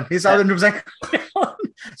Corey Allen. It's 100%.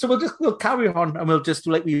 So we'll carry on and we'll just,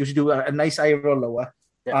 like we usually do, a nice higher or lower.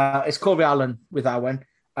 Yeah. It's Corey Allen with that one.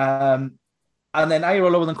 And then higher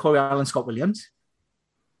or lower than Corey Allen, Scott Williams.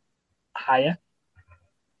 Higher.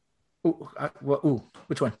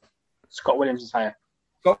 Which one? Scott Williams is higher.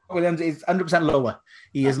 Scott Williams is 100% lower.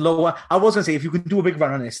 He is lower. I was going to say, if you can do a big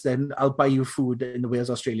run on this, then I'll buy you food in the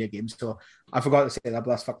Wales-Australia game. So I forgot to say that,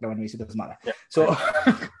 but that's fucked now anyway, so it doesn't matter. Yeah. So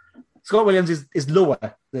Scott Williams is lower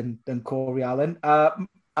than Corey Allen.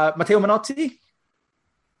 Matteo Minotti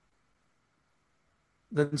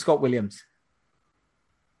than Scott Williams.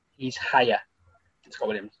 He's higher than Scott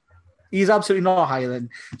Williams. He's absolutely not higher than.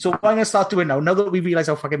 So what I'm going to start doing now that we realise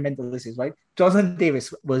how fucking mental this is, right? Jonathan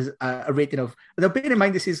Davis was a rating of. Now, bear in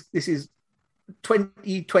mind, this is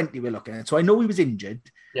 2020 we're looking at. So I know he was injured.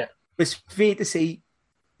 Yeah. But it's fair to say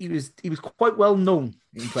he was quite well known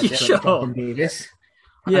in 2020. Sure. Jonathan Davis.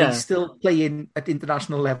 Yeah. And he's still playing at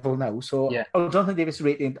international level now. So Jonathan Davis'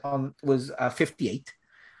 rating was 58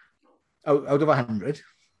 out of 100.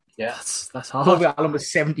 Yeah. That's hard. Corey Allen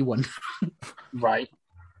was 71. Right.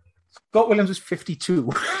 Scott Williams was 52.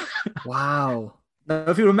 Wow. Now,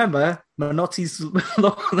 if you remember, Minotti's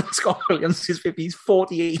lower than Scott Williams is 50. He's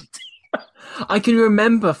 48. I can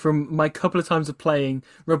remember from my couple of times of playing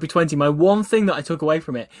Rugby 20, my one thing that I took away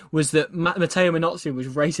from it was that Matteo Minotti was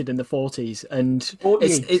rated in the 40s, and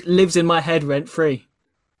it lives in my head rent-free.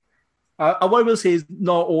 What I will say is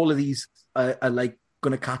not all of these are like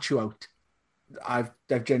going to catch you out. I've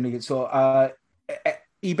generally... So,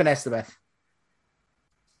 Eben Estevez,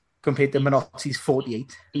 compared to Minotti's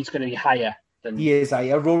 48. He's going to be higher than... He is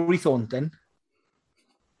higher. Rory Thornton.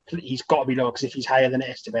 He's got to be lower, because if he's higher than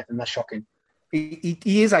Estevez, then that's shocking. He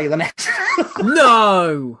is higher than Estevez.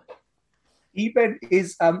 No! Eben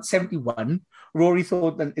is 71. Rory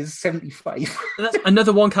Thornton is 75. That's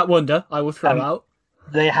another one-cat wonder I will throw out.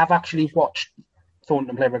 They have actually watched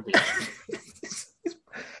Thornton play rugby.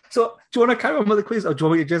 So, do you want to carry on with the quiz, or do you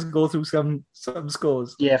want me to just go through some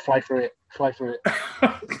scores? Yeah, fly through it.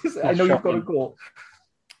 I know you've got to go.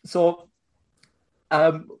 So,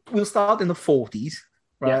 we'll start in the 40s.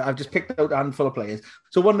 Right, yeah. I've just picked out a handful of players.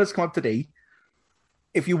 So one that's come up today,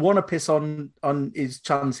 if you want to piss on his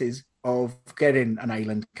chances of getting an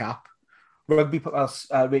Ireland cap, Rugby Plus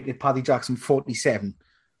rated Paddy Jackson 47.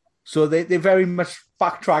 So they're very much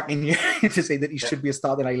backtracking you to say that he should be a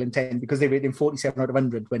starting Ireland 10, because they rated him 47 out of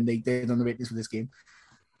 100 when they did on the ratings for this game.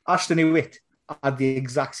 Ashton Hewitt had the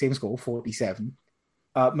exact same score, 47.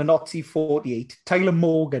 Minotti, 48. Tyler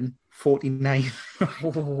Morgan, 49.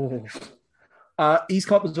 He's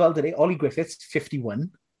come up as well today. Ollie Griffiths,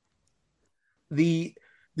 51. The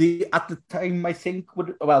at the time, I think,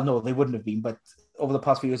 they wouldn't have been, but over the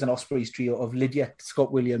past few years, an Ospreys trio of Lydia,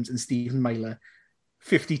 Scott Williams, and Stephen Myler,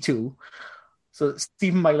 52. So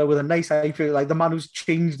Stephen Myler with a nice eye, like the man who's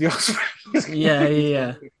changed the Ospreys.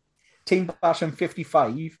 Yeah. Team Basham,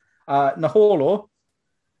 55. Naholo,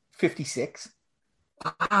 56.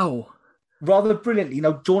 Wow. Rather brilliantly.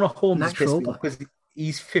 Now, Jonah Holmes is pissed because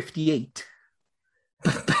he's 58.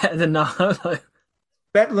 Better than Naholo.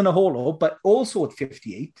 Better than Naholo, but also at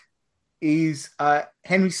 58 is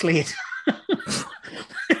Henry Slade.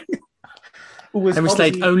 Henry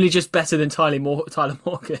Slade only just better than Tyler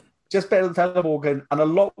Morgan. Just better than Tyler Morgan, and a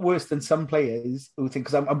lot worse than some players who think,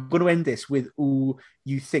 because I'm going to end this with who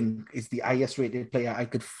you think is the highest rated player I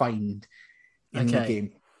could find in the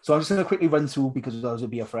game. So I'm just going to quickly run through, because those will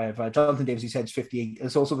be here forever. Jonathan Davis, you said, is 58.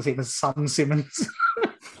 It's also the same as Sam Simmons.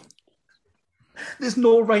 There's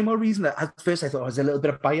no rhyme or reason. At first, I thought I was a little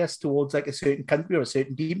bit of bias towards like a certain country or a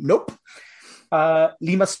certain team. Nope.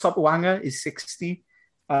 Lima Sopoaga is 60.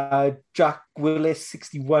 Jack Willis,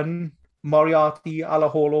 61. Moriarty,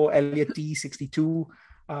 Alaholo, Elliot D, 62.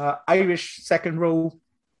 Irish second row,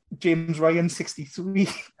 James Ryan, 63.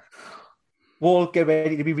 Wall, get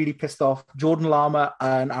ready to be really pissed off. Jordan Lama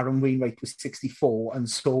and Aaron Wainwright was 64, and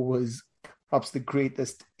so was perhaps the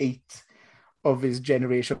greatest 8 of his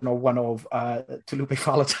generation, or one of Taulupe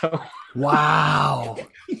Faletau. Wow.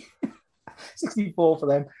 64 for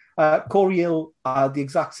them. Corey Hill, the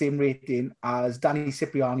exact same rating as Danny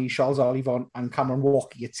Cipriani, Charles Olivon, and Cameron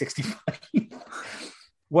Walkie at 65.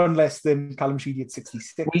 One less than Callum Sheedy at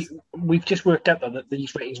 66. We've just worked out, though, that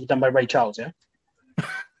these ratings were done by Ray Charles, yeah?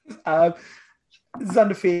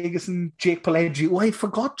 Xander Ferguson, Jake Pelledri. Oh, I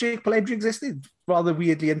forgot Jake Pelledri existed, rather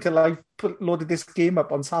weirdly, until I loaded this game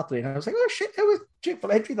up on Saturday. And I was like, oh shit, how was Jake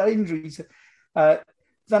Pelledri, that injury?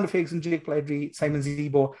 Xander Ferguson, Jake Bledry, Simon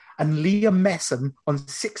Zebo, and Liam Messam on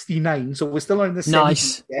 69. So we're still on the 70s.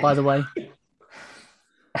 Nice, by the way.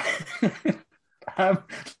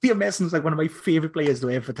 Liam Messam like one of my favourite players to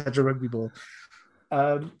ever touch a rugby ball.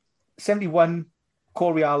 71,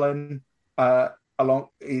 Corey Allen along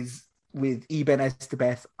is with Eben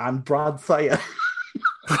Estebeth and Brad Thayer.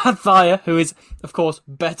 Brad Thayer, who is, of course,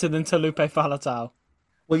 better than Talupe Falatau.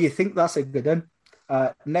 Well, you think that's a good one.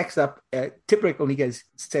 Next up, Tipperick only gets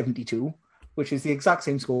 72, which is the exact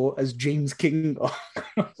same score as James King.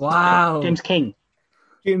 Wow. James King,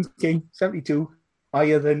 72,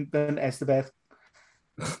 higher than Estebeth.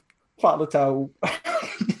 Falatau,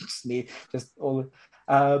 just all.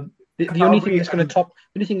 the only thing that's going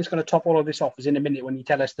to top all of this off is in a minute when you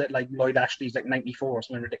tell us that like Lloyd Ashley's like 94 or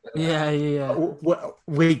something ridiculous. Yeah.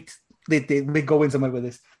 Wait, they're going somewhere with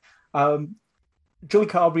this. Joey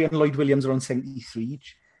Carberry and Lloyd Williams are on 73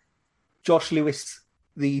 each. Josh Lewis,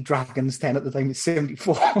 the Dragons 10 at the time, is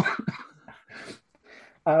 74.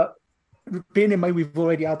 Bearing in mind we've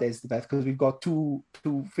already had Estebeth because we've got two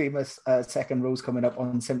famous second rows coming up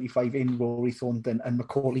on 75 in Rory Thornton and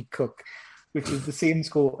Macaulay Cook, which is the same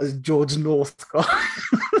score as George Northcott.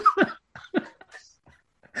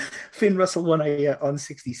 Finn Russell won on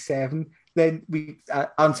 67. Then we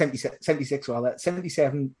on 76 rather.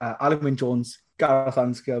 77, Alan Wynne-Jones, Gareth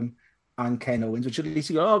Anscombe, and Ken Owens, which at least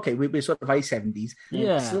you go, okay, we're sort of high 70s.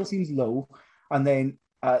 Yeah. It still seems low. And then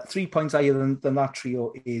 3 points higher than that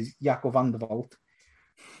trio is Jaco van der Walt,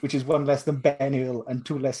 which is 1 less than Ben Earl and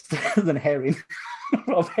 2 less than Herring.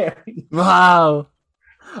 Rob Herring. Wow.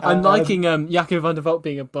 I'm liking Jaco van der Walt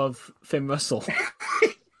being above Finn Russell.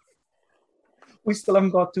 We still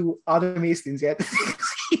haven't got to Adam Hastings yet.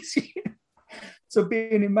 So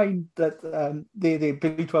bearing in mind that the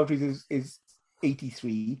Billy 12 is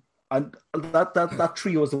 83, and that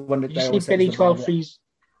trio is the one that Did you say Billy 12 is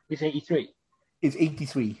 83? Is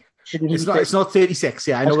 83. Shouldn't he? It's not 36.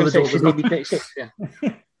 Yeah, I know what the shouldn't he be 36? Yeah.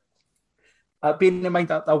 Bearing in mind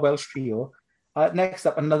that Welsh trio. Next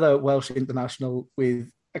up, another Welsh international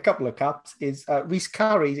with a couple of caps is Rhys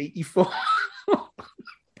Carey, 84.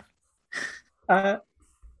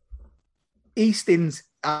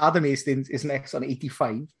 Adam Hastings is next on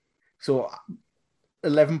 85. So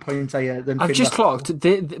 11 points higher than I've Finn just Russell.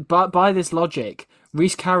 clocked, by this logic,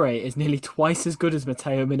 Rhys Carey is nearly twice as good as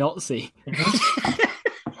Matteo Minozzi.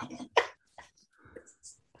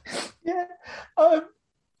 Yeah.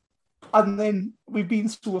 And then we've been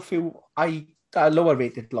through a few lower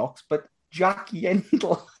rated locks, but Jackie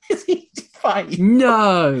Endel is 85.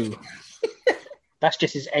 No. That's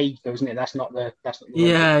just his age, though, isn't it? That's not the.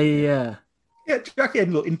 Yeah. Yeah, Jackie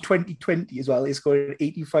Endel in 2020 as well is scoring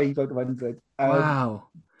 85 out of 100. Wow.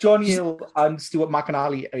 Johnny Hill and Stuart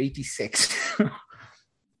McAnally are 86.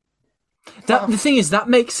 The thing is, that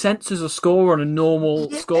makes sense as a score on a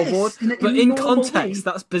normal scoreboard, but in context,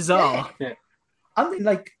 that's bizarre. Yeah. And then,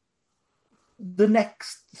 like, the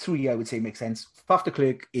next three, I would say, make sense. Faf de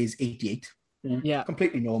Klerk is 88. Yeah.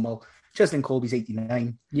 Completely normal. Cheslin Colby's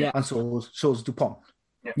 89. Yeah. And so's Dupont.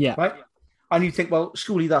 Yeah. Right? And you think, well,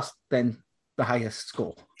 surely that's then the highest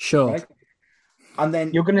score. Sure. Right? And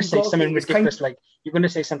then you're going to say something ridiculous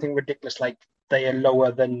like they are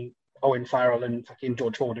lower than Owen Farrell and fucking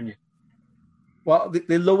George Ford, aren't you? Well,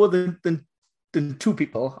 they're lower than two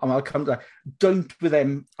people, and I'll come to that. Joint with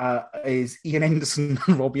them is Ian Henderson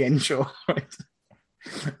and Robbie Henshaw, right?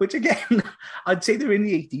 Which again, I'd say they're in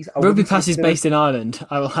the 80s. Rugby Pass is based in Ireland,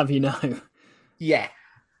 I will have you know. Yeah.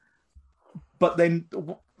 But then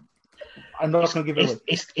I'm not going to give it away.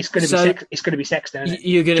 It's going to be Sexton. Isn't it?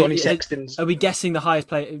 You're going Johnny Sexton's. Are we guessing the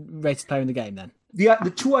highest rated player in the game then?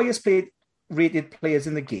 The two highest rated players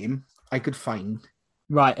in the game I could find.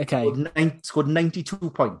 Right. Okay. Scored 92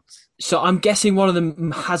 points. So I'm guessing one of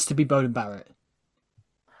them has to be Bowden Barrett.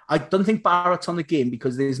 I don't think Barrett's on the game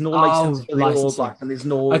because there's no license for the All Black and there's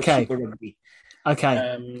no Super Rugby.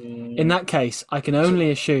 Okay. In that case, I can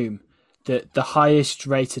only assume that the highest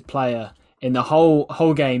rated player in the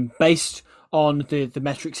whole game, based on the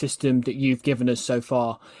metric system that you've given us so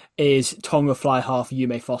far, is Tonga fly half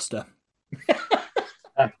Yume Foster.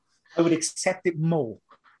 I would accept it more.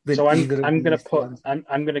 So I'm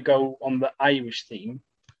going to go on the Irish theme.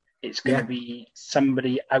 It's going to be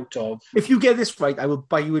somebody out of. If you get this right, I will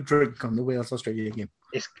buy you a drink on the Wales Australia game.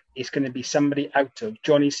 It's going to be somebody out of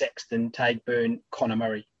Johnny Sexton, Tadhg Beirne, Conor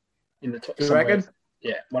Murray in the top. Do you reckon?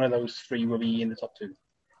 Yeah, one of those three will be in the top two.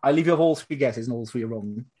 I'll leave you all three guesses, and all three are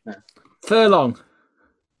wrong. Yeah. Furlong.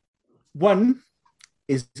 One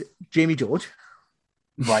is Jamie George.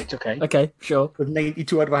 Right. Okay. Okay. Sure. With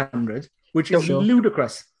 92 out of 100, which is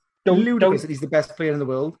ludicrous. Ludicrous that he's the best player in the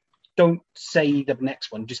world. don't say the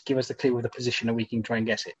next one. Just give us the clue of the position and we can try and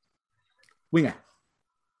guess it. Winger.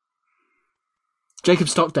 Jacob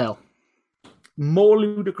Stockdale. More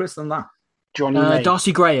ludicrous than that. Johnny May.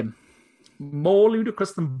 Darcy Graham. More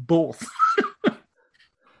ludicrous than both.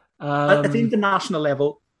 At the international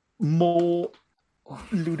level, more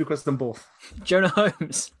ludicrous than both. Jonah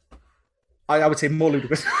Holmes. I would say more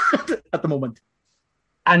ludicrous at the moment.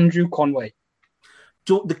 Andrew Conway.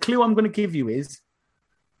 So the clue I'm going to give you is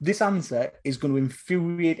this answer is going to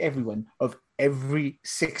infuriate everyone of every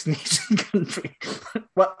Six Nation country.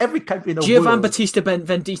 Well, every country in the world. Giovan Battista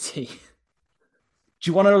Venditti. Do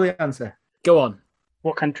you want to know the answer? Go on.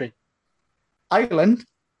 What country? Ireland.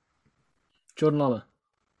 Jordan Lama.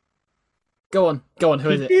 Go on. Who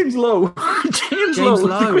is it? James Lowe. James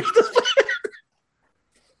Lowe.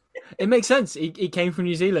 It makes sense. He came from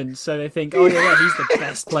New Zealand, so they think, oh yeah, he's the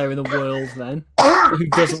best player in the world then. Who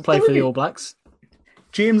doesn't play for the All Blacks?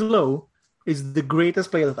 James Lowe is the greatest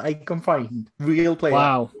player that I can find. Real player.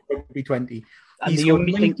 Wow. Rugby 20. And He's the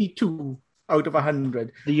only 92 out of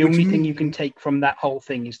 100. The only thing you can take from that whole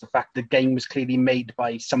thing is the fact the game was clearly made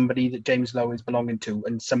by somebody that James Lowe is belonging to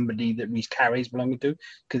and somebody that Rhys Carey is belonging to,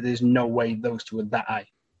 because there's no way those two are that high.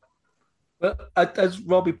 Well, as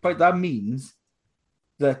Robbie pointed, that means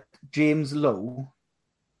that James Lowe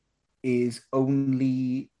is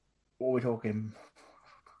only, what we're talking,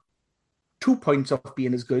 2 points off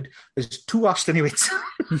being as good as two Ashton Hewitts.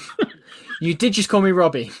 You did just call me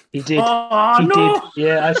Robbie. He did. Oh, he no! did.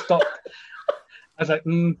 Yeah, I stopped. I was like,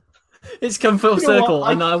 It's come full circle,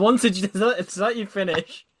 and I wanted you to let you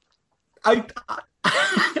finish. I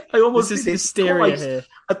almost this is did hysteria here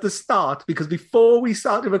at the start, because before we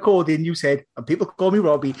started recording, you said, and people call me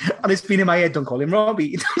Robbie, and it's been in my head, don't call him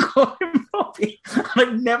Robbie, don't call him Robbie. And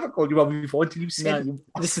I've never called you Robbie before until you said no,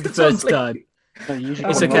 this is the first time.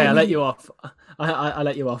 It's okay, I let you off. I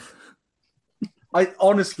let you off. I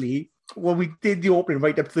honestly, when we did the opening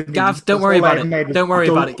right up to the news, Gav, don't worry about it. Don't worry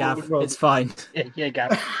about it, Gav. It's fine. Yeah,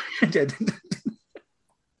 Gav.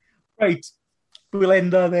 Right, we'll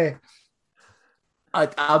end there. I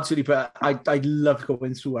absolutely, I loved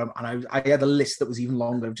going through them, and I had a list that was even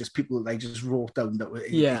longer of just people that I just wrote down that were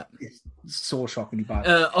it's so shockingly bad.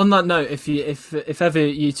 On that note, if ever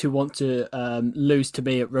you two want to lose to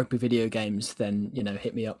me at rugby video games, then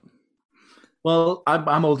hit me up. Well,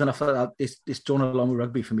 I'm old enough that it's drawn along with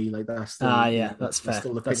rugby for me. Like that's still, that's fair.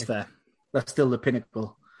 That's fair. That's still the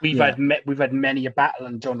pinnacle. We've had many a battle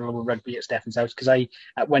and drawn along with rugby at Stefan's house, because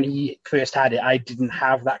when he first had it, I didn't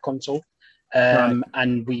have that console.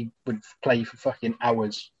 And we would play for fucking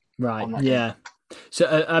hours. Right. Yeah.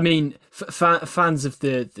 So I mean, fans of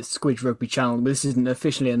the Squidge Rugby channel, this isn't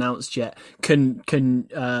officially announced yet, can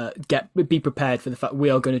be prepared for the fact we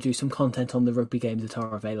are going to do some content on the rugby games that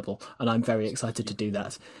are available, and I'm very excited to do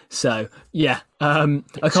that. So yeah, I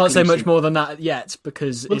can't say much more than that yet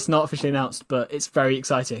because it's not officially announced, but it's very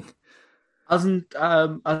exciting. Hasn't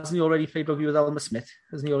he already played rugby with Elmer Smith?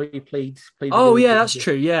 Hasn't he already played? Oh yeah, that's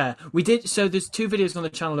true. Yeah, we did. So there's 2 videos on the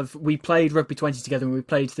channel of we played Rugby 20 together, and we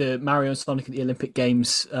played the Mario and Sonic at the Olympic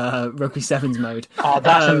Games Rugby Sevens mode. Oh,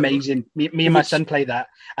 that's amazing! Me and my son play that,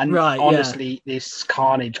 and honestly, this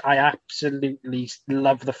carnage. I absolutely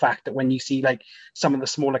love the fact that when you see like some of the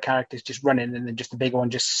smaller characters just running, and then just the bigger one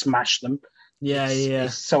just smash them.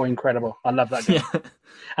 It's so incredible. I love that game. Yeah.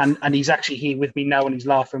 And he's actually here with me now, and he's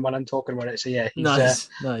laughing while I'm talking about it. So yeah, he's,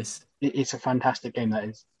 nice. It's a fantastic game, that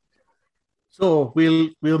is. So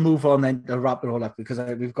we'll move on then to wrap it all up, because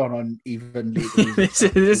we've gone on even later.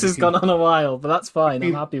 this has gone on a while, but that's fine.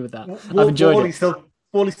 I'm happy with that. I've enjoyed it.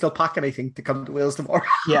 Wally's still packing, I think, to come to Wales tomorrow.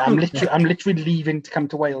 Yeah, I'm literally leaving to come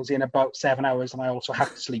to Wales in about 7 hours, and I also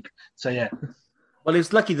have to sleep. So yeah. Well,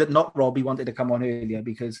 it's lucky that not Robbie wanted to come on earlier,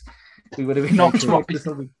 because we would have been not Robbie.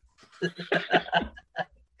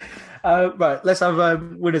 Right, let's have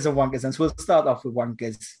winners and wankers, and so we'll start off with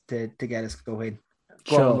wankers to get us going.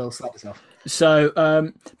 Go on, we'll start us off.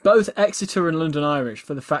 So both Exeter and London Irish,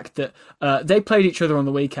 for the fact that they played each other on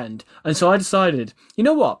the weekend, and so I decided, you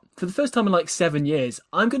know what, for the first time in like 7 years,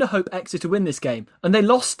 I'm going to hope Exeter win this game, and they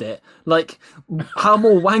lost it. Like, how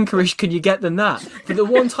more wankerish can you get than that? For the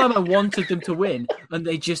one time I wanted them to win, and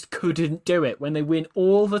they just couldn't do it, when they win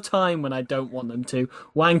all the time when I don't want them to.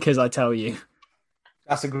 Wankers, I tell you.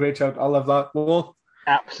 That's a great shout. I love that. Well,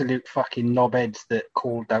 absolute fucking knobheads that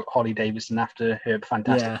called out Holly Davidson after her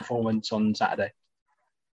fantastic performance on Saturday.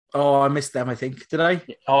 Oh, I missed them, I think. Did I?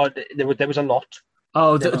 Oh, there was a lot.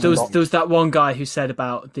 Oh, there was that one guy who said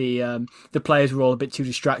about the players were all a bit too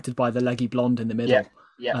distracted by the leggy blonde in the middle.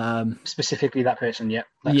 Yeah, specifically that person. Yeah,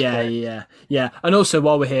 yeah. And also,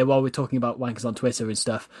 while we're talking about wankers on Twitter and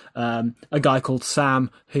stuff, a guy called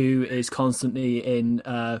Sam who is constantly in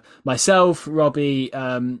myself, Robbie,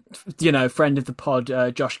 friend of the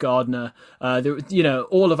pod, Josh Gardner,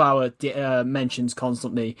 all of our mentions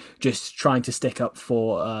constantly, just trying to stick up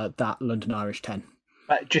for that London Irish 10.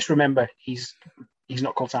 Just remember, he's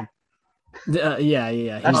not called Sam.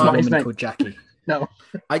 Yeah. That's He's not a his woman name. called Jackie. No,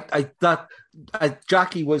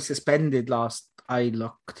 Jackie was suspended last I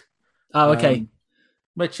looked. Oh, okay.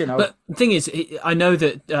 But but the thing is, I know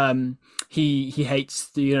that he hates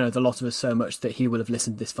the lot of us so much that he will have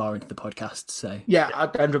listened this far into the podcast. So yeah,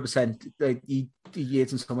 100%. He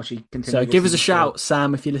hates him so much he continues. So give us a shout,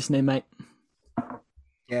 Sam, if you're listening, mate.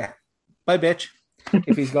 Yeah, bye, bitch.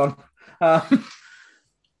 If he's gone.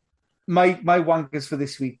 My wankers for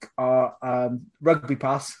this week are Rugby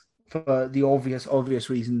Pass, for the obvious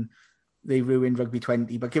reason they ruined Rugby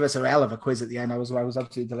 20, but give us a hell of a quiz at the end. I was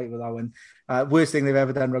absolutely delighted with that one. Worst thing they've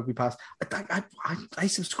ever done, Rugby Pass. I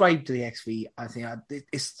subscribe to the XV. I think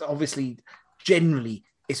it's obviously generally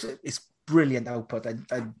it's brilliant output,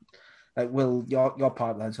 and Will, your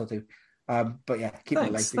part of that sort of. But yeah, keep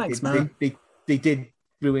it like thanks, man. They did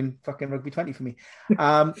ruin fucking Rugby 20 for me.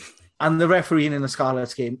 And the refereeing in the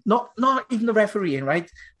Scarlets game, not even the refereeing, right?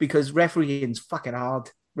 Because refereeing's fucking hard.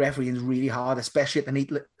 Refereeing's really hard, especially at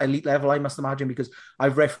the elite level, I must imagine, because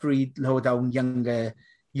I've refereed lower down younger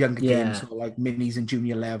games, sort of like minis and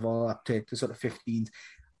junior level up to sort of 15s.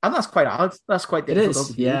 And that's quite hard. That's quite difficult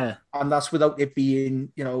to do. Yeah. And that's without it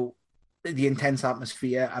being, the intense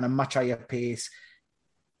atmosphere and a much higher pace.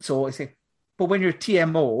 So I say, but when you're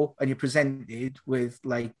TMO and you're presented with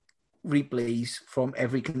like replays from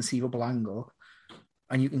every conceivable angle,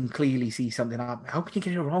 and you can clearly see something happen, how can you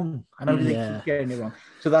get it wrong? And how do they keep getting it wrong?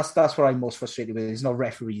 So that's what I'm most frustrated with. It's not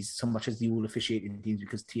referees so much as the all officiating teams,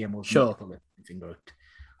 because TMO's not pulling anything out.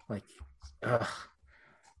 Like,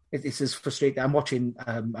 it's as frustrating. I'm watching.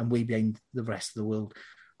 I'm way behind the rest of the world.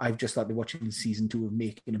 I've just started watching season 2 of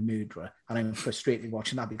Making a Murderer, and I'm frustrated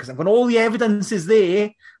watching that because I've got all the evidence is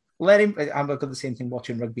there. I've got the same thing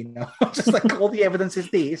watching rugby now. Just like all the evidence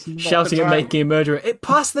is there. Shouting at Making a Murderer. It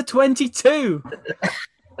passed the 22.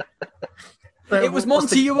 It was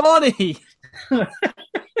Monty Ioane.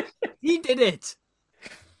 He did it.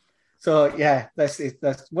 So yeah, that's it.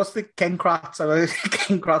 What's the Ken Kratz?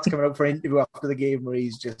 Ken Kratz coming up for an interview after the game where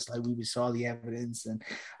he's just like, we saw the evidence. And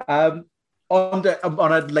on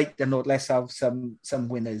a lighter note, let's have some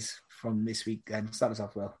winners from this week and start us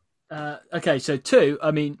off well. Okay, so 2,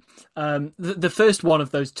 I mean, the first one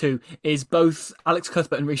of those 2 is both Alex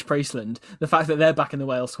Cuthbert and Rhys Priestland. The fact that they're back in the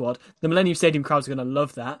Wales squad. The Millennium Stadium crowds are going to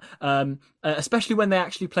love that, especially when they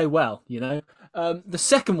actually play well, The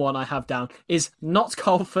second one I have down is not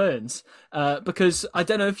Carl Ferns, because I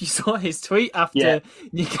don't know if you saw his tweet after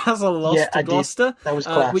Newcastle lost to Gloucester, that was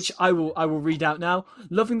class. Which I will read out now.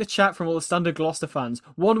 Loving the chat from all the standard Gloucester fans.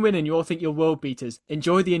 1 win and you all think you're world beaters.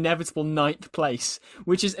 Enjoy the inevitable 9th place,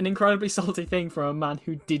 which is an incredibly salty thing from a man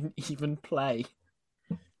who didn't even play.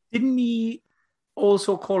 Didn't he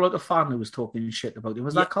also call out a fan who was talking shit about him?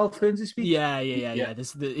 Was that Carl Ferns this week? Yeah.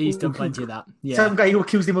 He's done plenty of that. Yeah. Some guy who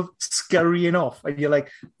accused him of scurrying off, and you're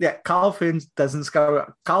like, yeah, Carl Ferns doesn't scurry.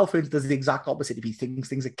 Carl Ferns does the exact opposite if he thinks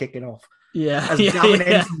things are kicking off. Yeah, as Gavin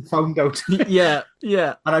Ensign found out. yeah.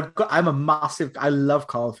 And I love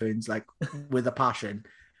Carl Ferns like with a passion,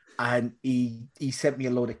 and he sent me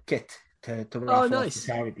a load of kit to raffle off to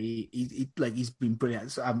charity. He's been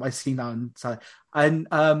brilliant. So, I've seen that on Saturday. And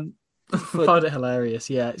I found it hilarious.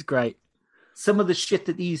 Yeah, it's great. Some of the shit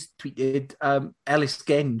that he's tweeted, Ellis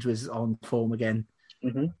Genge was on form again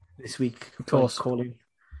this week. Of course. Calling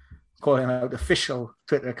out official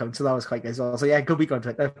Twitter account. So that was quite good as well. So yeah, good week on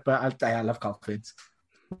Twitter. But I love Carl Ferns.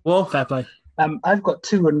 Well, fair play. I've got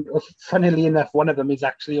 2, and funnily enough, one of them is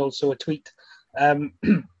actually also a tweet.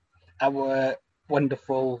 Our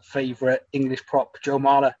wonderful favourite English prop, Joe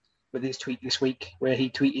Marler, with his tweet this week, where he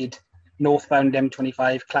tweeted, northbound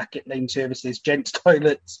M25, Clackett Lane services, gents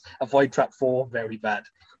toilets, avoid trap 4, very bad.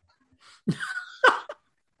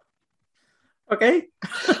 Okay.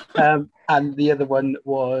 And the other one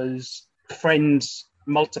was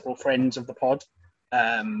multiple friends of the pod,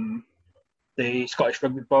 the Scottish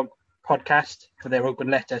Rugby podcast, for their open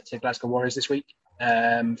letter to Glasgow Warriors this week.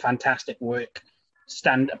 Fantastic work.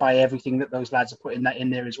 Stand by everything that those lads are putting that in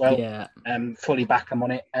there as well. Yeah. Fully back them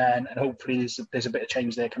on it, and hopefully there's a bit of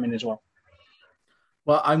change there coming as well.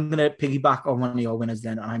 Well, I'm going to piggyback on one of your winners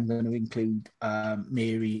then, and I'm going to include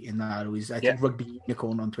Mary in that, who is, I think, Rugby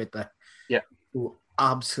Unicorn on Twitter. Yeah. Who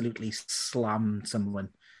absolutely slammed someone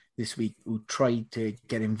this week who tried to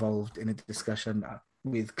get involved in a discussion.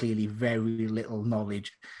 with clearly very little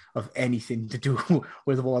knowledge of anything to do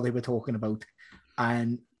with what they were talking about.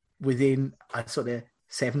 And within a sort of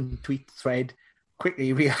 7-tweet thread,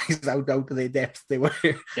 quickly realised how out of their depth they were.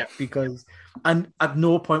 Because, and at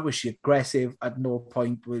no point was she aggressive, at no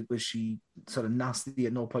point was she sort of nasty,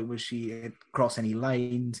 at no point was she cross any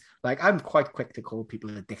lines. Like, I'm quite quick to call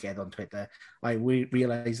people a dickhead on Twitter. I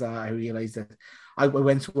realised that I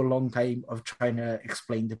went through a long time of trying to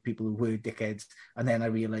explain to people who were dickheads, and then I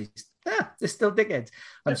realised, they're still dickheads.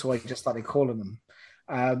 And so I just started calling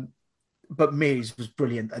them. But Mary's was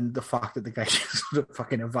brilliant, and the fact that the guy just sort of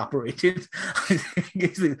fucking evaporated.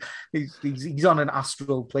 he's on an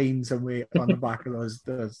astral plane somewhere on the back of those.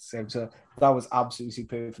 So that was absolutely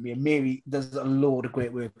superb for me. And Mary does a load of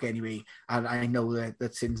great work anyway, and I know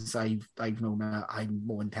that since I've known her, I'm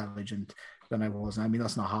more intelligent than I was. I mean,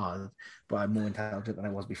 that's not hard, but I'm more intelligent than I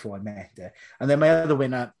was before I met her. And then my other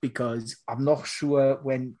winner, because I'm not sure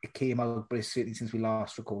when it came out, but it's certainly since we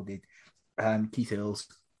last recorded, Keith Earls.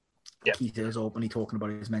 Yep. Keith is openly talking about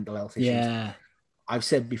his mental health issues. Yeah, I've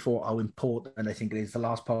said before how important I think it is. The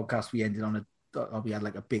last podcast we ended on we had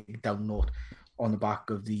like a big down note on the back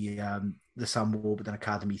of the Sam Warburton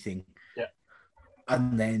Academy thing. Yeah,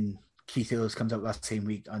 and then Keith Earls comes out that same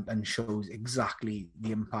week and shows exactly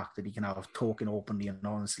the impact that he can have talking openly and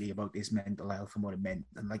honestly about his mental health and what it meant.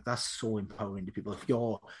 And like, that's so empowering to people. If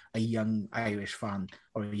you're a young Irish fan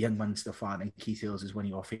or a young Munster fan and Keith Earls is one of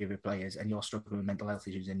your favourite players and you're struggling with mental health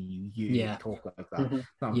issues and you talk like that,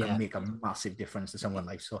 that can make a massive difference to someone's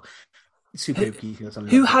life. So superb Keith Earls.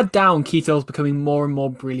 Who had down Keith Earls becoming more and more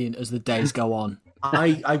brilliant as the days go on?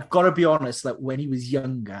 I've got to be honest, like when he was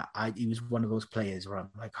younger, he was one of those players where I'm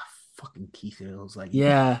like, fucking Keith Earls, like,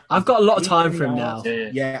 yeah, I've got a lot of time for him now.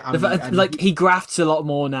 Yeah, like he grafts a lot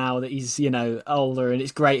more now that he's older, and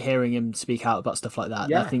it's great hearing him speak out about stuff like that.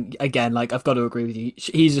 Yeah. I think again, like, I've got to agree with you.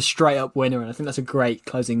 He's a straight up winner, and I think that's a great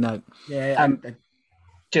closing note. Yeah.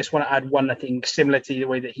 Just want to add one, I think, similar to the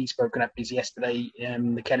way that he's spoken up is yesterday,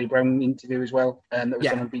 the Kelly Brown interview as well, that was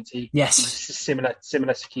on BT. Yes, similar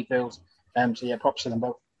to Keith Earls. So yeah, props to them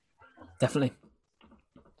both. Definitely.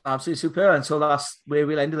 Absolutely super. And so that's where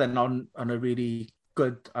we'll end it then, on a really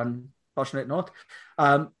good and passionate note.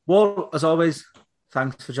 Well, as always,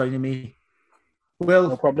 thanks for joining me. Will,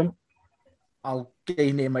 no problem. I'll get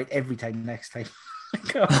your name right every time next time.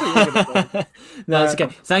 No, it's okay.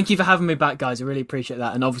 Thank you for having me back, guys. I really appreciate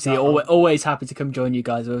that. And obviously, always happy to come join you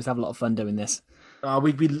guys. We always have a lot of fun doing this.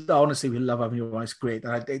 We honestly, we love having you on. It's great.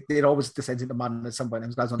 And it always descends into madness at some point.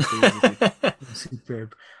 Those guys on stage,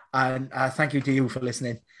 superb. And thank you to you for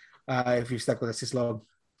listening. If you've stuck with us this long,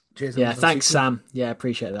 cheers. Yeah, thanks, Sam. Yeah,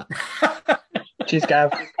 appreciate that. Cheers,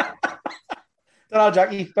 Gav. Ta-ra,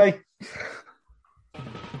 Jackie. Bye.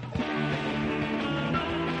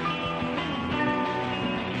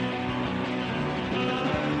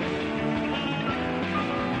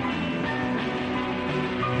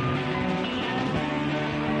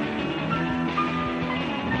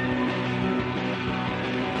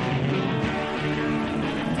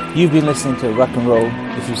 You've been listening to Ruck and Roll.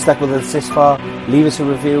 If you've stuck with us this far, leave us a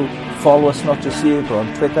review, follow us not just here, but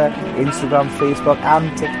on Twitter, Instagram, Facebook and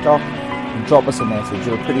TikTok, and drop us a message.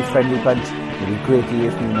 You're a pretty friendly bunch. It'll be great to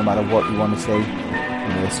hear from you no matter what you want to say.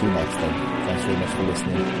 And we'll see you next time. Thanks very much for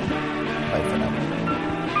listening. Bye for now.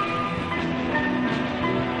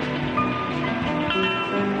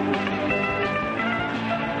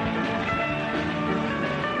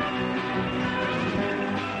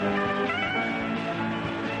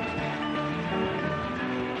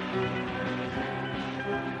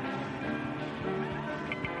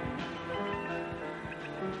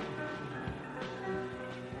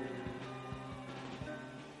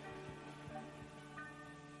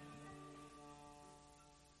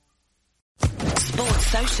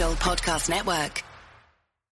 Social Podcast Network.